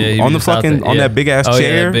kitchen too, on the fucking on that big ass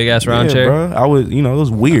chair, big ass round chair. Bro. I was, it was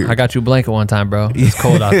weird. I got you a blanket one time, bro. It's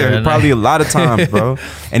cold out there. Probably a lot of times, bro.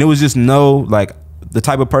 And it was just the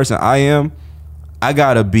type of person I am. I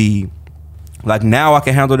gotta be Like now I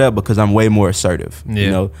can handle that because I'm way more assertive. Yeah.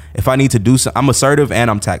 You know, if I need to do I'm assertive and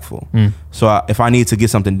I'm tactful. So if I need to get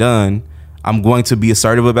something done, I'm going to be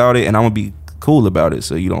assertive about it and I'm gonna be cool about it,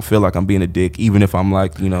 so you don't feel like I'm being a dick, even if I'm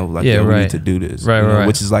like, you know, like, yeah, we right. need to do this, right, you know, right.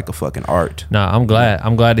 which is like a fucking art. Nah, I'm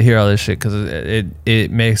glad to hear all this shit, because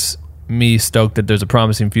it makes me stoked that there's a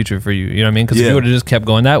promising future for you. You know what I mean? Because if you would have just kept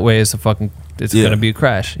going that way, it's gonna be a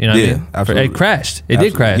crash. You know what I mean? Absolutely. It crashed. It Absolutely.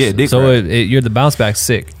 did crash. Yeah, it did so crash. you're the bounce back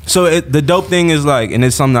sick. So the dope thing is like, and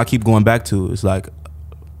it's something I keep going back to, is like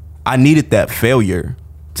I needed that failure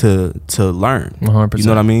to learn. 100%. You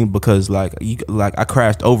know what I mean? Because like I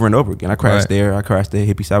crashed over and over again. I crashed Right. there. I crashed at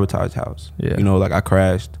Hippie Sabotage House. Yeah. You know, like I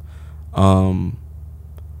crashed in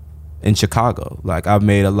Chicago. Like I've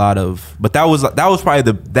made a lot of, but that was probably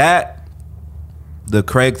the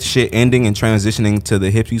Craig shit ending and transitioning to the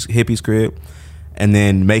hippies crib, and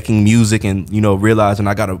then making music and, you know, realizing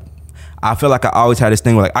I feel like I always had this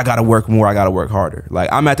thing where like I gotta work more, I gotta work harder.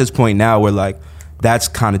 Like I'm at this point now where like that's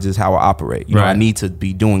kind of just how I operate. You know, I need to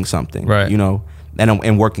be doing something. Right. You know,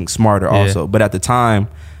 and working smarter also. But at the time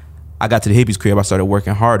I got to the hippies crib, I started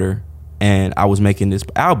working harder, and I was making this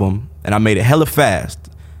album, and I made it hella fast,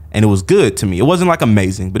 and it was good to me. It wasn't like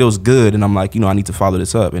amazing, but it was good, and I'm like, you know, I need to follow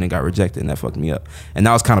this up, and it got rejected, and that fucked me up, and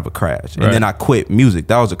that was kind of a crash. Right. And then I quit music.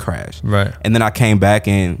 That was a crash. Right. And then I came back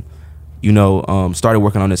and, you know, started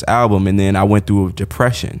working on this album, and then I went through a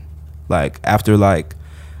depression. Like after like,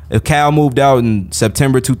 if Cal moved out in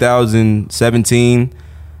September 2017,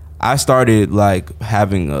 I started like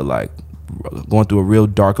having going through a real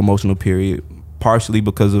dark emotional period, partially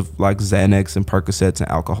because of like Xanax and Percocets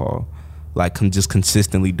and alcohol, like just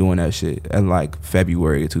consistently doing that shit in like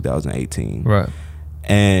February of 2018. Right.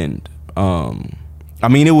 And I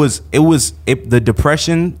mean, the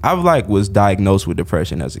depression, I like was diagnosed with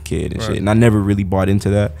depression as a kid and shit, and I never really bought into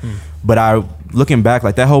that. But looking back,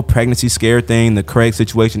 like that whole pregnancy scare thing, the Craig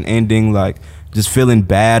situation ending, like just feeling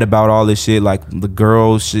bad about all this shit, like the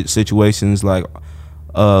girls situations, like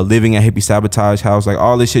living at Hippie Sabotage House, like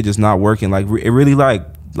all this shit just not working. Like it really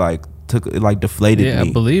deflated me.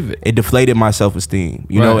 I believe it. It deflated my self-esteem,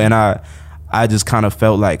 you know, and I just kind of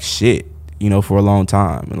felt like shit, you know, for a long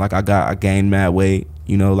time. And like I gained mad weight,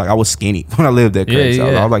 you know, like I was skinny when I lived at Craig's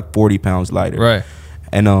house. I was like 40 pounds lighter. Right.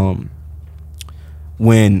 And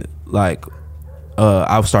when like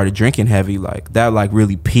I started drinking heavy, like that like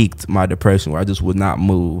really peaked my depression, where I just would not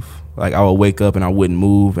move. Like I would wake up and I wouldn't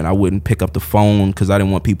move, and I wouldn't pick up the phone because I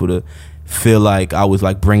didn't want people to feel like I was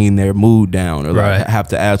like bringing their mood down, or like have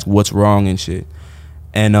to ask what's wrong and shit.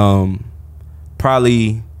 And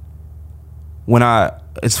probably when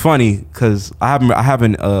it's funny because I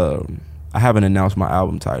haven't announced my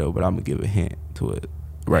album title, but I'm gonna give a hint to it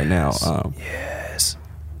right now. Yes.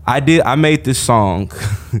 I made this song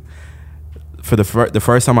for the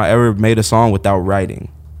first time I ever made a song without writing.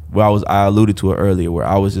 Well, I alluded to it earlier, where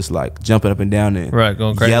I was just like jumping up and down and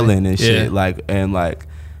going crazy, yelling and shit, like, and like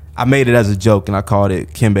I made it as a joke, and I called it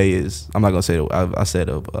Kimbe is. I'm not gonna say it. I said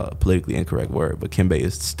a politically incorrect word, but Kimbe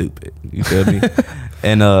is stupid. You feel me?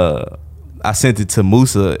 And I sent it to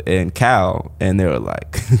Musa and Cal, and they were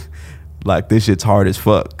like, like this shit's hard as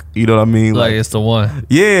fuck. You know what I mean? Like it's the one.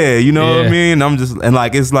 Yeah, you know what I mean? I'm just, and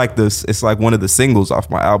like it's like one of the singles off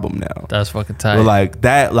my album now. That's fucking tight. But like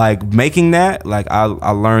that, like making that, like I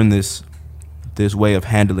learned this way of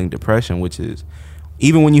handling depression, which is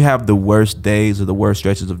even when you have the worst days or the worst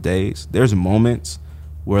stretches of days, there's moments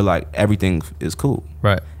where like everything is cool.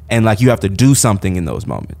 Right. And like you have to do something in those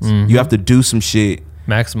moments. You have to do some shit.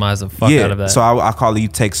 Maximize the fuck out of that. So I call it, you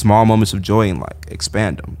take small moments of joy and like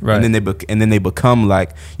expand them. Right. And then they become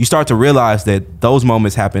like, you start to realize that those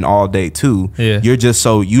moments happen all day too. Yeah. You're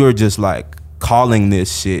just like calling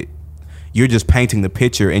this shit. You're just painting the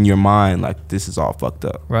picture in your mind like this is all fucked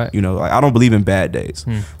up. Right. You know, like I don't believe in bad days.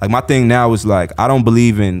 Like my thing now is like I don't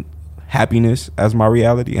believe in happiness as my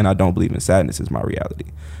reality, and I don't believe in sadness as my reality.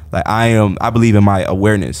 Like I believe in my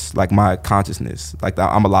awareness, like my consciousness, like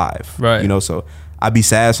I'm alive. Right. You know, so I be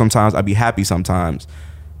sad sometimes, I be happy sometimes,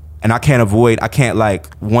 and I can't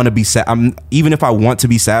like want to be sad. Even if I want to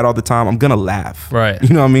be sad all the time, I'm gonna laugh. Right. You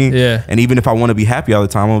know what I mean? Yeah. And even if I want to be happy all the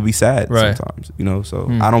time, I'm gonna be sad Right. sometimes. You know, so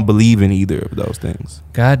I don't believe in either of those things.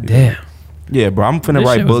 God damn. Yeah, bro, I'm finna This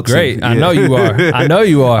write shit was books. great. and- I know you are. I know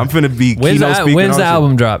you are. I'm finna be When's keynote speaking. the all shit.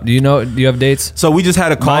 album drop? Do you have dates? So we just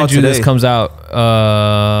had a call Mind you, today. this comes out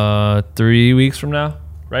 3 weeks from now,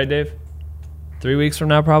 right, Dave? 3 weeks from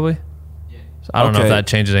now, probably. So I don't know if Okay. that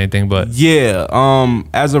changes anything, but Yeah,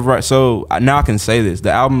 as of right, so now I can say this.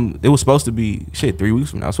 The album, it was supposed to be 3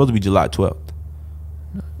 weeks from now. It was supposed to be July 12th.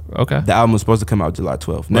 Okay. The album was supposed to come out July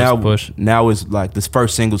 12th. Now it's like this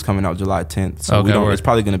first single's coming out July 10th. So it's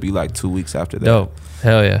probably gonna be like 2 weeks after that. Dope.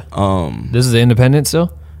 Hell yeah. This is independent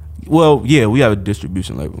still? Well, yeah, we have a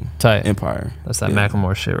distribution label. Tight. Empire. That's that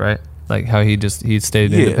Macklemore shit, right? Like how he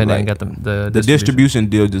stayed independent and got the distribution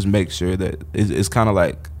deal. Just makes sure that it's kind of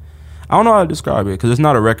like, I don't know how to describe it because it's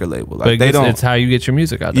not a record label. Like but it's how you get your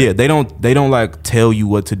music out there. Yeah, they don't like tell you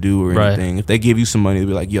what to do or anything. If they give you some money, they'll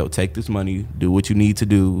be like, yo, take this money, do what you need to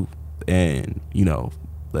do, and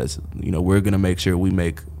we're gonna make sure we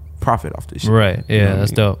make profit off this shit. Right. Yeah, you know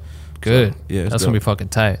that's dope. Good. So, yeah, that's gonna be fucking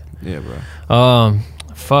tight. Yeah, bro.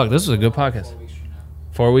 Fuck, this was a good podcast.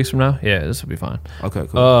 4 weeks from now? Yeah, this will be fine. Okay,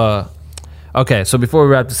 cool. Okay, so before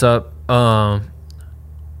we wrap this up, I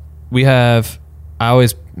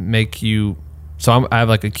always make you. So I have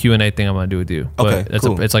like a Q&A thing I'm gonna do with you. But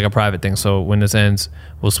it's like a private thing. So when this ends,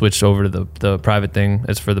 we'll switch over to the private thing.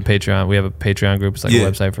 It's for the Patreon. We have a Patreon group. It's like a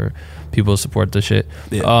website for people to support the shit.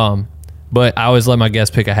 Yeah. But I always let my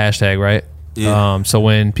guests pick a hashtag, right? Yeah. So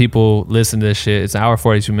when people listen to this shit, it's an hour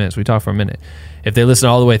 42 minutes. We talk for a minute. If they listen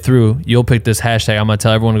all the way through, you'll pick this hashtag. I'm gonna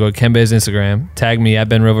tell everyone to go to Kembe's Instagram, tag me at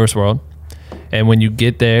BenRealVerseWorld, and when you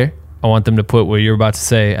get there, I want them to put what you're about to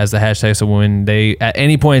say as the hashtag. So when they, at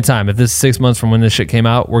any point in time, if this is 6 months from when this shit came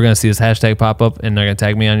out, we're gonna see this hashtag pop up, and they're gonna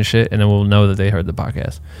tag me on your shit, and then we'll know that they heard the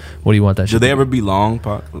podcast. What do you want that shit? Do they ever be long?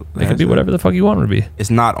 They could be whatever the fuck you want them to be. It's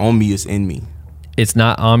not on me. It's in me. It's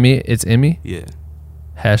not on me. It's in me. Yeah.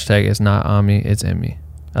 Hashtag it's not on me. It's in me.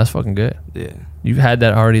 That's fucking good. Yeah. You've had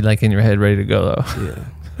that already like in your head ready to go though. Yeah.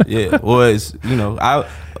 Yeah. Well, it's, I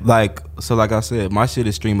like I said, my shit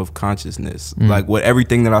is stream of consciousness. Like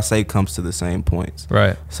everything that I say comes to the same points.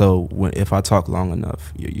 Right. So if I talk long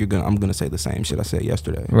enough, I'm gonna say the same shit I said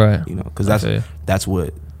yesterday. Right. Because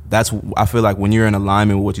I feel like when you're in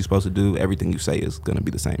alignment with what you're supposed to do, everything you say is gonna be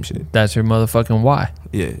the same shit. That's your motherfucking why.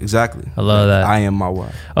 Yeah, exactly. I love that. I am my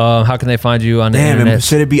why. How can they find you on the internet?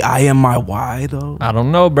 Should it be I am my why though? I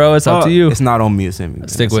don't know, bro. It's up to you. It's not on me. It's in me.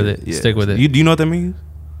 Stick with it. Yeah. Stick with it. Do you know what that means?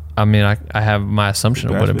 I mean, I have my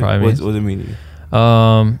assumption of what it probably means. What does it mean to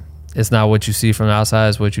you? It's not what you see from the outside.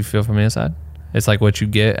 It's what you feel from the inside. It's like what you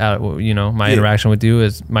get out of, my interaction with you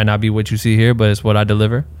might not be what you see here, but it's what I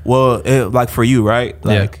deliver. Well, like for you, right?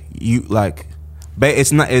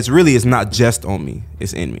 It's not just on me.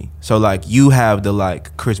 It's in me. So like you have the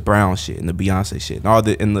like Chris Brown shit and the Beyonce shit and all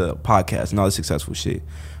in the podcast and all the successful shit,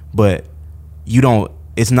 but you don't.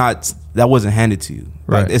 It's not, that wasn't handed to you.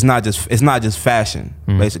 Right. Like, it's not just fashion,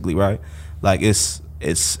 basically, right? Like it's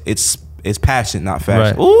passion, not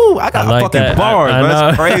fashion. Right. Ooh, I got fucking that. Bars, bro.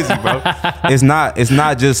 That's crazy, bro. It's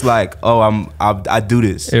not just like, oh, I do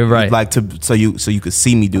this. Right. Like so you could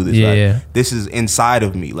see me do this. Yeah, like, yeah. This is inside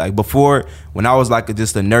of me. Like before, when I was like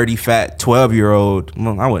just a nerdy fat 12-year-old,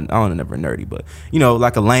 well, I wasn't never nerdy, but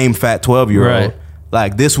like a lame fat 12-year-old. Right.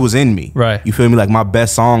 Like this was in me. Right. You feel me? Like my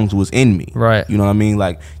best songs was in me. Right. You know what I mean?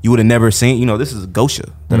 Like you would have never seen, this is Gosha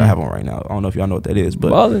that I have on right now. I don't know if y'all know what that is,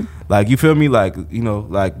 but like you feel me? Like,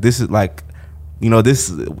 like this is like, this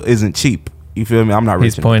isn't cheap. You feel me? I'm not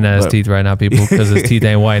rich. He's pointing at his teeth right now, people, because his teeth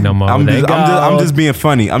ain't white no more. I'm just being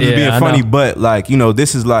funny. I'm just being funny, but like,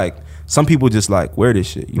 this is like, some people just like wear this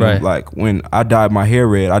shit. You know, like when I dyed my hair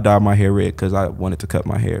red because I wanted to cut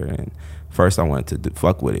my hair, and first I wanted to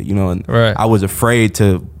fuck with it, and I was afraid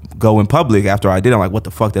to go in public after I did. I'm like, what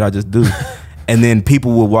the fuck did I just do? And then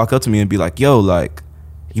people would walk up to me and be like, yo, like,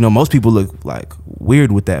 most people look like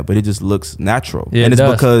weird with that, but it just looks natural. Yeah, and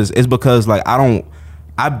it's because like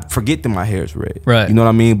I forget that my hair is red. Right. You know what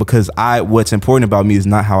I mean? Because what's important about me is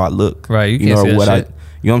not how I look. Right. You can't see that shit.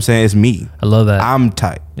 You know what I'm saying? It's me. I love that. I'm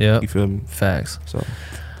tight. Yeah. You feel me? Facts. So, all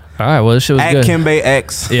right. Well, this shit was good. At Kembe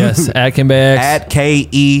X. Yes. At Kembe X. At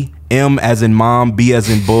KEM as in mom, B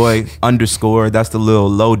as in boy, _ That's the little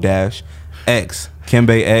low dash. X.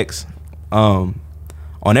 Kembe X. On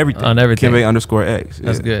everything. Kembe _X. Yeah.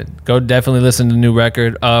 That's good. Go definitely listen to the new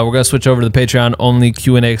record. We're going to switch over to the Patreon only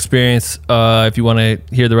Q&A experience. If you want to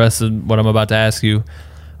hear the rest of what I'm about to ask you,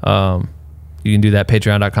 you can do that.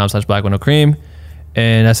 Patreon.com/BlackWithNoCream.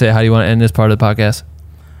 And that's it. How do you want to end this part of the podcast?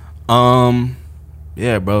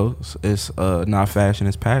 Yeah, bro. It's not fashion,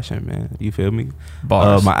 it's passion, man. You feel me?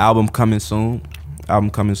 Bars. My album coming soon.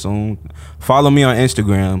 Follow me on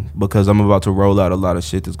Instagram because I'm about to roll out a lot of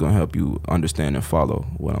shit that's gonna help you understand and follow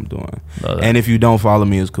what I'm doing. And if you don't follow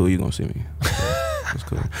me, it's cool. You're gonna see me. It's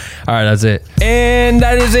cool. All All right, that's it. And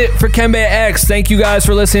that is it for Kembe X. Thank you guys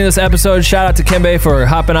for listening to this episode. Shout out to Kembe for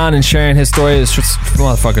hopping on and sharing his story. This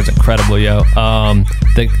motherfucker's incredible, yo.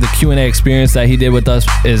 The Q&A experience that he did with us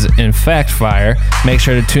is in fact fire. Make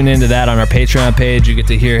sure to tune into that on our Patreon page. You get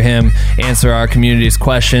to hear him answer our community's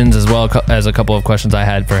questions as well as a couple of questions I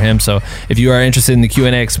had for him. So if you are interested in the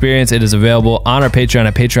Q&A experience, it is available on our Patreon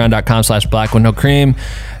at patreon.com/blackwithnocream.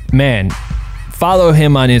 Man, follow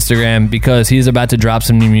him on Instagram because he's about to drop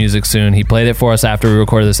some new music soon. He played it for us after we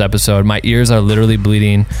recorded this episode. My ears are literally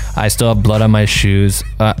bleeding. I still have blood on my shoes.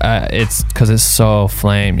 It's because it's so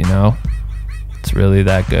flame, you know? It's really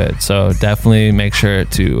that good. So definitely make sure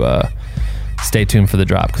to stay tuned for the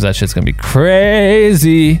drop because that shit's going to be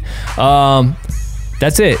crazy.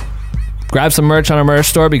 That's it. Grab some merch on our merch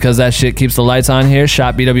store because that shit keeps the lights on here.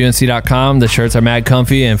 ShopBWNC.com. The shirts are mad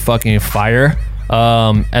comfy and fucking fire.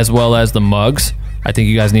 As well as the mugs. I think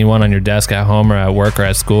you guys need one on your desk at home or at work or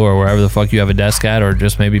at school or wherever the fuck you have a desk at, or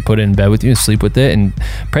just maybe put it in bed with you and sleep with it and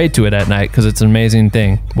pray to it at night because it's an amazing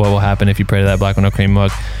thing what will happen if you pray to that Black with No Cream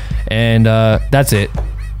mug. And that's it.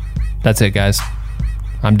 That's it, guys.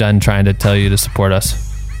 I'm done trying to tell you to support us.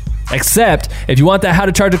 Except if you want that How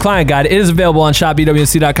to Charge a Client guide, it is available on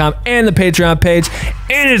shopbwnc.com and the Patreon page,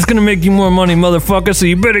 and it's gonna make you more money, motherfucker, so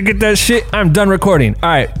you better get that shit. I'm done recording. All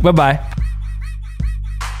right, bye-bye.